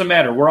doesn't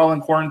matter. We're all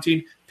in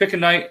quarantine. Pick a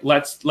night.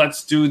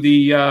 Let's do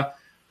the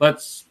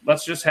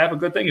let's just have a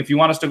good thing. If you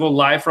want us to go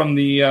live from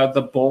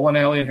the bowling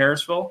alley in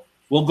Harrisville,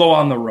 we'll go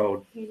on the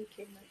road.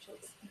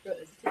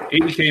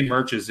 ADK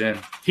merch is in.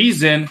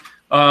 He's in.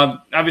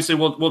 Obviously,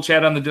 we'll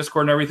chat on the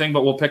Discord and everything,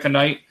 but we'll pick a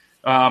night.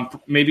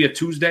 Maybe a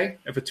Tuesday.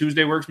 If a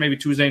Tuesday works, maybe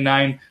Tuesday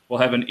 9, we'll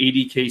have an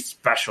ADK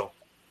special.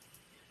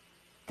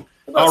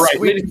 All right,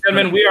 ladies and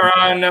gentlemen, we are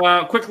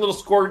on quick little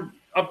score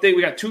update.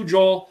 We got 2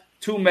 Joel,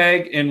 2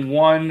 Meg, and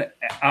 1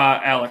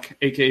 Alec,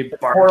 a.k.a.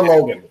 Bart. 4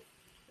 Logan.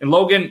 And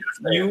Logan,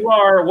 you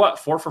are what,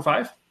 4 for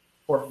 5?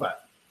 4 for 5.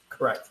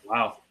 Correct.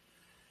 Wow.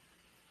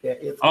 Yeah,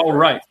 all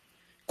right.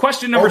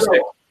 Question number 6.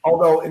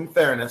 Although, in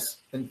fairness,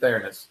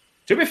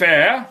 to be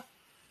fair,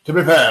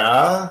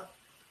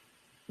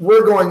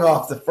 we're going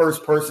off the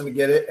first person to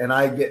get it, and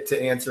I get to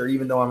answer,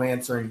 even though I'm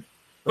answering.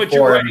 But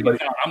you're writing it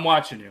down. I'm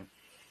watching you.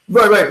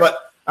 Right.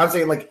 But I'm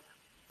saying, like,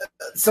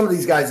 some of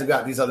these guys have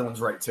got these other ones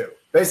right, too.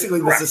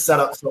 Basically, this is set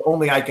up so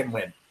only I can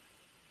win.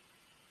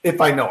 If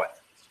I know it.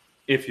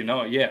 If you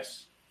know it,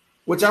 yes.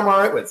 Which I'm all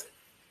right with.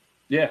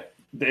 Yeah.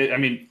 I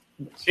mean,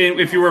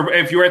 if you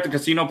were at the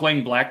casino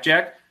playing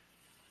blackjack,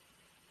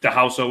 the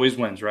house always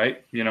wins,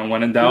 right?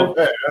 When in doubt,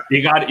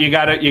 you got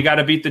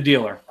to beat the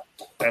dealer.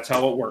 That's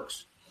how it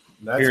works.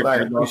 That's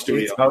right.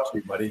 It's about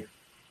you, buddy.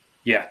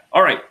 Yeah.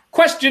 All right.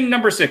 Question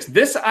number 6.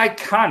 This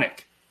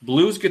iconic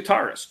blues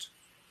guitarist,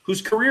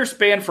 whose career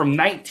spanned from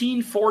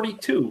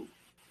 1942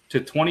 to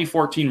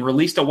 2014,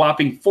 released a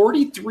whopping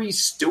 43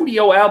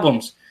 studio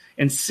albums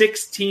and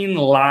 16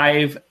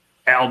 live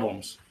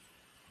albums.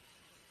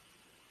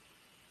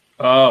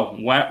 Oh,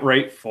 went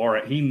right for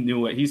it. He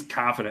knew it. He's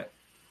confident.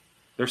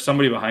 There's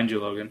somebody behind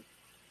you, Logan.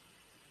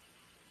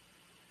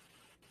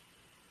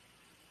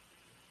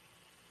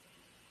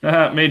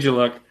 Made you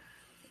look.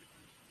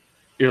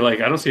 You're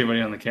like, I don't see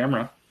anybody on the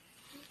camera.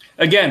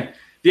 Again,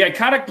 the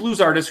iconic blues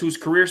artist whose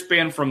career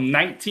spanned from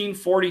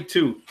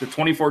 1942 to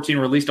 2014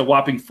 released a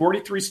whopping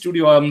 43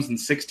 studio albums and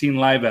 16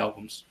 live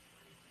albums.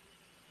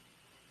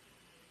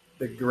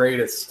 The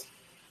greatest.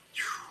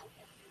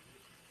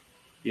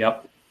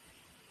 Yep.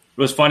 It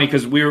was funny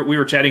because we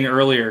were chatting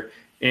earlier,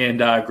 and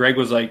Greg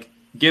was like,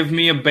 give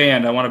me a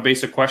band. I want to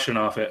base a question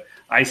off it.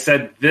 I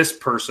said this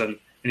person,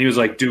 and he was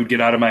like, dude, get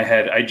out of my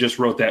head. I just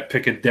wrote that.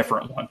 Pick a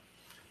different one.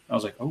 I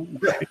was like, oh.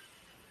 Okay.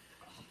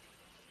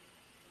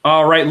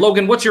 All right,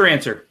 Logan, what's your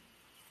answer?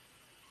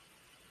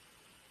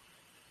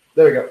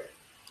 There we go.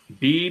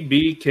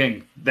 B.B.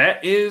 King.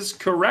 That is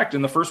correct.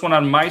 And the first one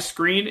on my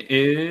screen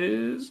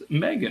is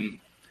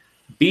Megan.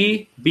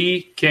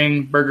 B.B.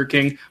 King, Burger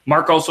King.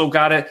 Mark also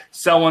got it.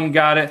 Selwyn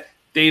got it.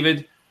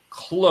 David,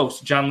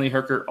 close. John Lee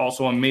Hooker,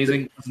 also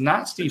amazing. It's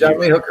not Steve. John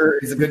Lee Hooker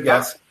is a good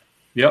guess.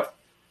 Yep.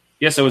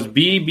 Yes, it was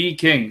B.B.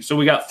 King. So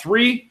we got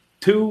 3,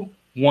 2,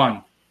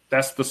 1.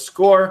 That's the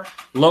score.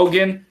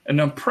 Logan, an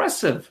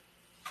impressive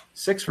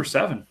 6 for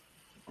 7.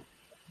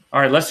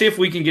 All right, let's see if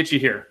we can get you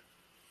here.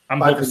 I'm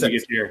 5 hoping for 6. to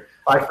get you here.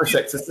 5 for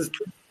 6. This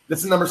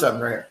is number 7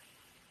 right here.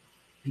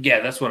 Yeah,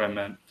 that's what I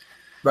meant.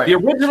 Right. The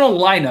original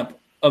lineup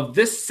of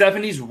this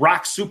 70s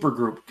rock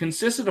supergroup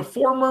consisted of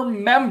former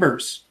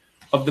members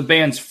of the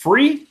bands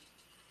Free,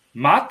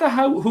 Mott the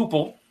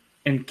Hoople,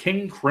 and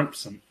King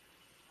Crimson.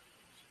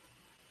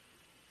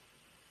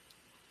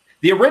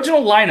 The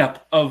original lineup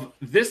of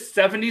this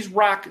 70s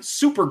rock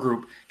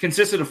supergroup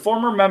consisted of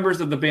former members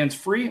of the bands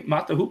Free,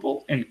 Mott the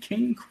Hoople, and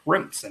King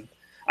Crimson.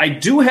 I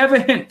do have a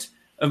hint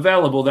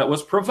available that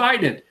was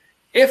provided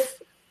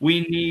if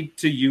we need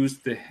to use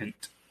the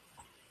hint.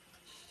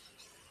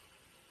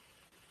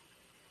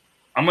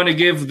 I'm going to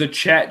give the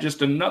chat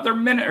just another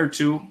minute or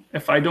two.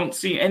 If I don't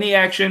see any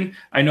action,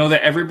 I know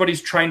that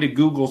everybody's trying to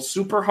Google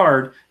super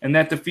hard, and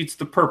that defeats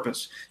the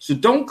purpose. So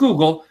don't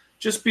Google.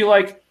 Just be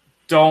like,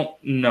 don't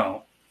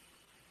know.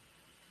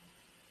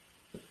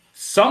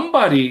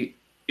 Somebody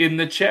in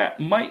the chat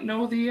might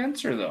know the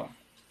answer, though.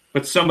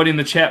 But somebody in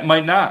the chat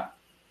might not.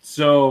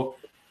 So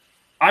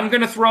I'm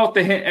going to throw out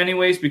the hint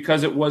anyways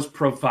because it was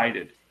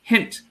provided.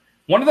 Hint.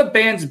 One of the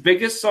band's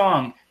biggest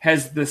songs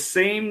has the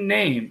same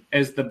name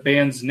as the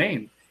band's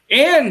name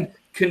and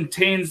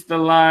contains the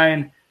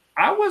line,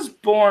 I was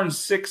born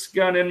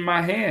 6-gun in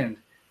my hand.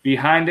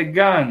 Behind a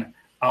gun,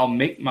 I'll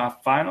make my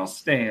final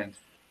stand.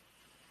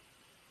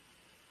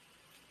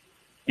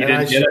 You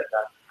didn't get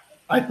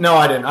it? No,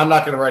 I didn't. I'm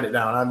not going to write it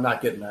down. I'm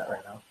not getting that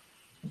right now.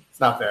 It's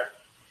not there.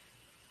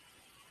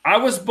 I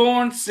was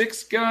born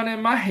 6-gun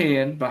in my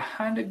hand.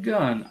 Behind a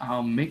gun,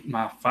 I'll make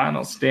my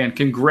final stand.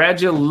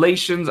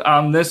 Congratulations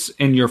on this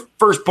and your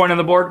first point on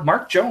the board,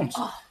 Mark Jones.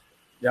 Oh.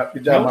 Yep,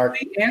 good job, Mark.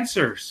 The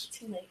answers.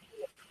 Too late.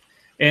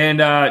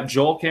 And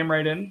Joel came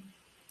right in.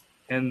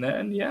 And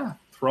then,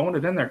 throwing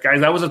it in there.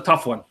 Guys, that was a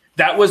tough one.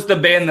 That was the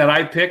band that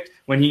I picked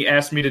when he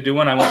asked me to do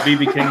one. I went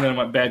BB King, then I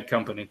went Bad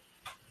Company.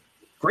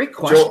 Great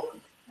question.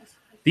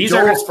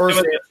 Joel's first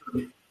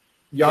answer,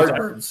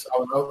 Yardbirds. I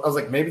was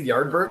like, maybe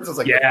Yardbirds? I was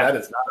like, that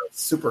is not a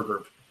super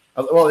group.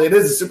 Well, it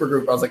is a super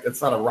group. I was like,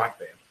 it's not a rock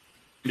band.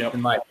 Yep.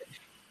 In my opinion.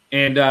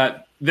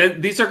 And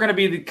these are going to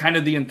be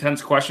the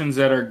intense questions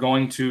that are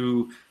going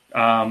to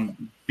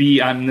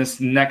be on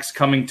this next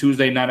coming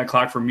Tuesday, 9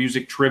 o'clock for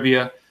music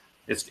trivia.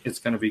 It's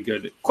going to be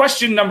good.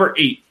 Question number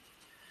 8.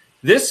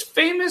 This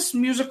famous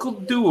musical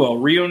duo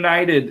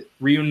reunited.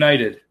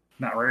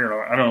 Not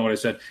reunited. I don't know what I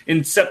said.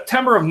 In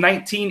September of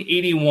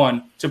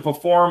 1981 to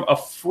perform a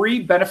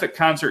free benefit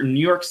concert in New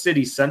York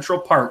City Central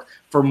Park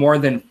for more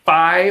than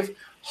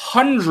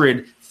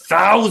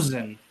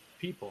 500,000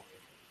 people.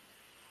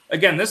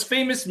 Again, this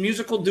famous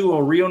musical duo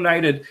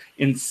reunited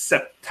in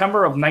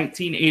September of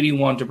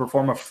 1981 to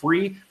perform a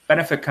free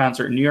benefit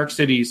concert in New York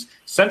City's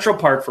Central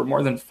Park for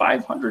more than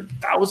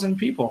 500,000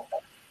 people.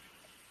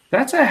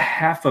 That's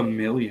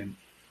 500,000.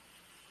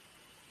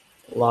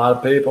 A lot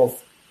of people.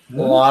 A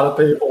lot of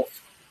people.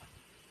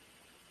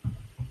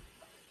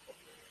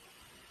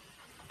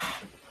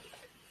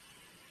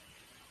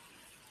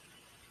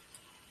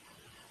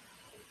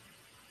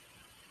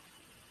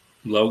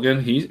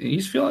 Logan,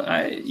 he's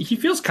feeling. He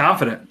feels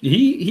confident.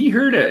 He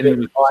heard it and he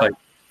was like,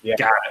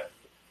 "Got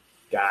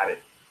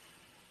it."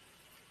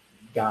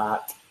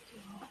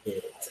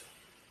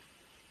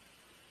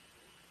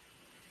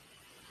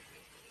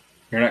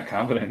 You're not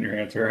confident in your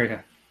answer, are you?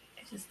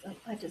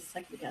 I just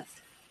second guessed.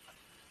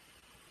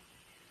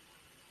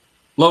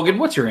 Logan,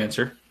 what's your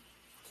answer?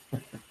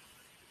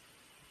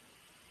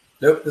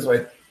 Nope, this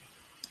way.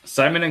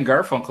 Simon and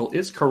Garfunkel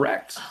is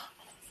correct.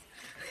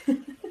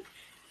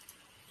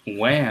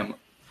 Wham.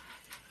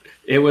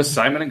 It was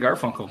Simon and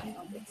Garfunkel.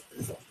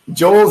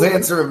 Joel's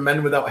answer of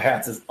Men Without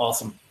Hats is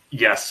awesome.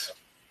 Yes.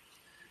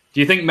 Do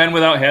you think Men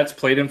Without Hats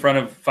played in front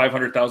of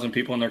 500,000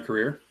 people in their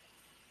career?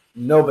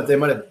 No, but they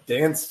might have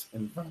danced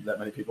in front of that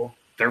many people.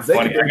 They're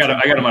funny. I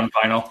got them on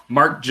final.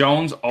 Mark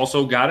Jones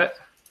also got it.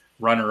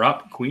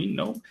 Runner-up. Queen,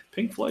 no.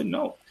 Pink Floyd,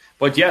 no.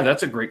 But,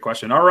 that's a great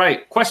question. All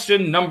right,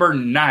 question number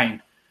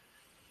 9.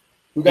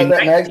 Who got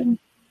that, Meg?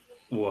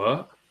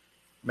 What?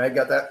 Meg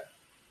got that?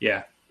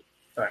 Yeah.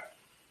 All right.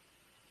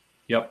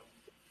 Yep.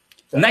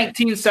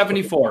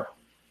 1974.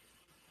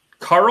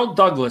 Carl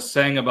Douglas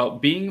sang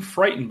about being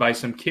frightened by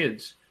some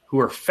kids who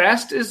were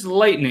fast as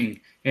lightning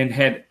and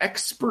had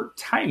expert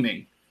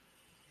timing.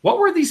 What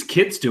were these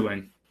kids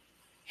doing?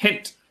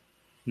 Hint.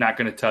 Not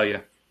going to tell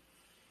you.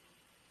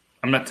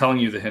 I'm not telling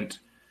you the hint.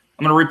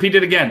 I'm going to repeat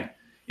it again.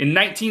 In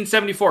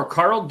 1974,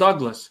 Carl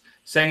Douglas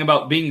sang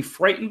about being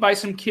frightened by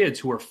some kids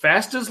who were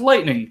fast as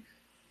lightning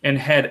and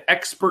had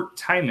expert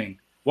timing.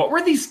 What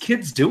were these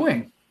kids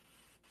doing?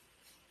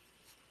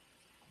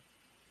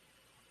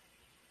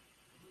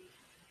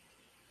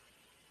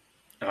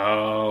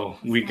 Oh,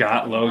 we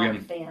got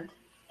Logan.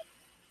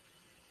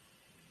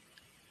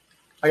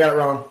 I got it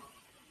wrong.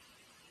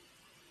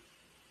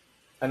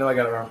 I know I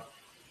got it wrong.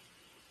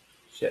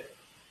 Shit.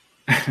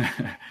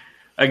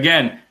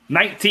 Again,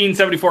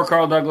 1974,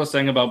 Carl Douglas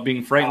sang about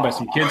being frightened by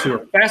some kids who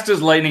were fast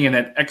as lightning and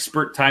had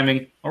expert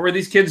timing. What were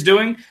these kids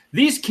doing?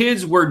 These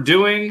kids were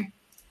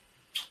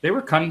they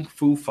were kung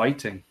fu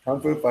fighting. Kung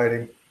fu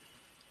fighting.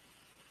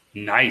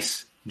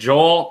 Nice.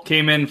 Joel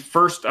came in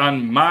first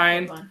on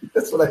mine.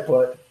 That's what I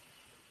put.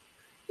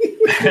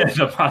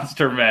 The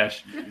Monster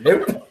Mash.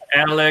 Nope.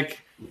 Alec,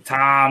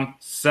 Tom,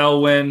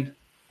 Selwyn,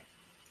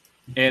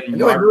 and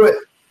Mark. I knew it.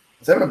 I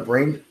was having a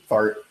brain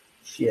fart.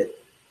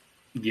 Shit.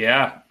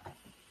 Yeah.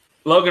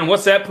 Logan,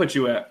 what's that put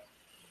you at?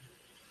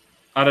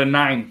 Out of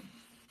 9?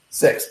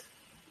 6.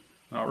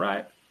 All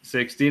right.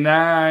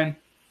 69.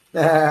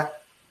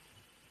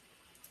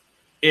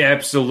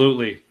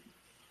 Absolutely.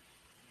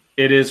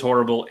 It is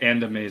horrible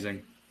and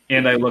amazing.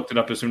 And I looked it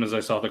up as soon as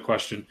I saw the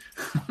question.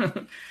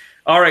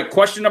 All right.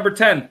 Question number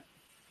 10.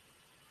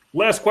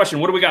 Last question.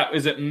 What do we got?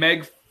 Is it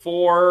Meg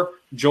 4,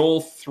 Joel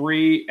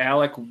 3,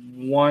 Alec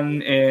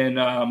 1, and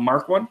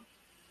Mark 1?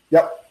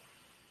 Yep.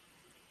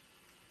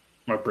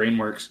 My brain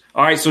works.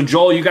 All right, so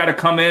Joel, you got to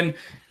come in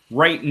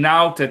right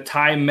now to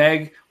tie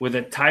Meg with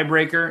a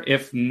tiebreaker.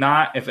 If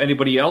not, if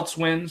anybody else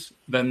wins,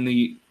 then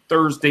the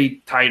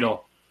Thursday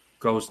title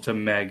goes to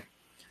Meg.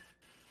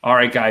 All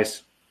right,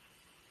 guys.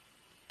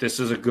 This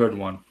is a good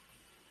one.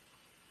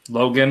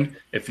 Logan,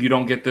 if you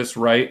don't get this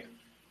right,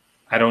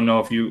 I don't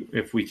know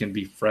if we can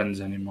be friends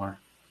anymore.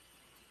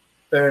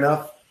 Fair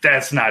enough.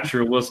 That's not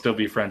true. We'll still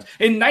be friends.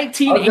 In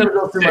 1986, I was going to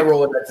go through my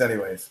Rolodex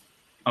anyways.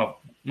 Oh,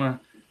 well,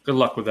 good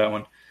luck with that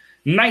one.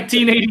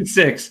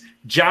 1986,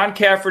 John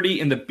Cafferty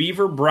and the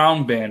Beaver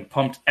Brown Band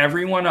pumped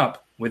everyone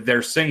up with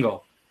their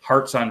single,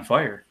 Hearts on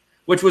Fire,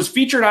 which was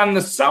featured on the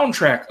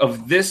soundtrack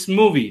of this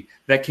movie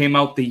that came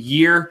out the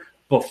year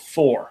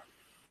before.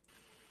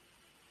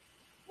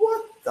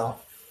 What the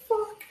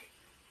fuck?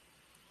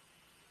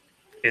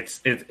 It's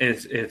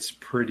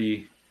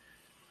pretty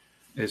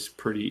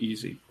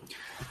easy.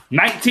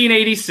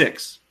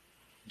 1986.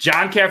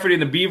 John Cafferty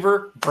and the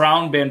Beaver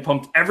Brown Band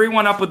pumped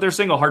everyone up with their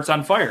single, Hearts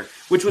on Fire,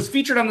 which was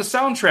featured on the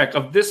soundtrack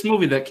of this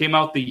movie that came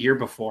out the year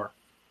before.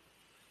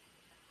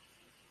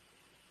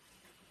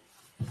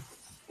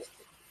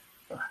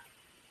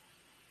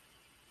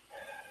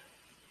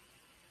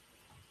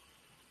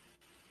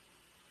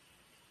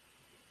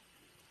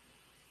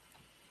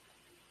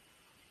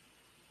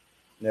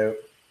 No.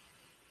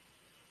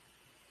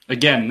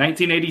 Again,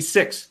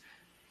 1986.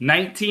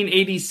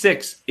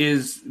 1986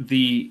 is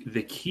the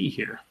key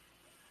here.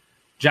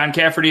 John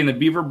Cafferty and the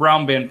Beaver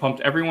Brown Band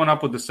pumped everyone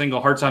up with the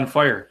single Hearts on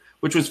Fire,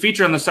 which was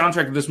featured on the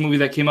soundtrack of this movie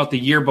that came out the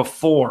year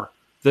before.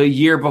 The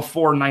year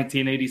before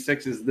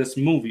 1986 is this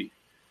movie.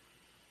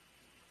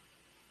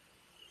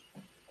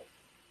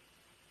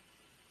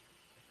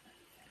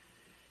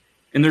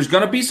 And there's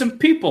going to be some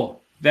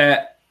people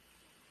that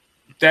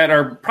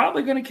are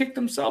probably going to kick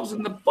themselves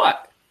in the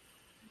butt,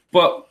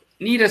 but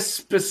need a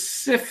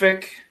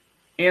specific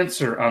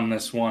answer on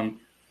this one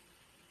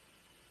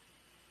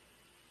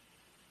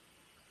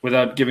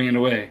without giving it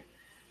away.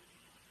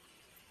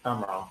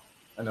 I'm wrong.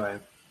 I know I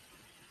am.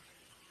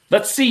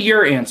 Let's see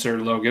your answer,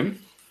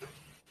 Logan.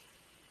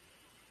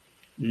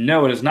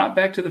 No, it is not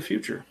Back to the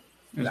Future.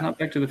 It's not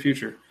Back to the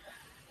Future.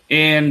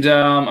 And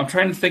I'm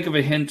trying to think of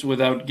a hint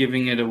without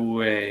giving it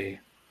away.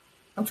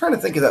 I'm trying to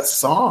think of that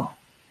song.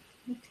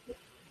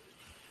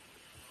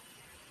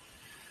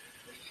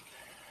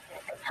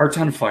 Hearts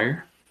on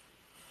Fire?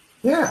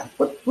 Yeah.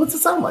 What's it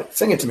sound like?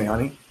 Sing it to me,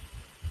 honey.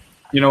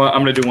 You know what?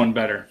 I'm going to do one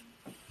better.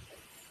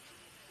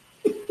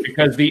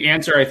 Because the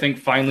answer, I think,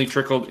 finally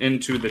trickled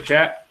into the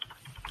chat.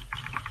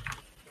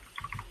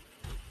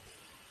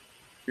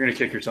 You're going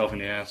to kick yourself in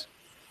the ass.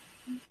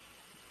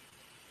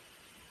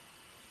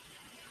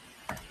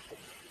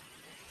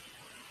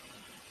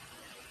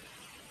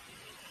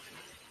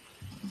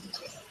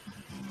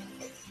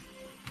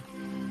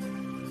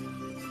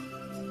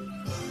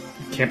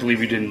 Can't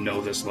believe you didn't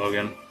know this,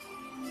 Logan.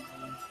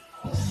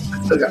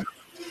 Okay.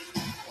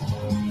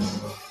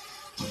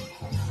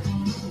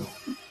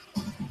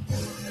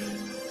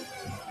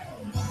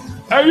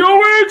 Hey,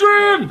 yo,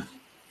 Adrian!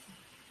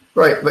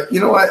 Right, but you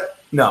know what?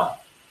 No.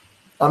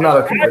 I'm not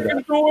okay with that. I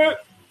can do it,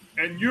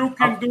 and you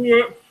can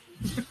do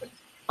it.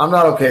 I'm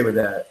not okay with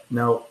that.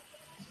 No.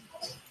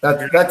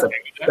 That's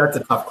a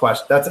tough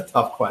question. That's a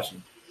tough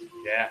question.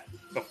 Yeah.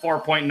 The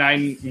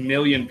 4.9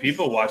 million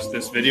people watched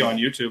this video on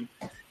YouTube.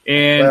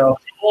 And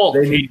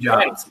they need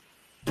jobs.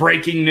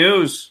 Breaking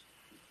news.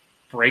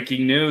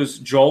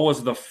 Joel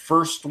was the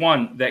first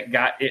one that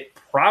got it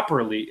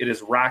properly. It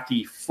is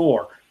Rocky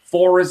 4.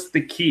 4 is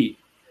the key.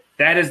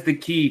 That is the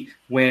key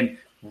when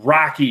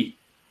Rocky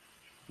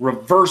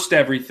reversed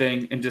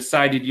everything and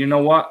decided, you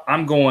know what?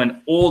 I'm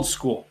going old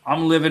school.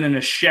 I'm living in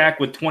a shack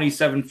with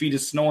 27 feet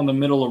of snow in the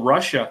middle of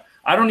Russia.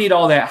 I don't need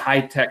all that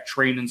high-tech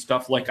training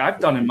stuff like I've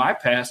done in my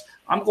past.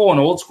 I'm going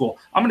old school.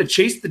 I'm going to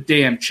chase the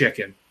damn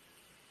chicken.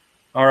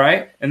 All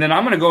right? And then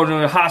I'm going to go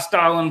to a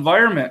hostile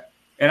environment,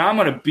 and I'm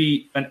going to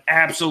be an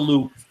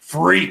absolute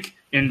freak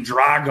in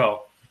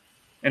Drago.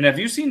 And have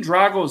you seen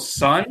Drago's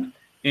son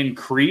in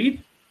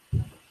Creed?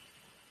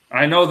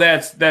 I know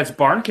that's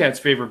Barncat's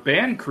favorite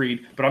band,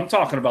 Creed, but I'm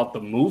talking about the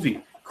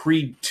movie,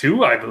 Creed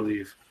 2, I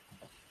believe.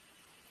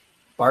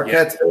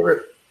 Barncat's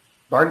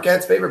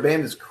favorite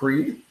band is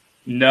Creed?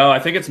 No, I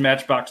think it's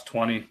Matchbox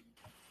 20.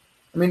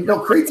 I mean, no,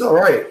 Creed's all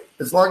right,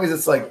 as long as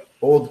it's like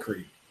old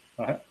Creed.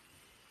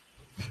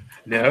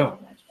 No,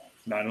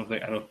 I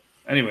don't.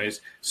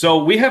 Anyways,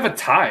 so we have a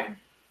tie.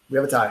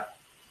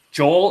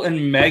 Joel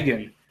and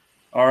Megan.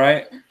 All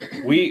right.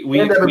 We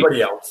and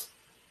everybody else.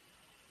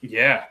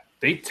 Yeah,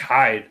 they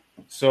tied.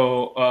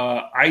 So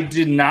I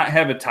did not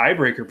have a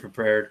tiebreaker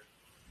prepared.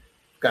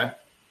 Okay.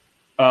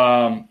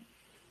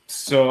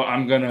 So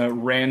I'm gonna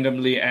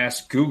randomly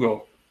ask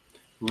Google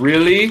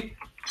really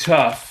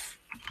tough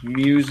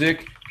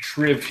music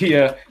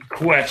trivia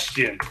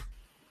question.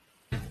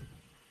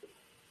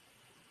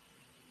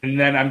 And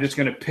then I'm just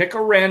going to pick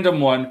a random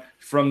one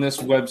from this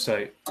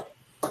website.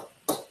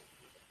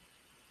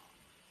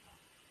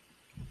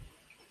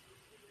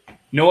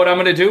 Know what I'm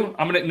going to do?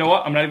 I'm not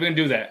even going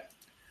to do that.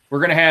 We're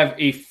going to have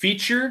a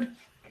featured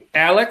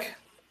Alec.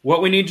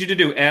 What we need you to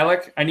do,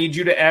 Alec, I need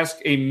you to ask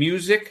a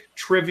music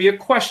trivia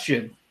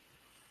question.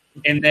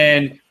 And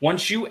then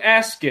once you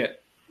ask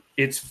it,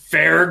 it's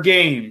fair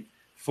game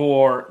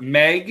for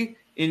Meg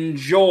and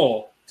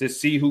Joel to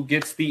see who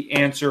gets the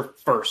answer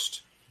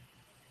first.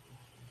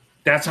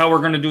 That's how we're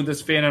going to do this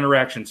fan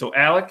interaction. So,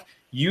 Alec,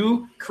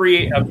 you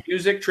create a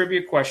music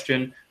trivia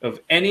question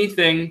of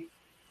anything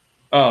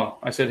Oh,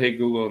 I said, hey,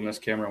 Google, and this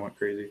camera went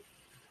crazy.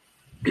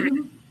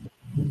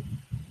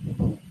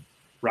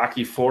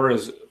 Rocky IV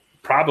is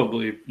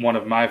probably one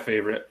of my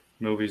favorite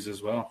movies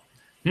as well.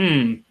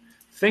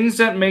 Things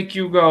that make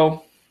you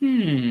go,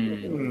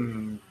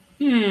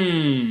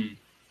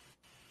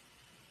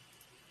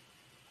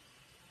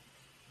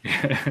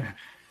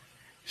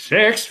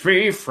 6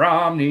 feet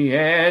from the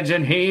edge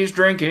and he's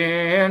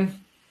drinking.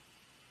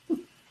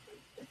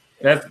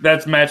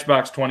 That's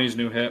Matchbox 20's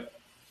new hit.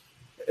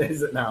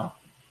 Is it now?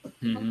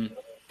 Mm-hmm.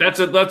 That's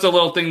a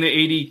little thing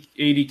the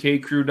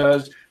 80K crew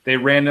does. They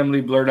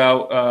randomly blurt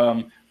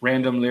out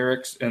random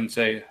lyrics and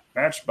say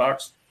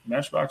Matchbox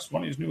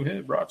 20's new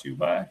hit brought to you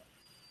by.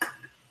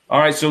 All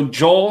right, so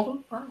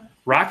Joel,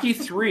 Rocky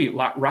 3.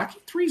 Rocky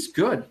 3's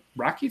good.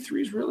 Rocky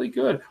 3's really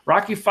good.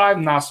 Rocky 5,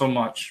 not so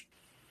much.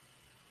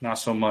 Not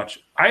so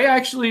much. I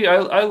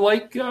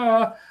like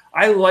the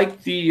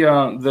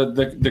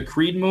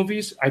Creed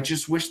movies. I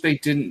just wish they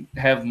didn't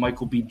have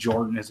Michael B.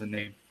 Jordan as a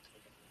name.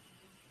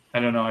 I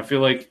don't know. I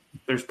feel like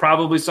there's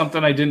probably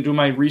something I didn't do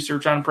my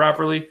research on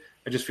properly.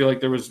 I just feel like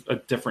there was a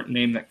different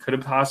name that could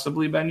have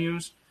possibly been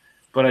used,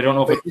 but I don't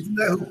know if isn't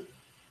that who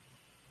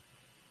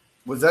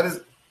was that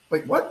his?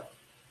 Wait, what?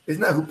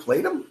 Isn't that who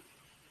played him?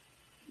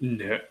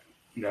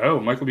 No.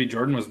 Michael B.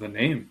 Jordan was the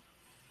name.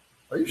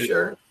 Are you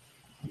sure?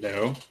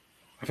 No.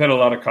 I've had a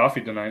lot of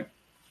coffee tonight.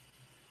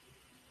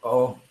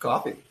 Oh,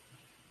 coffee.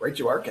 Right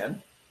you are,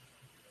 Ken.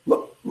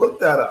 Look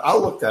that up. I'll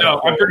look that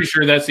up. No, I'm pretty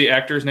sure that's the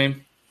actor's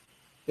name.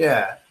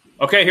 Yeah.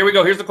 Okay, here we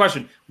go. Here's the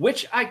question.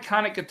 Which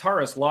iconic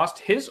guitarist lost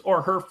his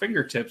or her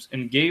fingertips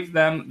and gave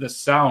them the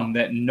sound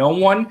that no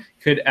one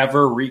could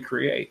ever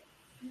recreate?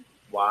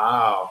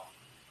 Wow.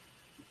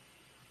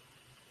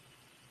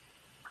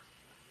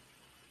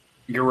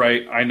 You're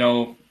right. I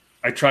know.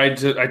 I tried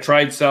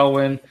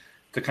Selwyn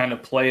to kind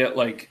of play it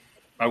like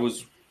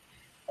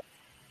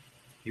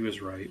he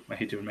was right. I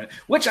hate to admit it.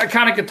 Which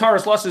iconic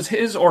guitarist lost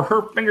his or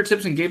her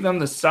fingertips and gave them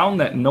the sound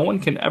that no one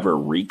can ever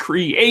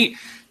recreate?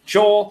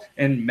 Joel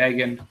and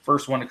Megan,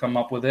 first one to come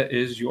up with it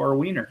is your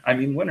winner.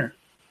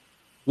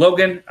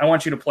 Logan, I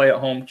want you to play at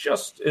home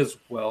just as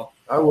well.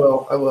 I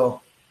will.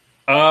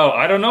 Oh,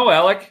 I don't know,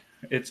 Alec.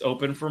 It's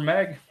open for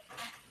Meg.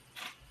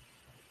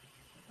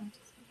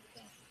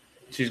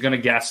 She's going to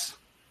guess.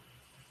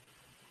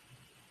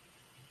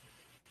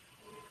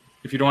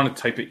 If you don't want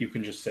to type it, you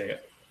can just say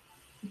it.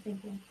 I'm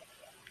thinking.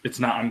 It's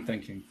not I'm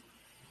thinking.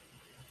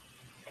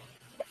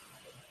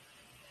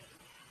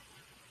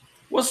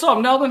 What's up,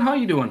 Nelvin? How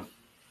you doing?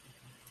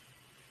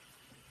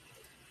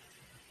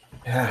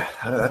 Yeah,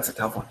 that's a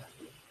tough one.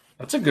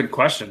 That's a good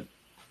question.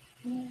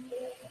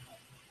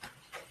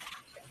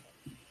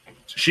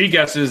 She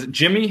guesses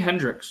Jimi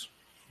Hendrix.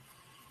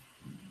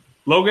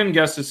 Logan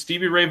guesses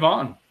Stevie Ray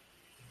Vaughan.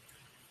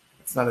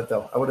 It's not it,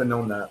 though. I would have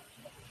known that.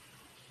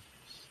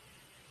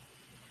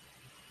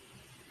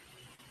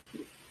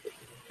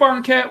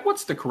 Barncat,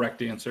 what's the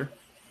correct answer?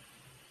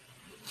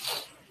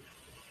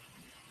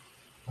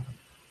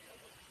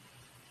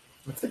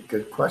 That's a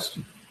good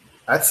question.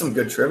 That's some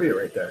good trivia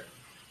right there.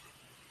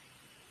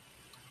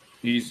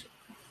 He's.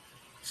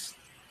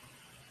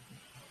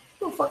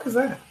 What the fuck is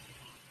that?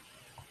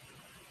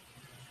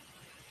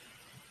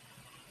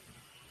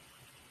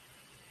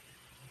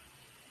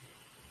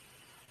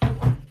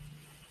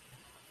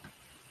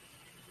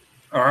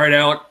 All right,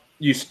 Alec,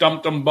 you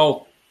stumped them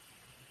both.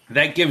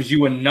 That gives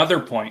you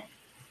another point.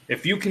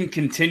 If you can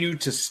continue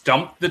to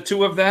stump the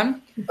two of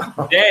them,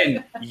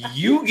 then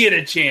you get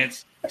a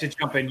chance to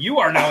jump in. You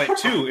are now at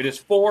 2. It is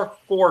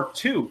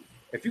 4-4-2.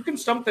 If you can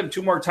stump them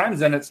 2 more times,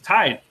 then it's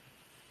tied.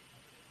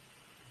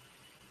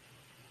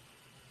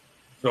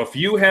 So if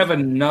you have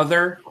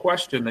another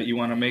question that you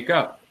want to make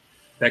up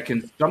that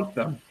can stump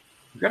them,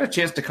 you've got a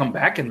chance to come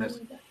back in this.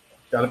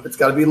 It's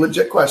got to be a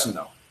legit question,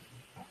 though.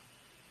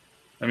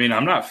 I mean,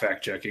 I'm not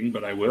fact-checking,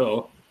 but I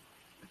will.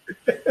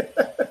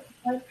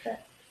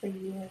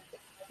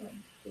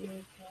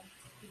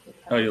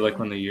 Oh, you like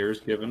when the year is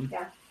given?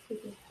 Yeah.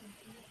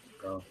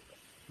 Oh,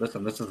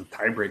 listen, this is a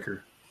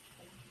tiebreaker.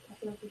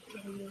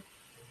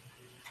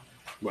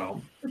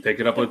 Well, take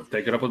it up with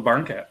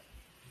Barncat.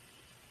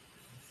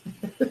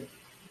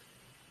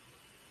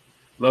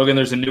 Logan,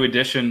 there's a new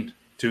addition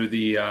to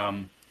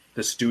the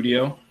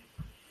studio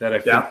that I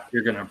think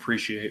you're going to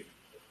appreciate.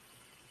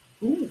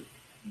 Ooh.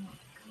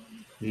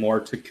 More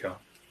to come.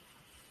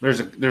 There's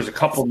a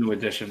couple new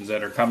additions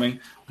that are coming.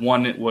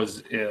 One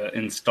was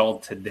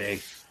installed today.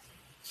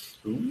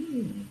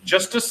 Ooh.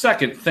 Just a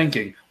second,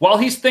 thinking. While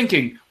he's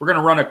thinking, we're going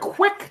to run a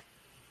quick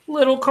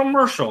little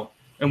commercial,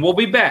 and we'll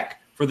be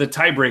back for the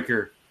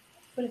tiebreaker.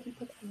 But if you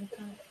put it in the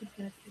top, he's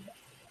going to see it.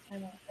 I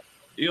won't.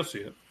 You'll see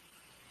it.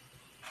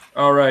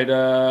 All right,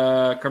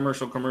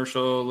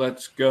 commercial.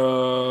 Let's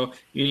go.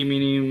 Eeny,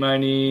 meeny,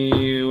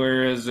 miny.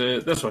 Where is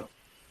it? This one.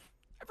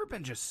 Ever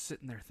been just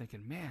sitting there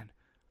thinking, man,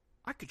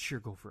 I could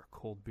sure go for a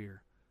cold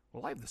beer?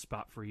 Well, I have the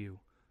spot for you.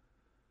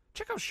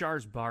 Check out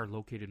Char's Bar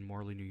located in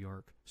Morley, New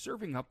York,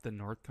 serving up the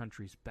North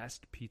Country's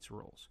best pizza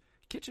rolls.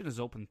 Kitchen is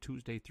open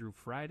Tuesday through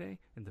Friday,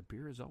 and the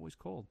beer is always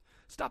cold.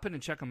 Stop in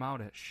and check them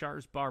out at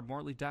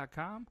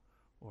charsbarmorley.com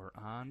or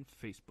on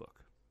Facebook.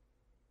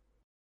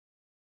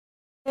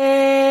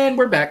 And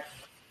we're back.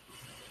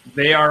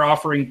 They are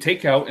offering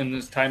takeout in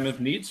this time of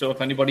need. So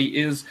if anybody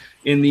is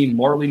in the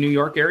Morley, New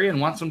York area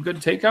and wants some good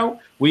takeout,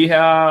 we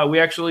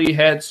actually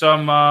had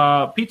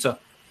some pizza,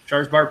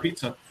 Char's Bar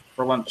Pizza,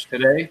 for lunch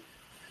today.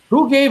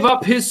 Who gave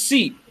up his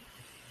seat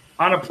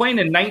on a plane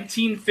in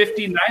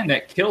 1959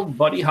 that killed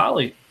Buddy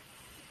Holly?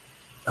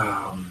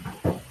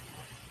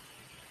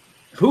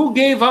 Who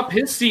gave up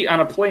his seat on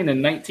a plane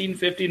in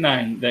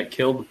 1959 that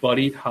killed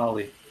Buddy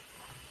Holly?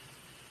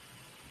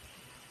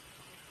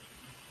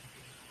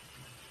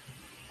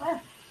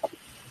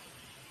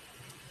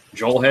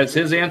 Joel has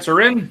his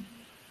answer in.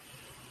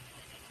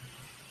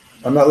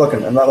 I'm not looking.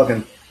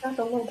 Got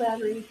a low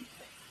battery.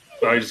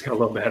 Oh, you just got a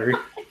low battery.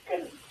 I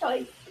couldn't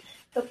type.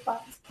 The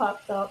box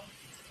popped up.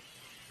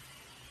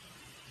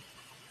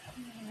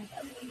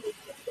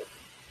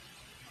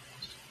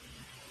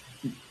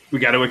 We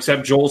got to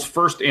accept Joel's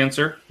first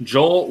answer.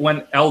 Joel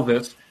went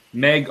Elvis.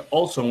 Meg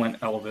also went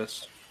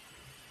Elvis.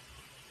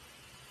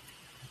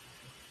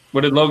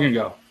 What did Logan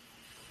go?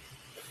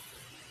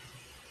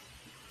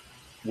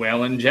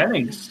 Waylon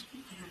Jennings.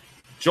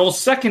 Joel's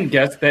second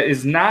guess that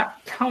is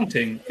not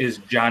counting is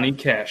Johnny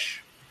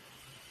Cash.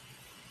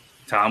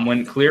 Tom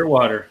went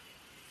Clearwater.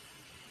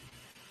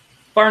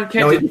 Barn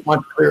Cat. No, he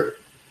went Clear.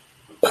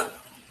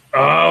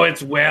 Oh,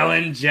 it's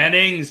Waylon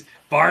Jennings.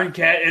 Barn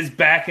Cat is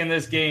back in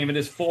this game. It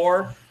is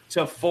 4-3.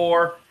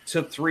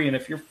 And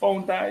if your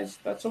phone dies,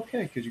 that's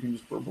okay because you can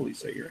just verbally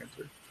say your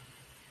answer.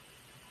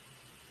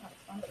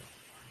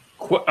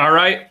 All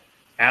right,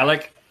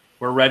 Alec,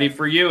 we're ready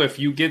for you. If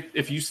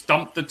you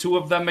stump the two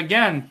of them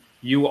again,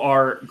 you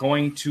are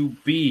going to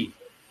be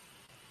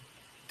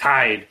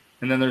tied.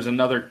 And then there's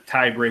another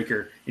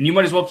tiebreaker. And you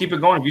might as well keep it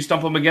going. If you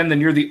stump them again,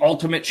 then you're the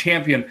ultimate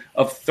champion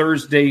of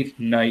Thursday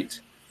night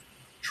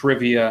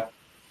trivia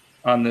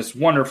on this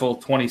wonderful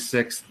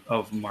 26th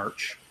of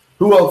March.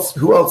 Who else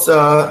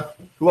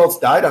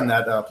died on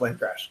that plane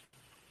crash?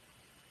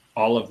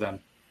 All of them.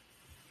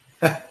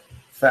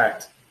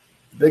 Fact.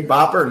 Big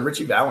Bopper and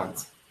Richie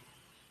Valens.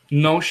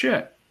 No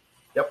shit.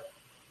 Yep.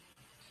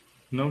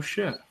 No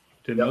shit.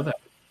 Didn't know that.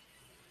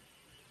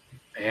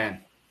 Man.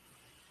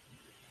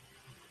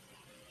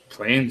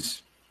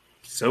 Planes.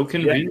 So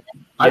convenient.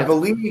 Yeah. I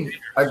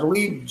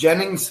believe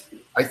Jennings,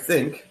 I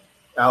think,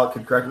 Alec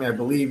could correct me, I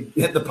believe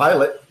hit the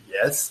pilot.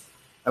 Yes.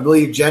 I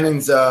believe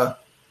Jennings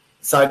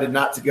decided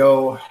not to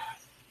go.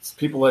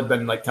 People had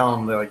been like telling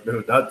him, they're like,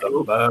 "Dude, that's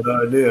a bad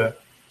idea."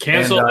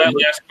 Cancel that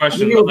last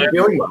question. He was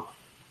feeling well.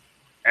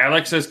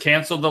 Alex has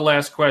canceled the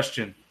last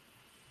question.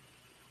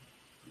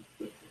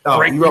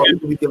 Oh, he wrote, who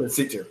did he give a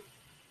seat to?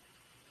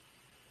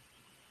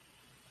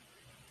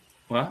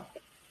 What?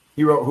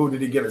 He wrote, who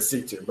did he give a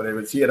seat to?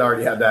 But he had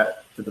already had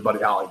that to the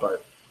Buddy Holly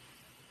part.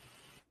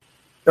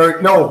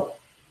 Or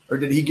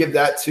did he give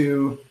that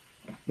to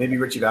maybe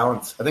Richie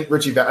Valens? I think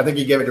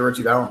he gave it to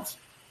Richie Valens.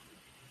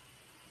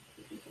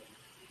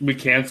 We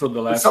canceled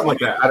the last something like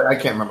that. I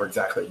can't remember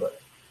exactly, but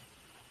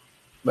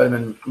might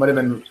have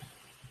been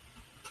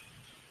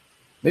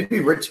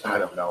maybe Rich. I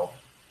don't know.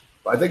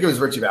 But I think it was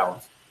Richie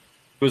Valens.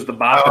 It was the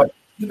Bopper.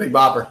 The Big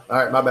Bopper. All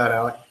right, my bad,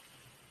 Alec.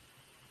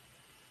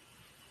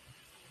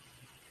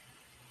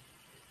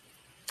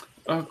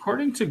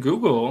 According to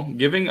Google,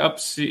 giving up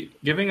seat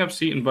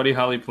in Buddy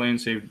Holly plane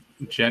saved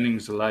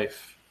Jennings'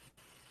 life.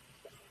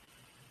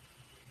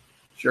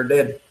 Sure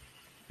did.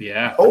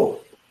 Yeah. Oh,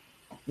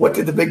 what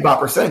did the Big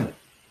Bopper sing?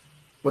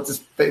 What's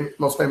his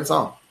most famous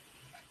song?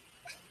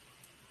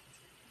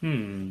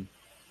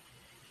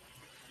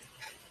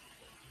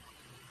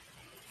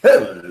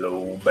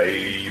 Hello,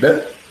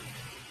 baby.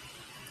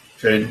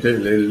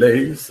 Chantilly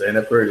lace and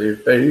a pretty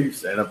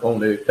face and a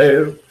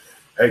ponytail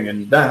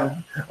hanging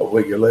down, a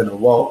wiggle and a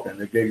walk and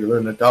a giggle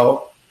and a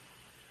talk.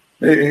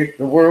 Make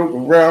the world go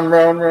round,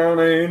 round, round.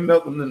 Ain't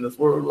nothing in this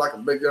world like a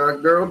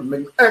big-eyed girl to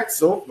make me act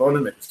so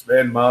funny, make me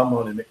spend my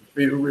money, make me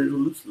feel real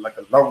loose like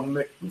a long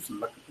neck, loose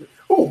like a...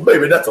 Oh,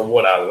 baby, that's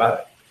what I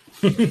like.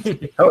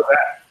 How's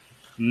that?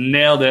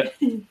 Nailed it.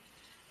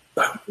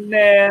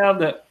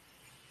 Nailed it.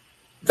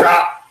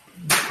 Drop.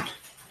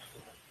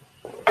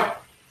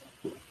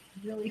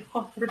 Really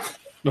hard.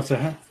 What's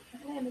that?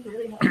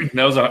 Really hard.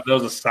 That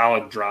was a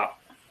solid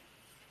drop.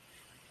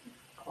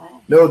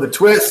 No, the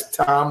twist,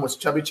 Tom, was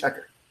Chubby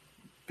Checker.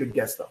 Good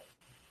guess, though.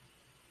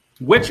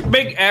 Which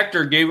big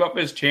actor gave up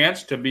his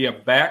chance to be a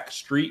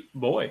Backstreet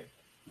Boy?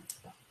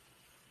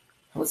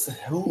 What's the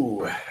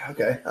who?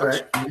 Okay, all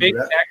right. Which big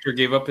actor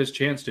gave up his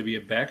chance to be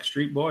a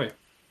Backstreet Boy?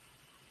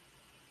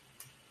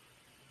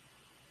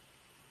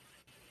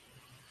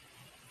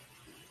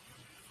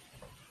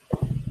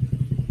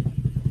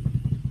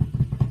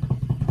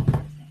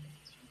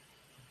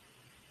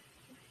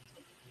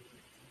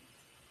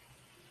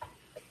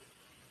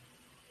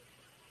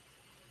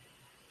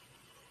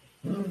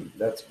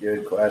 That's a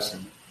good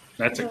question.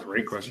 That's a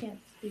great question.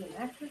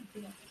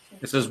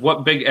 It says,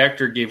 what big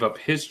actor gave up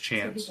his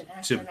chance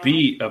to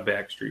be a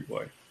Backstreet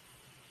Boy?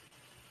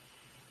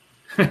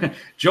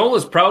 Joel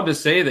is proud to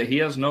say that he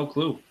has no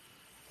clue.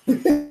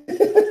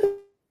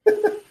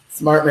 It's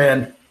Smart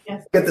man.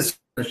 Yes. Get this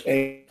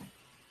shame.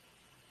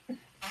 He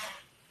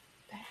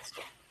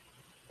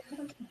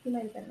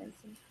might have been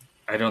missing.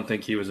 I don't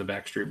think he was a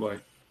Backstreet Boy.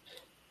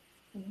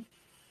 Mhm.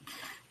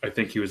 I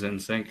think he was in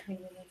sync.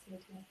 Maybe that's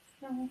it,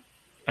 yeah. No,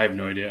 I have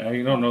no idea.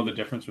 I don't know the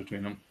difference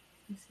between them.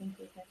 I'm sync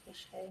with Michael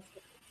Shea.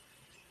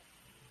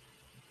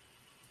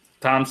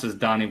 Tom says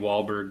Donnie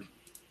Wahlberg.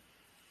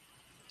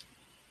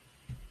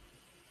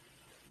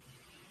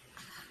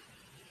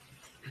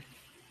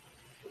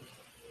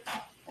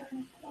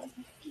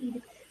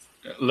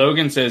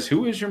 Logan says,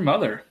 "Who is your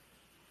mother?"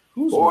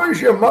 Who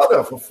is your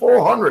mother for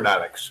 400,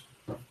 Alex?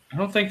 I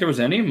don't think there was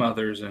any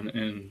mothers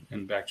in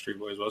Backstreet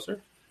Boys, was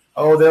there?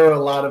 Oh, there were a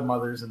lot of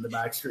mothers in the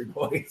Backstreet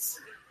Boys.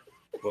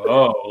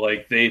 Whoa,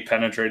 like they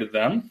penetrated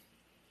them?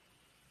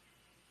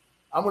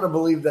 I'm going to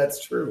believe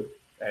that's true,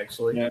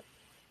 actually. Yeah.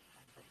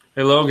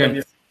 Hey,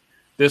 Logan,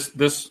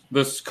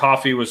 this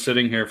coffee was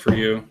sitting here for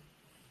you.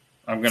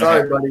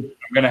 Sorry, buddy.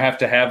 I'm gonna have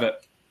to have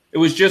it. It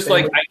was just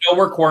like, I know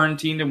we're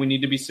quarantined and we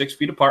need to be 6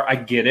 feet apart. I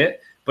get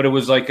it, but it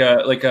was like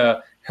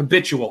a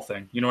habitual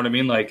thing. You know what I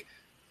mean? Like,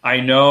 I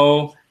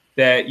know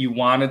that you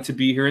wanted to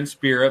be here in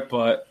spirit,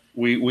 but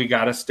we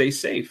got to stay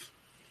safe.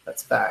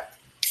 That's fact.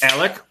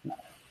 Alec,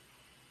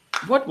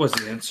 what was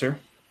the answer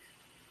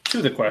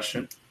to the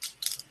question?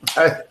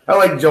 I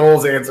like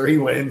Joel's answer. He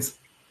wins.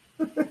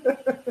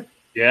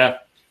 Yeah.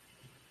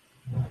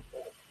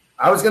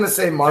 I was going to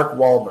say Mark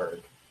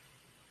Wahlberg,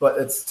 but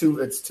it's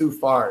too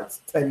far.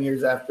 It's 10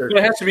 years after. But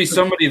it has to be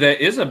somebody that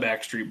is a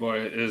Backstreet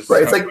Boy. Right. It's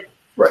like,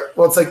 right.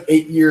 Well, it's like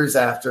 8 years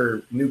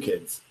after New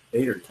Kids,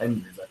 8 or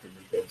 10 years after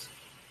New Kids.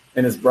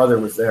 And his brother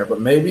was there,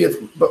 but maybe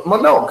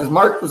no, because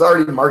Mark was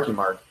already Marky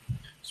Mark.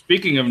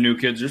 Speaking of New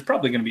Kids, there's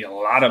probably going to be a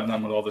lot of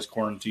them with all this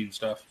quarantine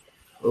stuff.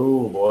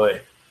 Oh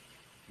boy.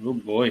 Oh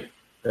boy.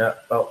 Yeah,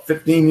 about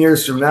 15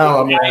 years from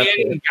now.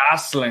 Ryan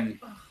Gosling.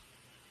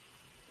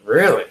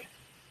 Really?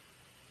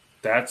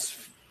 That's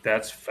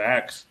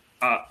facts.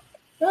 Yeah,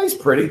 he's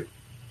pretty.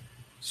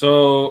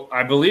 So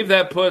I believe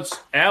that puts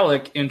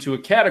Alec into a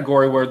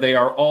category where they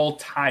are all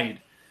tied.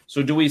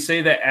 So do we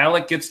say that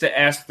Alec gets to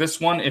ask this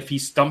one? If he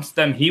stumps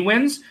them, he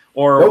wins?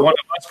 Or Nope. one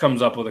of us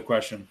comes up with a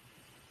question?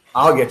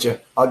 I'll get you.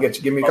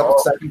 Give me a couple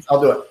seconds. I'll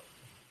do it.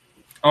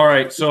 All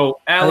right. So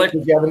Alec,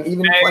 you have an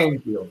even playing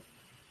field.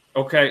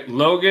 Okay,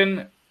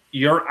 Logan,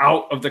 you're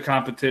out of the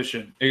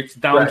competition. It's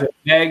down to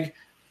Meg,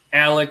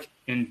 Alec,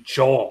 and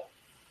Joel.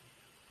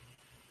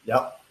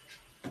 Yep.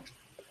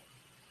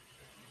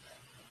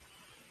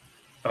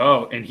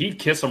 Oh, and he'd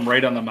kiss him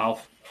right on the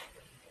mouth.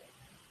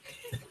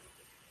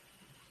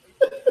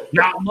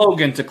 Not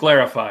Logan, to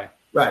clarify.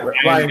 Right,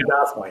 Ryan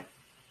Gosling.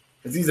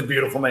 Because he's a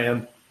beautiful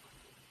man.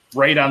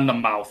 Right on the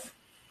mouth.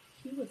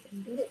 He was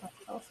in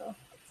Goosebumps also.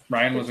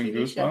 Ryan was in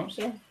TV show, Goosebumps?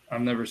 yeah.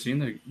 I've never seen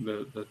the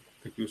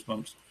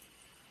Goosebumps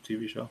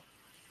TV show.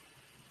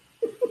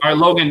 All right,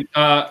 Logan,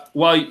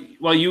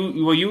 while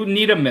you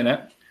need a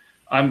minute,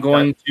 I'm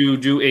going to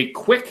do a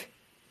quick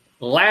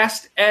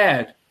last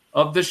ad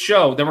of the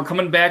show. Then we're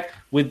coming back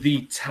with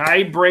the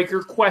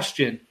tiebreaker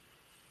question,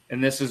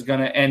 and this is going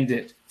to end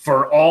it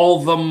for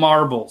all the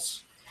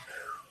marbles.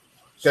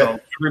 So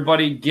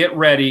everybody get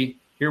ready.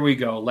 Here we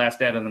go.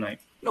 Last ad of the night.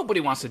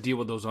 Nobody wants to deal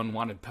with those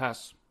unwanted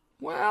pests.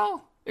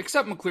 Well,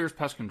 except McClear's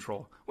Pest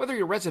Control. Whether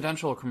you're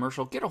residential or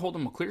commercial, get a hold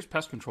of McClear's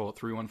Pest Control at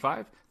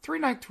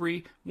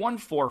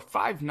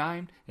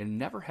 315-393-1459 and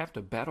never have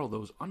to battle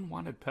those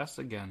unwanted pests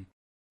again.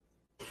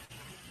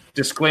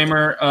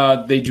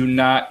 Disclaimer, they do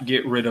not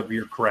get rid of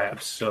your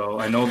crabs. So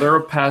I know they're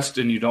a pest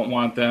and you don't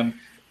want them.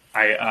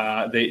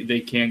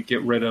 They can't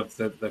get rid of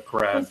the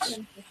crabs.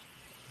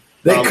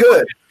 They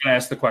could. I'm gonna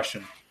ask the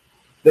question.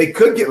 They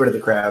could get rid of the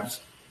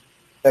crabs,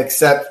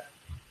 except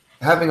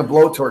having a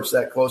blowtorch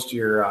that close to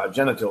your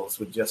genitals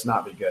would just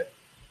not be good.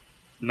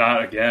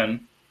 Not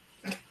again.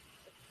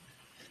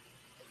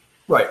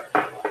 Right.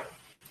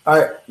 All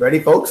right. Ready,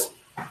 folks?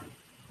 I'm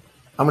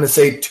going to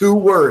say 2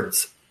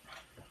 words.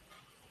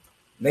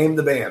 Name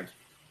the band.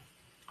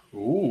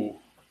 Ooh.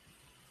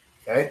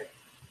 Okay.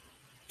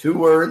 2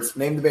 words.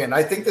 Name the band.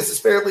 I think this is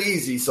fairly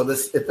easy. So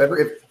this,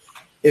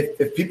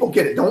 if people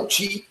get it, don't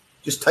cheat.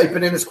 Just type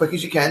it in as quick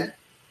as you can.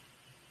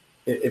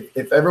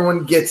 If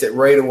everyone gets it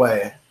right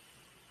away,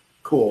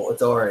 cool.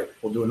 It's all right.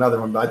 We'll do another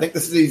one. But I think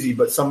this is easy.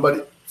 But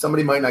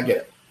somebody might not get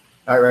it.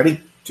 All right.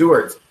 Ready? 2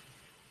 words.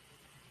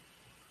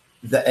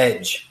 The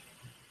Edge.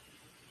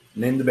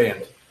 Name the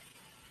band.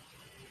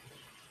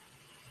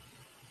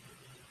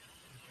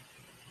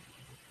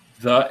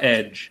 The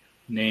Edge.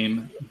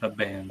 Name the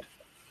band.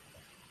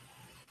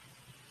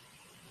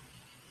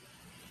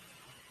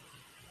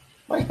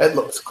 My head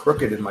looks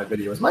crooked in my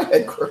video. Is my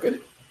head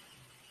crooked?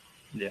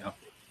 Yeah. I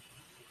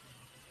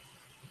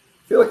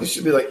feel like it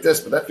should be like this,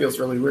 but that feels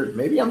really weird.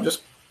 Maybe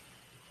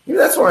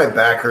that's why my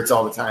back hurts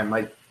all the time.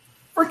 My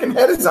freaking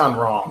head is on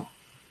wrong.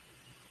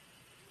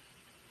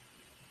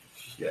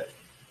 Shit.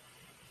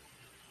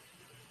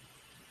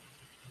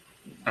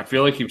 I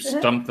feel like you've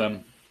stumped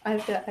them. I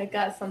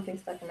got something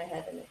stuck in my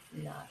head and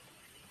it's not.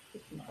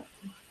 It's not.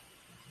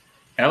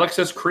 Alex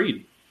says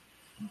Creed.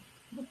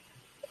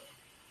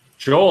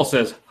 Joel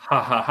says, ha,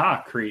 ha,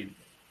 ha, Creed.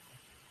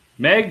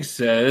 Meg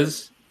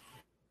says,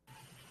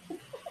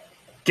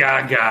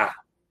 Gaga.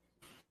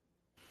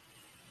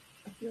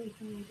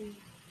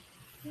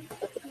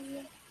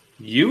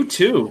 You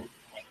too.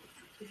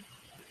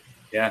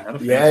 Yeah, not a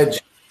The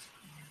Edge.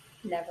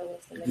 Never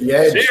listened to The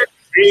Edge. 6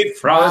 feet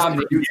from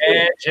the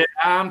edge,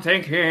 I'm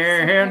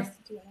thinking.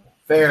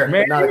 Fair, Man.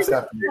 but not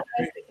acceptable.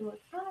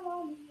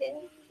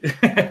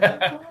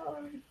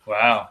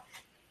 Wow.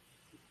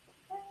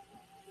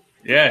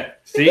 Yeah,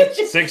 see?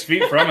 6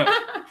 feet from it.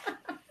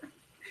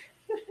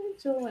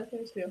 Joel went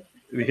there too.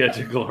 The Edge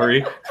of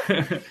Glory.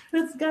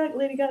 That's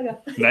Lady Gaga.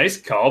 Nice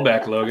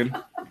callback, Logan.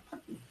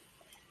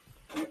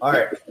 All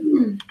right.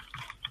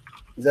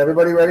 Is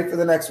everybody ready for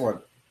the next one?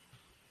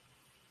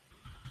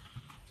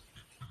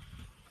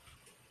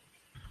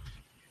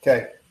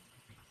 Okay.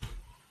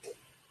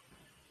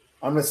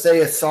 I'm going to say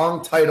a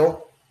song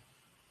title.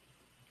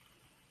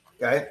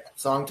 Okay.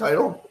 Song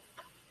title.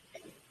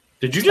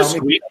 Did you just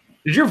squeak?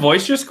 Did your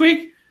voice just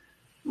squeak?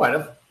 Might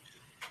have.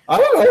 I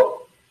don't know.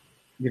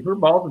 Give her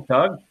balls a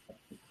tug.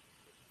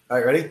 All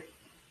right, ready?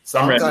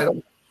 Song ready.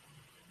 title.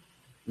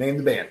 Name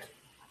the band.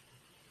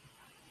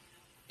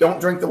 Don't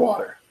drink the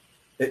water.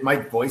 My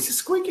voice is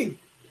squeaking.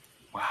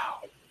 Wow.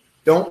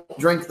 Don't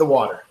drink the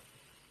water.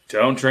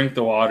 Don't drink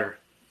the water.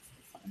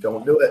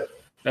 Don't do it.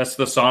 That's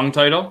the song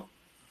title?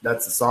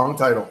 That's the song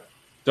title.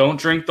 Don't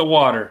drink the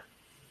water.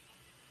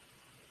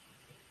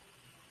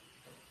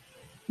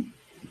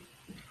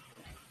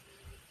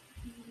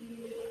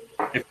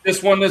 If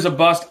this one is a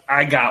bust,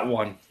 I got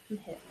one.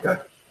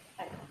 Okay.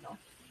 I don't know.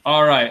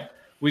 All right.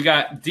 We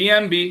got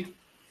DMB,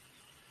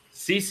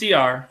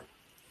 CCR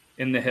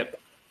in the hip.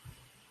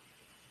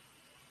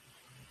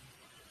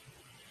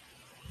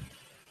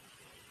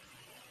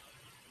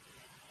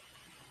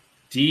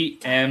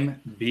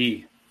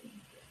 DMB.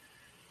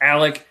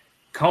 Alec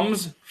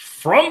comes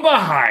from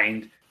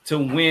behind to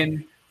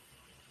win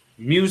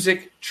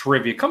music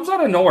trivia. Comes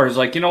out of nowhere. He's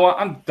like, you know what?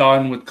 I'm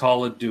done with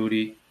Call of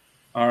Duty.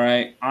 All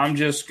right. I'm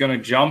just going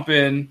to jump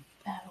in.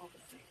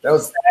 That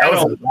was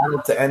a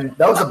battle to end.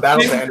 That was a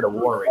battle to end a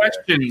war right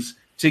there. Questions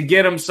to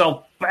get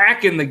himself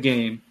back in the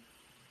game.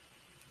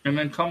 And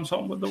then comes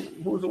home with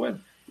who's the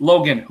win?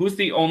 Logan, who's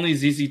the only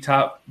ZZ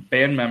Top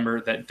band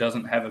member that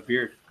doesn't have a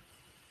beard?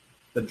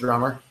 The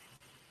drummer.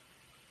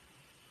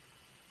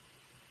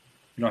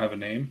 You don't have a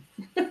name?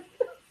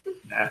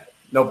 Nah.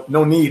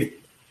 No need.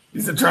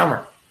 He's a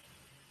drummer.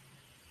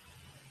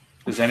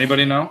 Does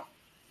anybody know?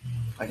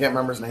 I can't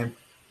remember his name.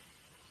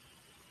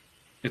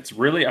 It's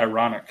really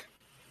ironic.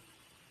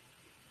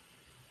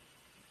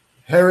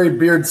 Harry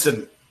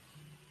Beardson.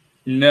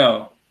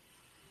 No,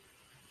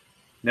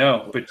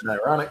 but It's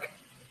ironic.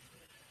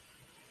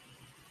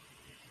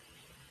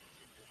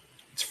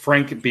 it's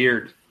Frank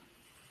Beard.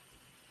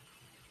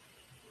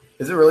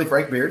 Is it really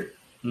Frank Beard?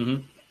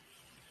 Mm-hmm.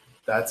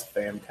 That's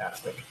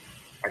fantastic.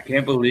 I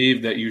can't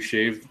believe that you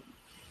shaved.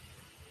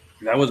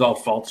 That was all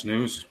false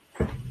news.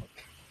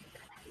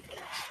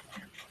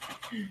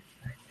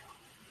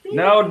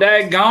 No,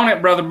 daggone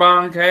it, Brother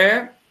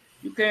Barncat.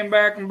 You came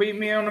back and beat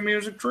me on the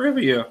music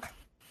trivia.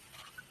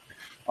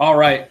 All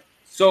right.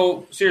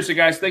 So, seriously,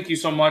 guys, thank you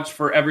so much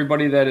for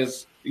everybody that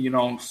is,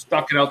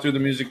 stuck it out through the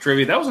music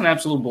trivia. That was an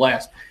absolute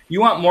blast.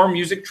 You want more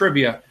music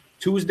trivia?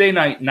 Tuesday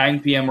night, 9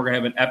 p.m., we're going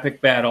to have an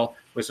epic battle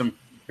with some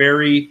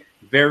very,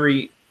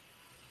 very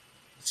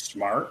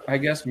smart, I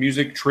guess,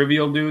 music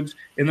trivial dudes.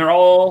 And they're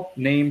all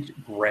named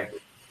Greg.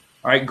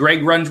 All right.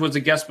 Greg Runge was a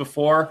guest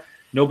before.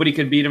 Nobody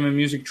could beat him in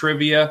music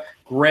trivia.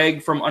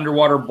 Greg from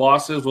Underwater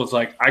Bosses was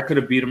like, I could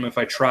have beat him if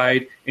I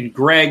tried. And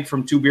Greg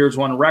from Two Beards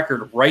One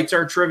Record writes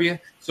our trivia.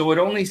 So it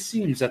only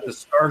seems that the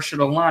stars should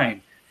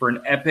align for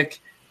an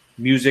epic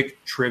music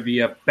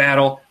trivia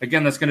battle.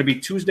 Again, that's going to be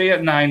Tuesday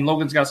at 9.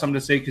 Logan's got something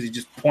to say because he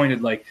just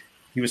pointed like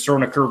he was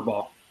throwing a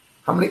curveball.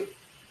 How many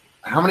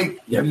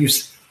have you,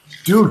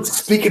 dude?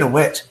 Speaking of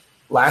which,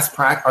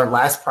 our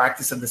last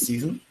practice of the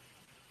season,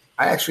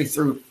 I actually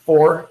threw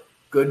 4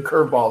 good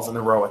curveballs in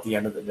a row at the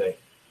end of the day.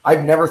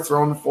 I've never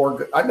thrown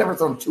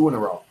 2 in a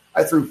row.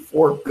 I threw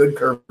 4 good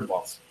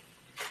curveballs.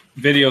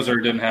 Videos or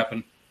it didn't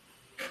happen.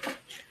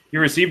 You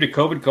received a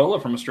COVID cola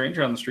from a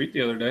stranger on the street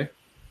the other day.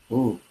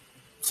 Ooh,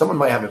 someone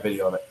might have a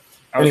video of it.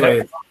 I was Anyway,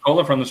 having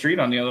cola from the street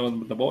on the other one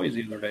with the boys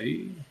the other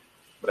day.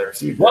 but I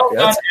received Well that.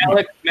 done,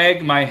 Alec.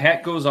 Meg, my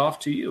hat goes off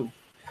to you.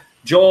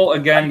 Joel,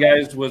 again,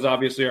 guys, was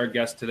obviously our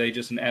guest today.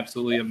 Just an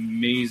absolutely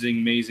amazing,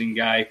 amazing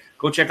guy.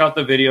 Go check out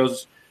the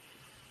videos.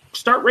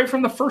 Start right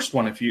from the first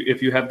one if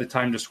you have the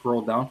time to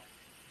scroll down.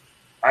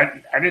 I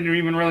didn't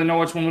even really know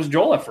which one was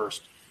Joel at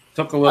first.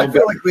 Took a little I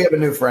feel like we have a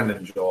new friend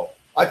in Joel.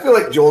 I feel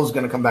like Joel's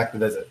going to come back to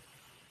visit.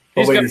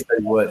 He's But gonna- he said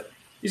he would.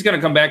 He's going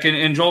to come back.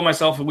 And Joel and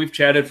myself, we've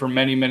chatted for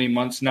many, many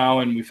months now,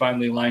 and we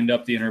finally lined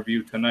up the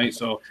interview tonight.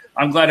 So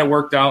I'm glad it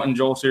worked out. And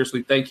Joel,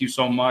 seriously, thank you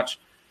so much.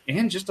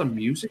 And just a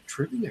music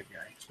trivia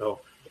guy. So,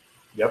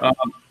 Yep.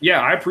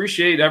 yeah, I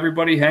appreciate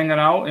everybody hanging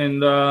out.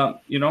 And,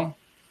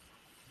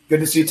 Good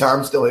to see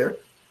Tom still here.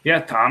 yeah,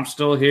 Tom's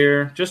still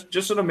here.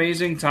 Just an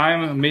amazing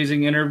time,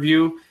 amazing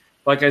interview.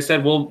 Like I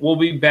said, we'll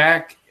be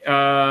back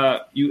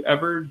you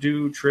ever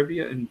do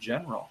trivia in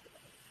general?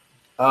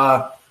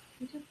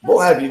 We'll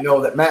have you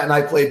know that Matt and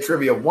I played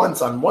trivia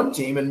once on one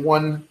team and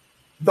won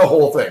the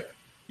whole thing.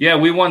 Yeah,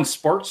 we won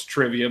sports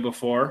trivia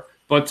before.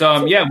 But,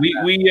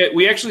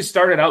 we actually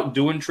started out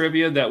doing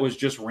trivia that was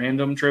just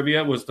random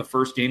trivia was the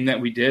first game that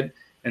we did.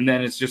 And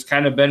then it's just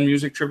kind of been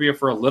music trivia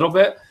for a little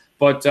bit.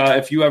 But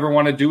if you ever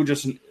want to do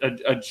just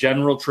a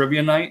general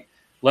trivia night,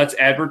 let's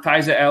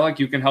advertise it, Alec.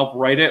 You can help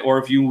write it. Or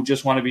if you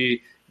just want to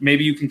be –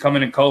 maybe you can come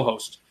in and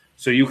co-host.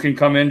 So you can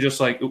come in just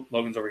like –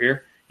 Logan's over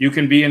here. You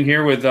can be in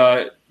here with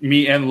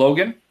me and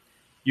Logan.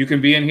 You can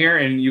be in here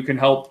and you can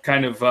help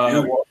kind of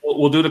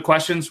we'll do the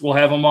questions. We'll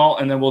have them all,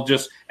 and then we'll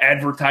just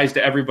advertise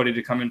to everybody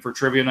to come in for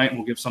trivia night, and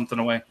we'll give something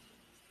away.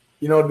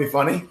 You know what would be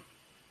funny?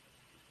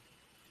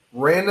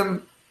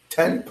 Random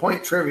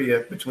 10-point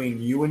trivia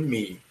between you and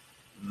me.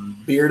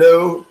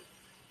 Beardo,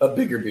 a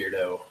bigger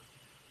Beardo.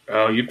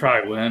 Oh, you'd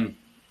probably win.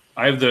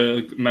 I have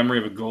the memory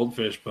of a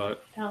goldfish,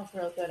 but Al's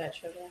real good at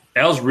trivia.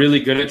 Al's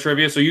really good at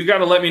trivia, so you got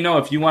to let me know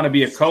if you want to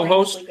be a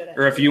co-host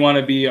or if you want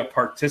to be a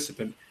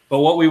participant. But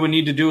what we would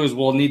need to do is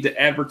we'll need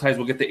to advertise.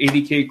 We'll get the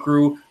 80K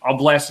crew. I'll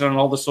blast it on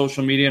all the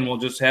social media, and we'll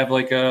just have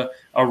like a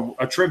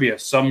trivia,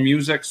 some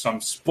music, some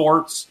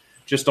sports,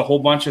 just a whole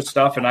bunch of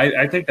stuff. And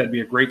I think that'd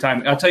be a great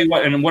time. I'll tell you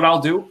what, and what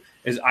I'll do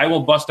is I will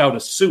bust out a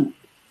suit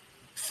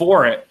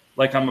for it,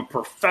 like I'm a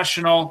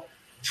professional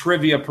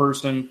trivia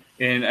person,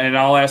 and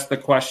I'll ask the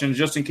questions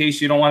just in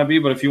case you don't want to be.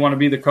 But if you want to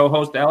be the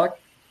co-host, Alec,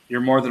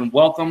 you're more than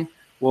welcome.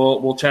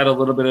 We'll chat a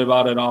little bit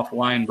about it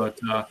offline, but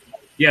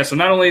yeah, so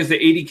not only is the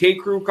 80K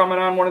crew coming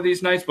on one of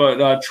these nights,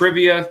 but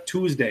Trivia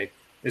Tuesday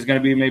is going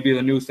to be maybe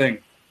the new thing.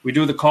 We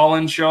do the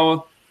call-in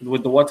show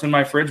with the What's in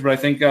My Fridge, but I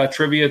think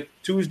Trivia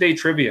Tuesday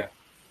Trivia.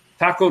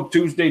 Taco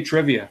Tuesday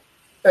Trivia.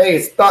 Hey,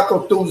 it's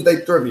Taco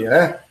Tuesday Trivia,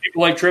 eh?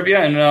 People like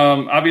trivia, and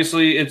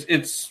obviously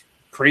it's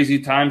crazy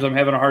times. I'm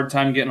having a hard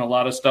time getting a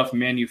lot of stuff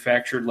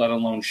manufactured, let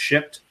alone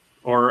shipped,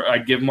 or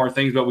I'd give more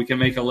things, but we can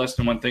make a list,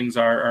 and when things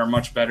are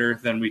much better,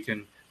 then we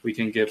can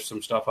give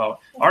some stuff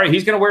out. All right,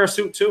 he's going to wear a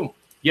suit too.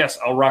 Yes,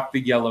 I'll rock the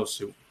yellow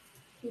suit.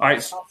 All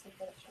right.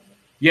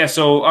 Yeah,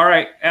 so all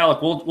right,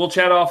 Alec, we'll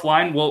chat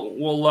offline.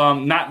 We'll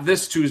not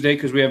this Tuesday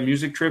because we have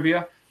music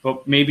trivia,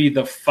 but maybe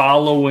the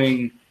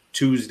following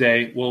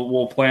Tuesday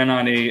we'll plan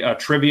on a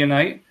trivia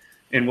night,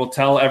 and we'll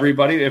tell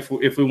everybody if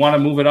we want to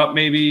move it up,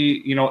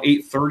 maybe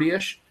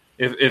 8:30ish.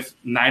 If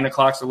 9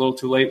 o'clock's a little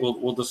too late,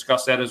 we'll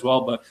discuss that as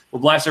well. But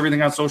we'll blast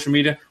everything on social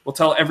media. We'll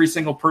tell every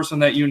single person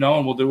that you know,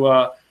 and we'll do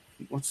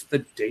what's the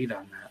date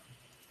on that?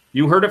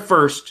 You heard it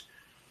first.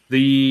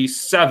 The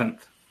 7th,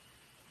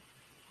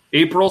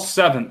 April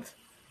 7th,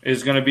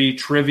 is going to be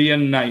Trivia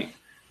Night,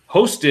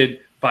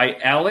 hosted by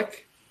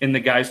Alec and the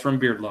guys from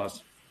Beard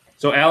Laws.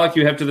 So, Alec,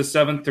 you have to the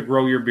 7th to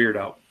grow your beard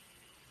out.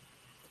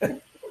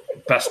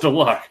 Best of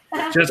luck.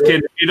 Just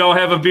kidding. If you don't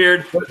have a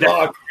beard,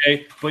 that's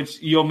okay,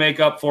 but you'll make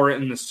up for it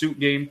in the suit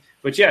game.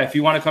 But, yeah, if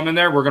you want to come in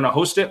there, we're going to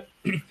host it,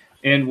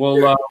 and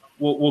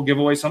we'll give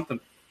away something.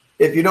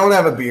 If you don't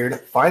have a beard,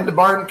 find a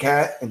barn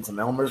cat and some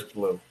Elmer's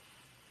glue.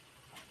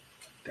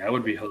 That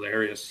would be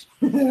hilarious.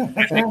 I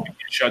think we get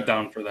shut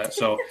down for that.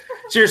 So,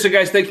 seriously,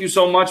 guys, thank you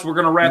so much. We're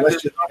going to wrap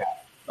this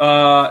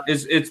up.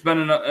 It's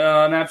been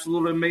an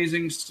absolute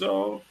amazing.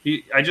 So,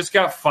 I just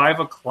got 5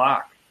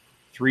 o'clock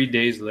 3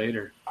 days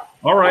later.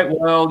 All right,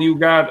 well, you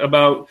got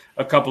about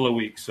a couple of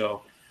weeks,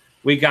 so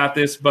we got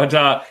this. But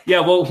yeah,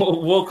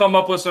 we'll come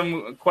up with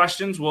some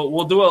questions.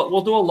 We'll do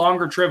a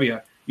longer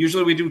trivia.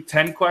 Usually we do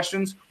 10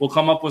 questions. We'll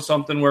come up with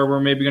something where we're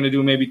maybe going to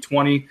do maybe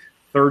 20.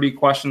 30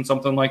 questions,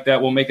 something like that.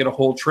 We'll make it a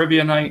whole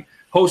trivia night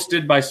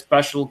hosted by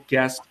special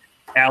guest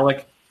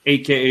Alec,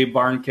 a.k.a.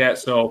 Barn Cat.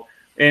 So,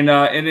 and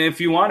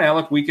if you want,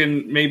 Alec, we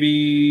can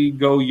maybe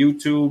go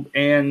YouTube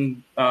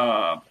and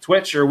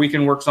Twitch, or we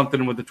can work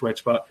something with the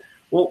Twitch, but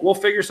we'll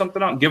figure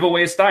something out. Give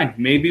away a Stein.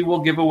 Maybe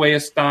we'll give away a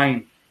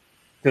Stein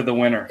to the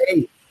winner.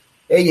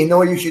 Hey, you know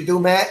what you should do,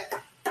 Matt?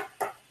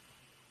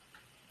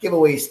 Give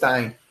away a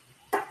Stein.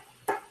 I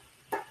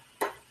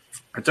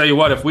tell you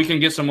what, if we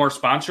can get some more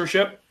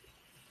sponsorship,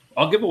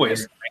 I'll give away a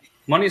Stein.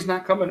 Money's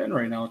not coming in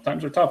right now.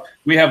 Times are tough.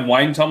 We have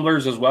wine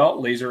tumblers as well,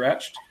 laser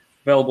etched,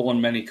 available in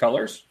many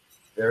colors.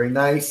 Very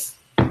nice.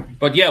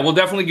 But yeah, we'll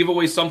definitely give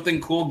away something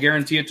cool,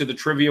 guarantee it to the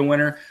trivia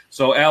winner.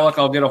 So Alec,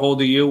 I'll get a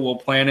hold of you. We'll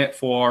plan it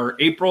for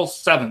April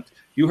 7th.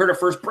 You heard it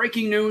first.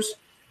 Breaking news,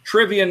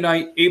 trivia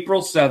night,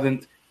 April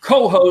 7th.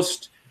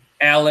 Co-host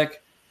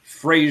Alec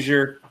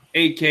Frazier,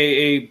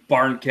 a.k.a.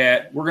 Barn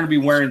Cat. We're going to be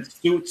wearing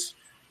suits.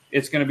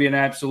 It's going to be an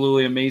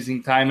absolutely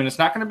amazing time, and it's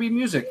not going to be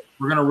music.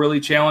 We're going to really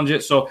challenge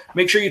it. So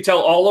make sure you tell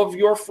all of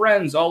your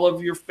friends, all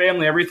of your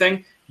family,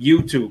 everything,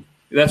 YouTube.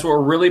 That's what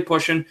we're really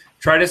pushing.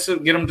 Try to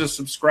get them to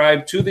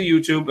subscribe to the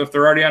YouTube. If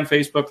they're already on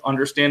Facebook,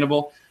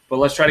 understandable. But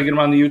let's try to get them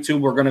on the YouTube.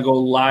 We're going to go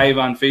live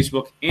on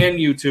Facebook and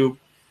YouTube.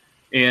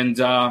 And,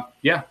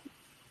 yeah.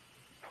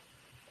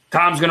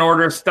 Tom's going to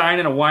order a Stein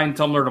and a wine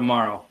tumbler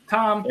tomorrow.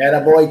 Tom.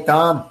 Attaboy,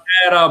 Tom.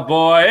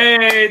 Attaboy.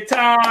 Hey,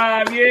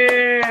 Tom.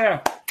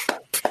 Yeah.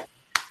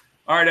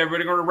 All right,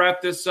 everybody, going to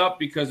wrap this up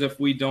because if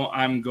we don't,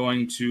 I'm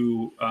going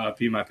to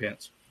pee my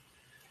pants.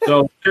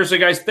 So seriously,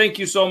 guys, thank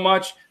you so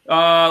much.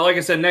 Like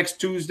I said, next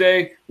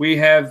Tuesday we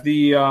have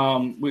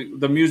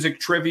the music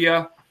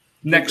trivia.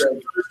 Next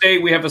Thursday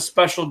we have a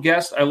special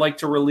guest. I like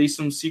to release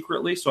them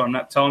secretly, so I'm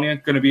not telling you.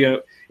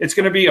 It's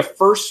going to be a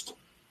first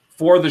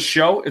for the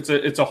show.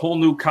 It's a whole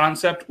new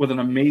concept with an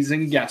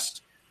amazing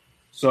guest.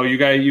 So you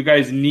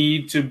guys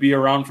need to be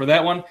around for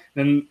that one.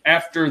 Then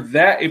after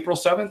that, April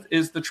 7th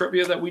is the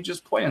trivia that we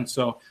just planned.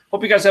 So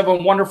hope you guys have a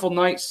wonderful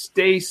night.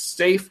 Stay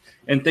safe.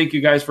 And thank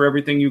you guys for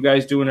everything you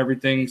guys do and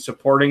everything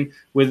supporting.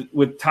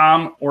 With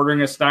Tom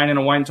ordering a Stein and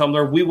a wine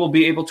tumbler, we will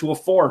be able to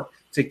afford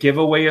to give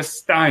away a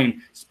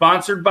Stein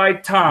sponsored by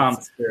Tom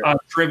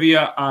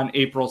trivia on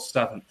April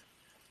 7th.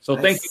 So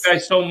thank you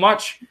guys so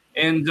much.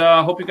 And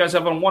hope you guys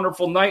have a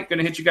wonderful night. Going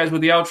to hit you guys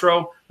with the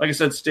outro. Like I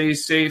said, stay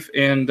safe,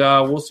 and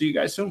we'll see you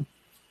guys soon.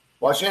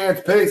 Wash your hands.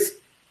 Peace.